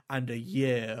thing and a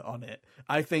year on it.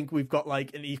 I think we've got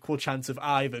like an equal chance of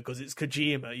either because it's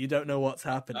Kojima. You don't know what's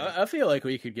happening. I feel like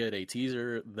we could get a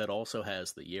teaser that also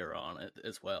has the year on it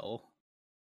as well.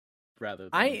 Rather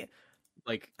than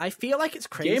I feel like it's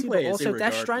crazy, but also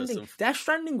Death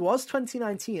Stranding was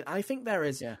 2019. I think there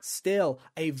is still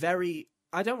a very,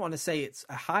 I don't want to say it's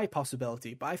a high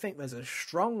possibility, but I think there's a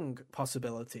strong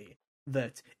possibility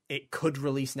that it could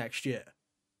release next year.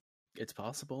 It's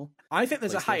possible. I think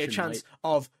there's a higher chance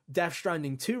of Death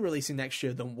Stranding 2 releasing next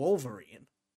year than Wolverine.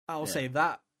 I'll say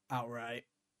that outright.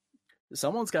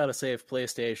 Someone's got to say if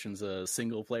PlayStation's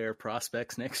single-player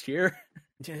prospects next year.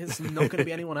 It's not going to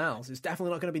be anyone else. It's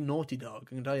definitely not going to be Naughty Dog.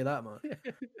 I can tell you that much.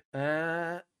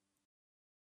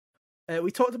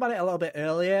 We talked about it a little bit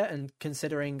earlier, and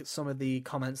considering some of the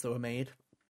comments that were made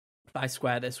by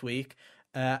Square this week,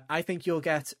 I think you'll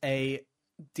get a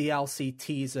DLC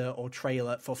teaser or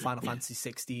trailer for Final Fantasy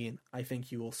 16. I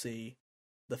think you will see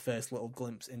the first little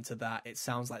glimpse into that. It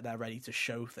sounds like they're ready to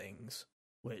show things,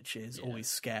 which is always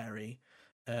scary.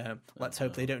 Let's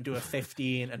hope they don't do a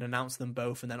 15 and announce them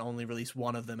both and then only release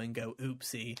one of them and go,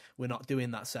 oopsie, we're not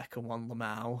doing that second one,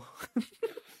 Lamau.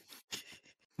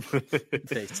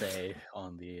 They say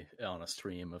on a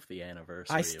stream of the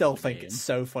anniversary. I still think it's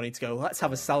so funny to go, let's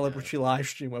have a celebratory live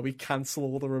stream where we cancel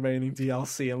all the remaining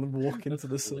DLC and walk into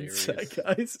the sunset,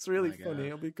 guys. It's really funny.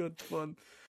 It'll be good fun.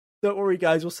 Don't worry,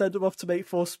 guys. We'll send them off to make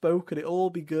Forspoken. It'll all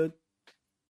be good.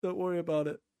 Don't worry about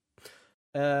it.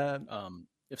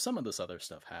 If some of this other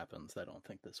stuff happens, I don't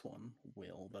think this one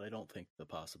will, but I don't think the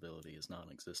possibility is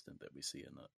non-existent that we see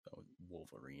in a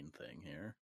Wolverine thing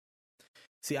here.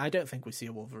 See, I don't think we see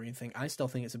a Wolverine thing. I still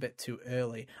think it's a bit too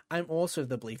early. I'm also of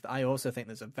the belief that I also think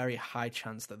there's a very high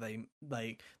chance that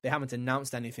they haven't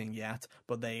announced anything yet,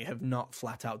 but they have not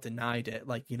flat out denied it.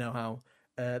 Like, you know how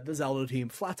the Zelda team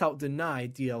flat out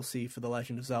denied DLC for The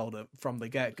Legend of Zelda from the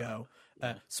get-go.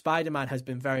 Spider-Man has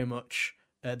been very much...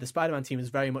 the Spider-Man team has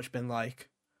very much been like,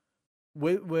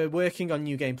 we're working on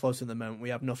New Game Plus at the moment.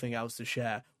 We have nothing else to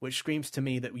share, which screams to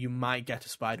me that you might get a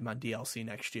Spider-Man DLC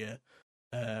next year,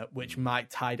 which might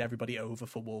tide everybody over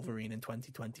for Wolverine in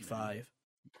 2025.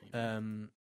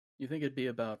 You think it'd be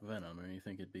about Venom, or you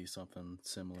think it'd be something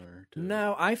similar to...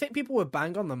 No, I think people were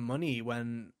bang on the money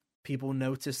when people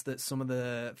noticed that some of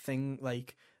the thing,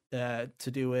 like, to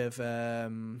do with,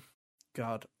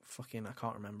 God, fucking, I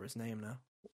can't remember his name now.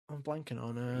 I'm blanking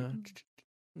on,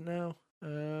 no,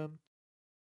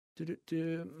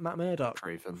 Matt Murdock,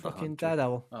 fucking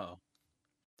Daredevil. Oh,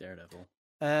 Daredevil.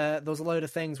 There was a load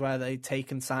of things where they'd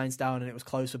taken signs down and it was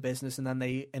closed for business, and then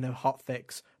they, in a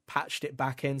hotfix, patched it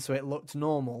back in so it looked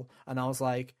normal. And I was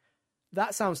like,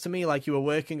 that sounds to me like you were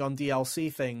working on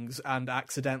DLC things and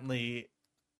accidentally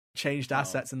changed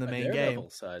assets in the main game. Daredevil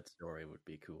side story would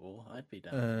be cool. I'd be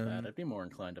down with that. I'd be more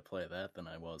inclined to play that than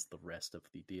I was the rest of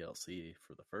the DLC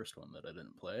for the first one that I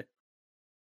didn't play.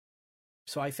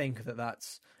 So I think that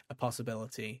that's a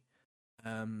possibility.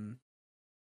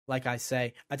 Like I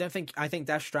say, I think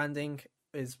Death Stranding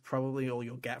is probably all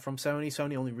you'll get from Sony.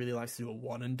 Sony only really likes to do a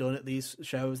one and done at these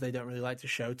shows. They don't really like to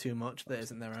show too much that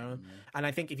isn't their own. And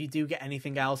I think if you do get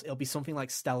anything else, it'll be something like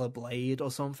Stellar Blade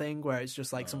or something, where it's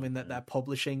just like something that they're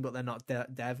publishing but they're not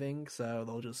deving, so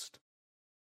they'll just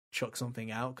chuck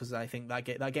something out, because I think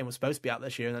that game was supposed to be out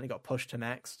this year and then it got pushed to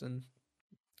next, and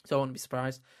so I wouldn't be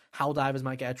surprised. Helldivers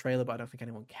might get a trailer, but I don't think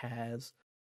anyone cares.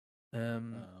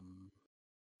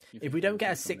 If we don't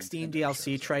get a 16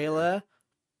 DLC trailer,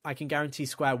 I can guarantee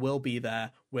Square will be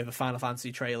there with a Final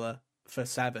Fantasy trailer for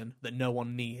 7 that no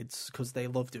one needs, because they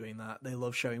love doing that. They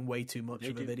love showing way too much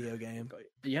of a video game.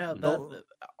 Yeah,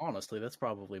 honestly, that's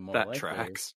probably more that likely.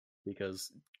 Tracks.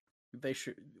 Because they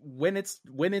should, when it's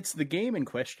the game in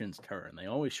question's turn, they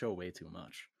always show way too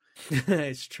much.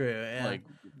 It's true. Yeah. Like,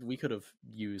 we could have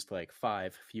used like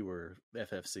 5 fewer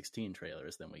FF16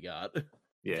 trailers than we got.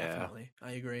 Yeah, definitely.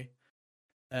 I agree.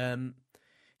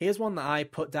 Here's one that I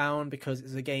put down because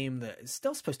it's a game that is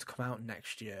still supposed to come out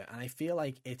next year, and I feel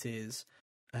like it is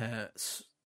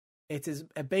it is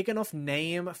a big enough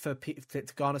name for to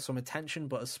garner some attention,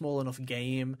 but a small enough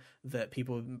game that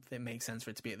it makes sense for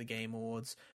it to be at the Game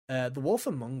Awards. The Wolf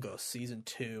Among Us Season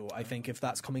 2, I think if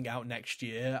that's coming out next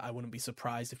year, I wouldn't be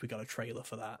surprised if we got a trailer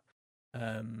for that.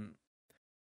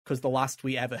 Because the last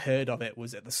we ever heard of it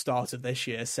was at the start of this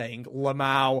year saying,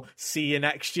 Lamau, see you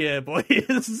next year, boys.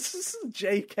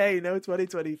 JK, no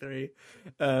 2023.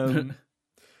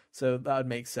 So that would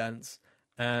make sense.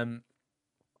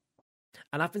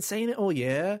 And I've been saying it all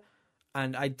year,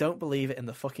 and I don't believe it in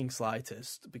the fucking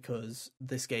slightest, because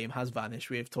this game has vanished.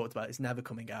 We have talked about it's never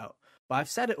coming out. But I've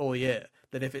said it all year,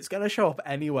 that if it's going to show up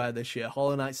anywhere this year,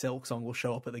 Hollow Knight Silksong will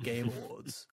show up at the Game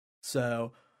Awards.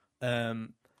 So,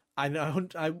 I know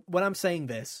when I'm saying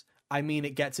this, I mean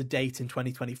it gets a date in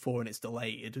 2024 and it's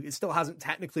delayed. It still hasn't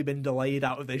technically been delayed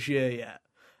out of this year yet.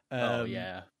 Oh,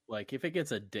 yeah. Like, if it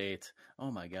gets a date,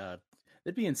 oh my god.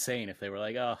 It'd be insane if they were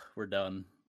like, oh, we're done.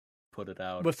 Put it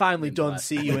out. We're finally done.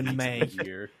 See you in May.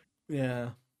 Year.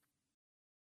 Yeah.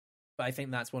 But I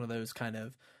think that's one of those kind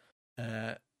of...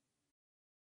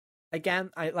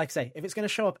 again, like I say, if it's going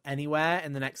to show up anywhere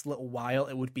in the next little while,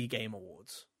 it would be Game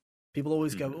Awards. People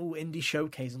always go, oh, indie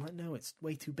showcase. I'm like, no, it's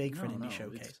way too big for an indie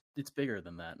showcase. It's bigger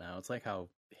than that now. It's like how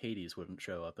Hades wouldn't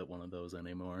show up at one of those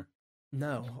anymore.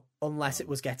 No, unless it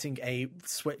was getting a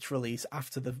Switch release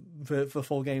after the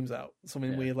full game's out.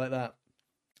 Something weird like that.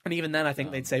 And even then, I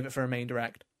think they'd save it for a main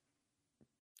direct.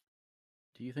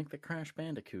 Do you think that Crash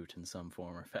Bandicoot in some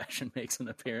form or fashion makes an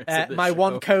appearance at this my show?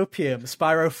 one copium,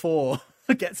 Spyro 4,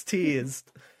 gets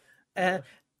teased.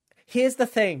 Here's the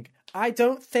thing. I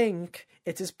don't think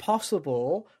it is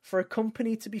possible for a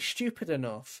company to be stupid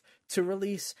enough to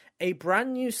release a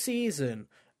brand new season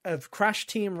of Crash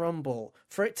Team Rumble,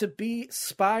 for it to be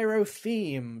Spyro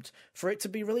themed, for it to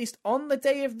be released on the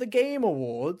day of the Game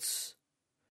Awards,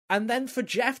 and then for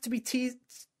Jeff to be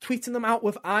tweeting them out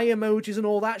with eye emojis and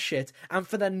all that shit, and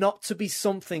for there not to be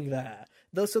something there.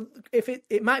 So if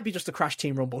it might be just a Crash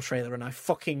Team Rumble trailer, and I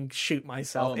fucking shoot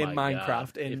myself in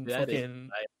Minecraft in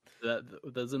fucking.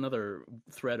 There's another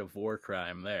threat of war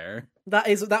crime there.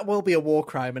 That will be a war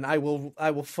crime, and I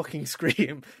will fucking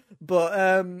scream.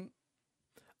 But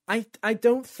I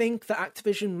don't think that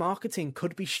Activision marketing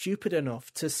could be stupid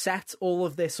enough to set all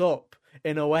of this up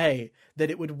in a way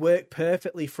that it would work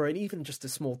perfectly for it, even just a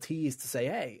small tease to say,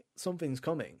 hey, something's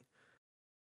coming.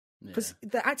 Because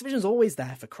the Activision's always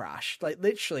there for Crash. Like,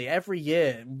 literally, every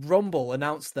year, Rumble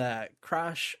announced there.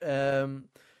 Crash,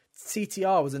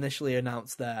 CTR was initially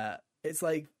announced there. It's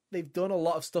like, they've done a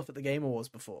lot of stuff at the Game Awards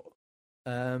before.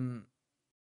 It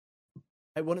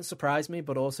wouldn't surprise me,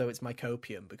 but also it's my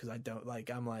copium, because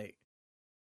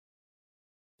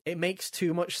it makes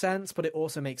too much sense, but it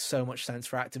also makes so much sense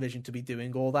for Activision to be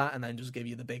doing all that and then just give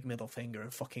you the big middle finger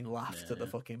and fucking laugh at the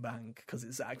fucking bank because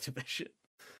it's Activision.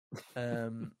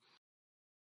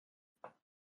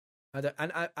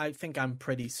 I think I'm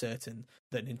pretty certain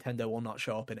that Nintendo will not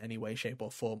show up in any way, shape,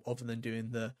 or form other than doing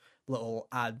the little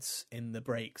ads in the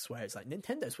breaks where it's like,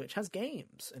 Nintendo Switch has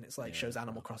games, and it's like shows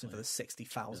Animal Crossing for the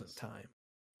 60,000th time.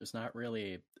 There's not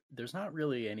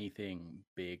really anything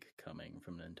big coming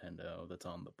from Nintendo that's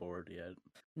on the board yet.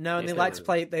 No, and they like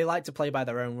to play by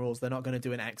their own rules. They're not going to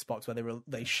do an Xbox where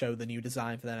they show the new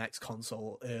design for their next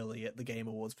console early at the Game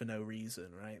Awards for no reason,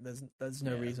 right? There's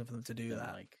no reason for them to do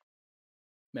that. Like,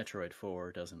 Metroid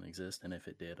 4 doesn't exist, and if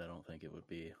it did, I don't think it would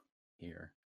be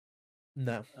here.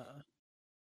 No.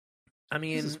 I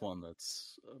mean, this is one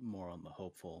that's more on the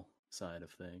hopeful side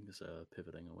of things,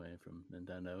 pivoting away from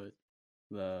Nintendo.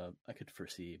 I could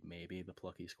foresee maybe the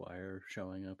Plucky Squire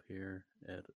showing up here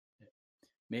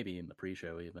maybe in the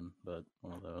pre-show even, but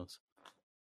one of those.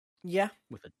 Yeah.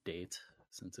 With a date,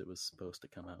 since it was supposed to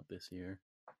come out this year.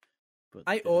 But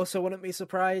I also wouldn't be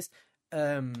surprised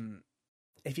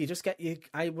if you just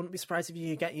I wouldn't be surprised if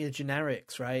you get your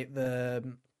generics, right?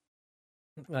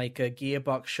 Like a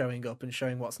Gearbox showing up and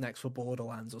showing what's next for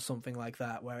Borderlands or something like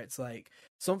that, where it's like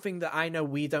something that I know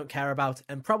we don't care about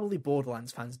and probably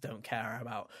Borderlands fans don't care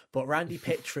about, but Randy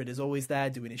Pitchford is always there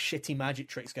doing his shitty magic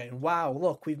tricks going, wow,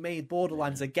 look, we've made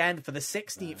Borderlands again for the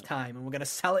 16th time and we're going to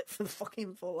sell it for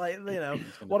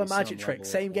what a magic trick,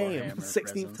 same game,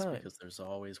 16th time. Because there's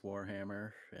always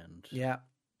Warhammer and... Yeah.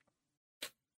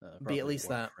 Be at least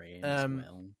that.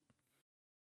 Well.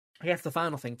 I guess the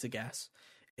final thing to guess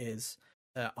is...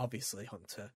 obviously,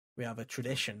 Hunter, we have a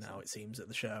tradition now, it seems, at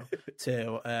the show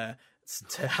to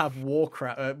have war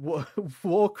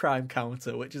crime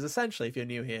counter, which is essentially, if you're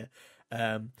new here,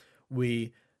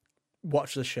 we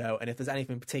watch the show, and if there's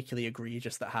anything particularly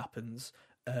egregious that happens,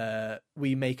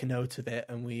 we make a note of it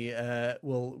and we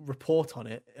will report on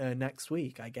it next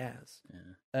week, I guess.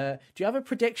 Yeah. Do you have a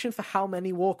prediction for how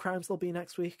many war crimes there'll be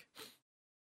next week?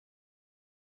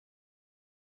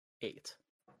 8.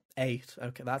 8.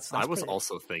 Okay, that's I was pretty...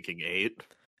 also thinking 8.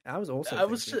 I was also. I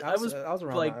was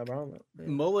around like, that, around that. Yeah.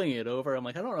 mulling it over. I'm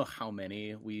like, I don't know how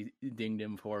many we dinged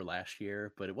him for last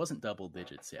year, but it wasn't double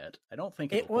digits yet. I don't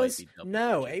think It was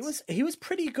digits. He was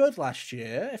pretty good last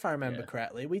year, if I remember Yeah.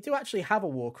 correctly. We do actually have a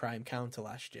war crime counter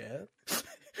last year.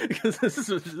 Because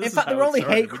In fact, they were only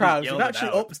hate crimes. We've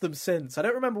actually upped them since. I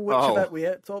don't remember which event we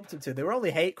upped them to. They were only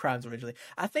hate crimes originally.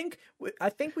 I think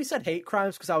we said hate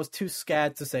crimes because I was too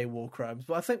scared to say war crimes.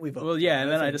 But I think we've upped Well, yeah, them.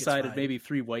 and then I think it's decided fine. maybe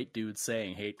 3 white dudes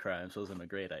saying hate crimes wasn't a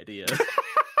great idea.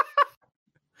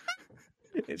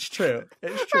 It's true.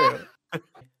 It's true.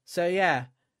 So yeah,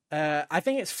 I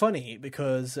think it's funny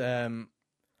because,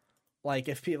 like,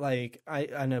 if people like,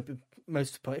 I know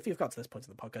if you've got to this point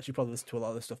of the podcast, you probably listen to a lot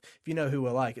of this stuff. If you know who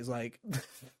we're like, it's like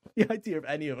the idea of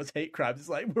any of us hate crimes. It's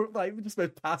like we're just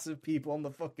most passive people on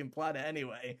the fucking planet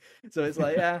anyway. So it's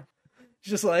like, yeah, it's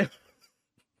just like,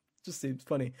 just seems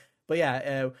funny. But yeah,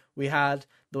 there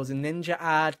was a Ninja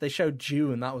ad. They showed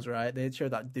Dune, that was right. They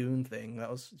showed that Dune thing.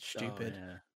 That was stupid.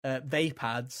 Oh, yeah. Vape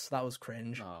ads, that was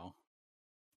cringe. Oh.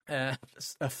 The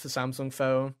Samsung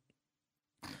phone.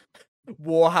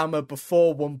 Warhammer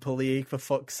before Wumpa League, for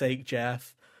fuck's sake,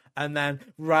 Jeff. And then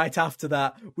right after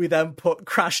that, we then put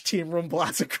Crash Team Rumble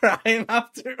as a crime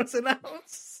after it was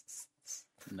announced.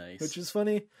 Nice. Which is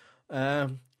funny.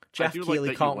 Jeff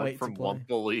Keighley can't wait from to play.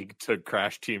 Wumpa League to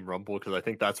Crash Team Rumble, because I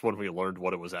think that's when we learned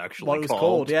what it was actually What it was called.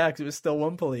 called, yeah, because it was still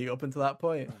Wumpa League up until that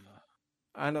point.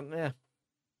 I don't,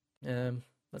 yeah.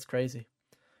 That's crazy.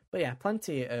 But yeah,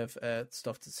 plenty of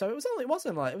stuff. So it was only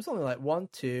like 1,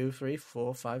 2, 3,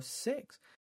 4, 5, 6.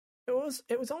 It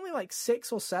was only like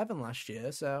 6 or 7 last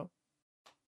year. So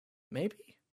maybe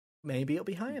it'll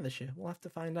be higher this year. We'll have to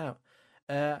find out.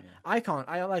 I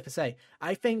like to say,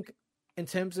 I think in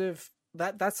terms of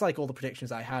that's like all the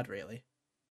predictions I had really.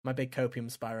 My big Copium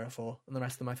Spyro 4, and the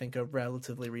rest of them I think are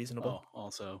relatively reasonable. Oh,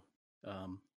 also,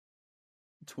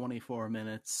 24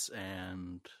 minutes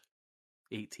and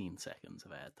 18 seconds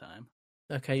of ad time.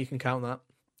 Okay, you can count that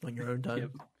on your own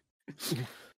time.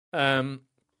 Yep.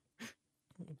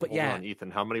 But Hold yeah, on,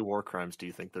 Ethan, how many war crimes do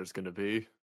you think there's going to be?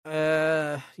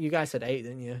 you guys said 8,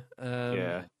 didn't you?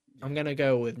 Yeah. I'm gonna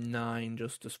go with 9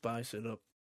 just to spice it up.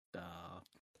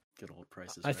 Good old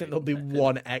prices. I think there'll be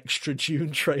one extra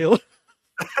June trailer.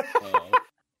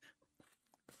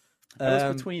 I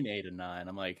was between 8 and 9.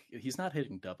 I'm like, he's not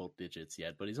hitting double digits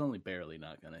yet, but he's only barely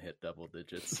not going to hit double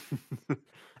digits.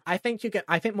 I think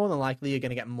I think more than likely you're going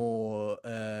to get more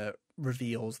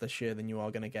reveals this year than you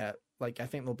are going to get. Like, I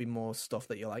think there'll be more stuff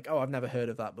that you're like, oh, I've never heard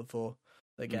of that before.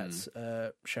 That gets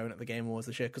shown at the Game Awards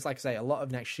this year. Because, like I say, a lot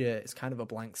of next year is kind of a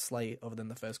blank slate other than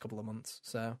the first couple of months.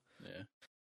 So Yeah.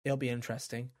 It'll be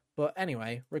interesting. But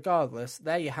anyway, regardless,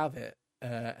 there you have it,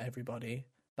 everybody.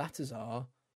 That is our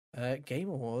Game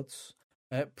Awards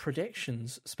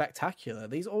predictions. Spectacular.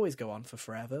 These always go on for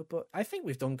forever, but I think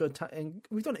we've done good time.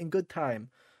 We've done it in good time.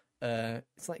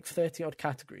 It's like 30 odd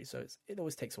categories, so it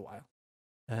always takes a while.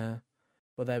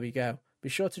 But there we go. Be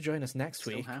sure to join us next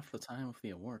week. Still half the time of the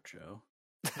award show.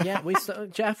 Yeah,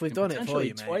 Jeff, we've done it for you,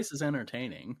 mate. Twice as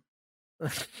entertaining.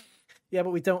 Yeah,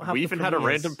 but we don't have. We even had a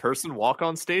random person walk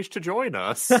on stage to join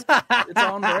us. It's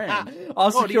on brand.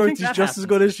 Our do you security's think that just as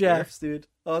good as happens this year? Jeff's, dude.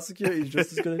 Our security's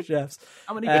just as good as Jeff's.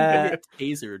 How many people get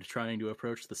tasered trying to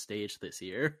approach the stage this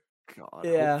year? God,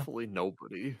 Yeah. hopefully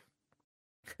nobody.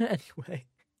 Anyway.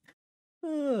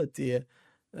 Oh, dear.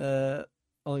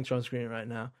 I'll link to on screen right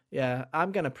now. Yeah,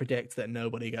 I'm going to predict that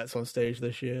nobody gets on stage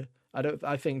this year.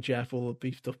 I think Jeff will have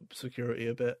beefed up security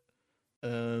a bit.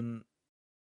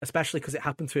 Especially because it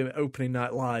happened to him at opening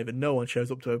night live and no one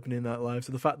shows up to opening night live.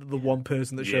 So the fact that the one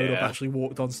person that showed up Yeah. actually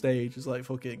walked on stage is like,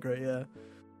 fucking great, yeah.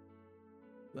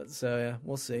 So yeah,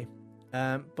 we'll see.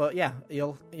 But yeah,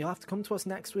 you'll have to come to us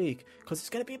next week because it's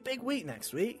going to be a big week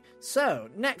next week. So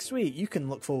next week you can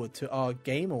look forward to our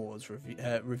Game Awards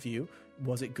review.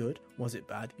 Was it good? Was it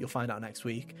bad? You'll find out next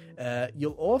week.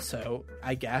 You'll also,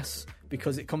 I guess,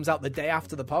 because it comes out the day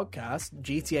after the podcast,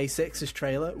 GTA 6's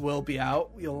trailer will be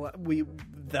out.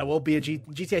 There will be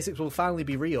GTA 6 will finally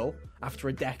be real after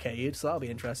a decade, so that'll be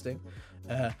interesting.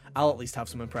 I'll at least have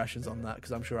some impressions on that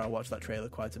because I'm sure I'll watch that trailer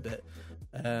quite a bit.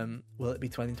 Will it be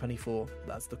 2024?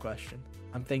 That's the question.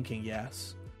 I'm thinking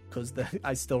yes, because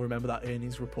I still remember that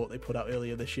earnings report they put out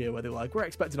earlier this year where they were like, we're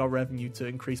expecting our revenue to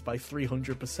increase by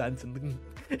 300%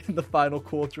 in the final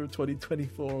quarter of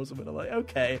 2024 or something. I'm like,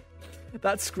 okay,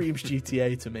 that screams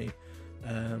GTA to me.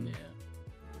 Yeah.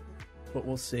 But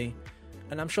we'll see.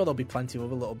 And I'm sure there'll be plenty of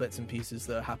other little bits and pieces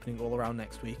that are happening all around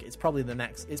next week. It's probably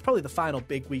the final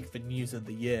big week for news of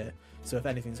the year. So if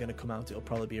anything's going to come out, it'll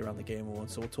probably be around the Game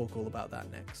Awards. So we'll talk all about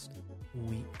that next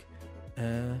week.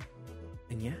 And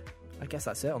yeah, I guess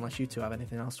that's it. Unless you two have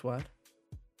anything else to add.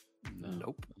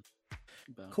 Nope.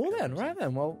 Cool then. Right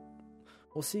then. Well,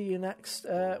 we'll see you next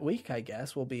week. I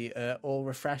guess we'll be all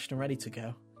refreshed and ready to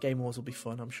go. Game Awards will be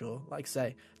fun, I'm sure. Like I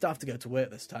say, don't have to go to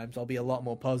work this time, so I'll be a lot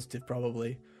more positive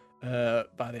probably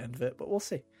by the end of it. But we'll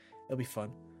see. It'll be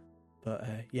fun. But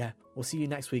yeah, we'll see you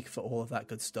next week for all of that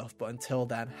good stuff. But until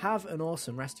then, have an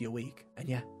awesome rest of your week. And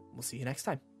yeah, we'll see you next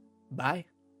time. Bye.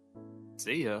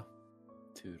 See ya.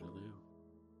 Toodaloo.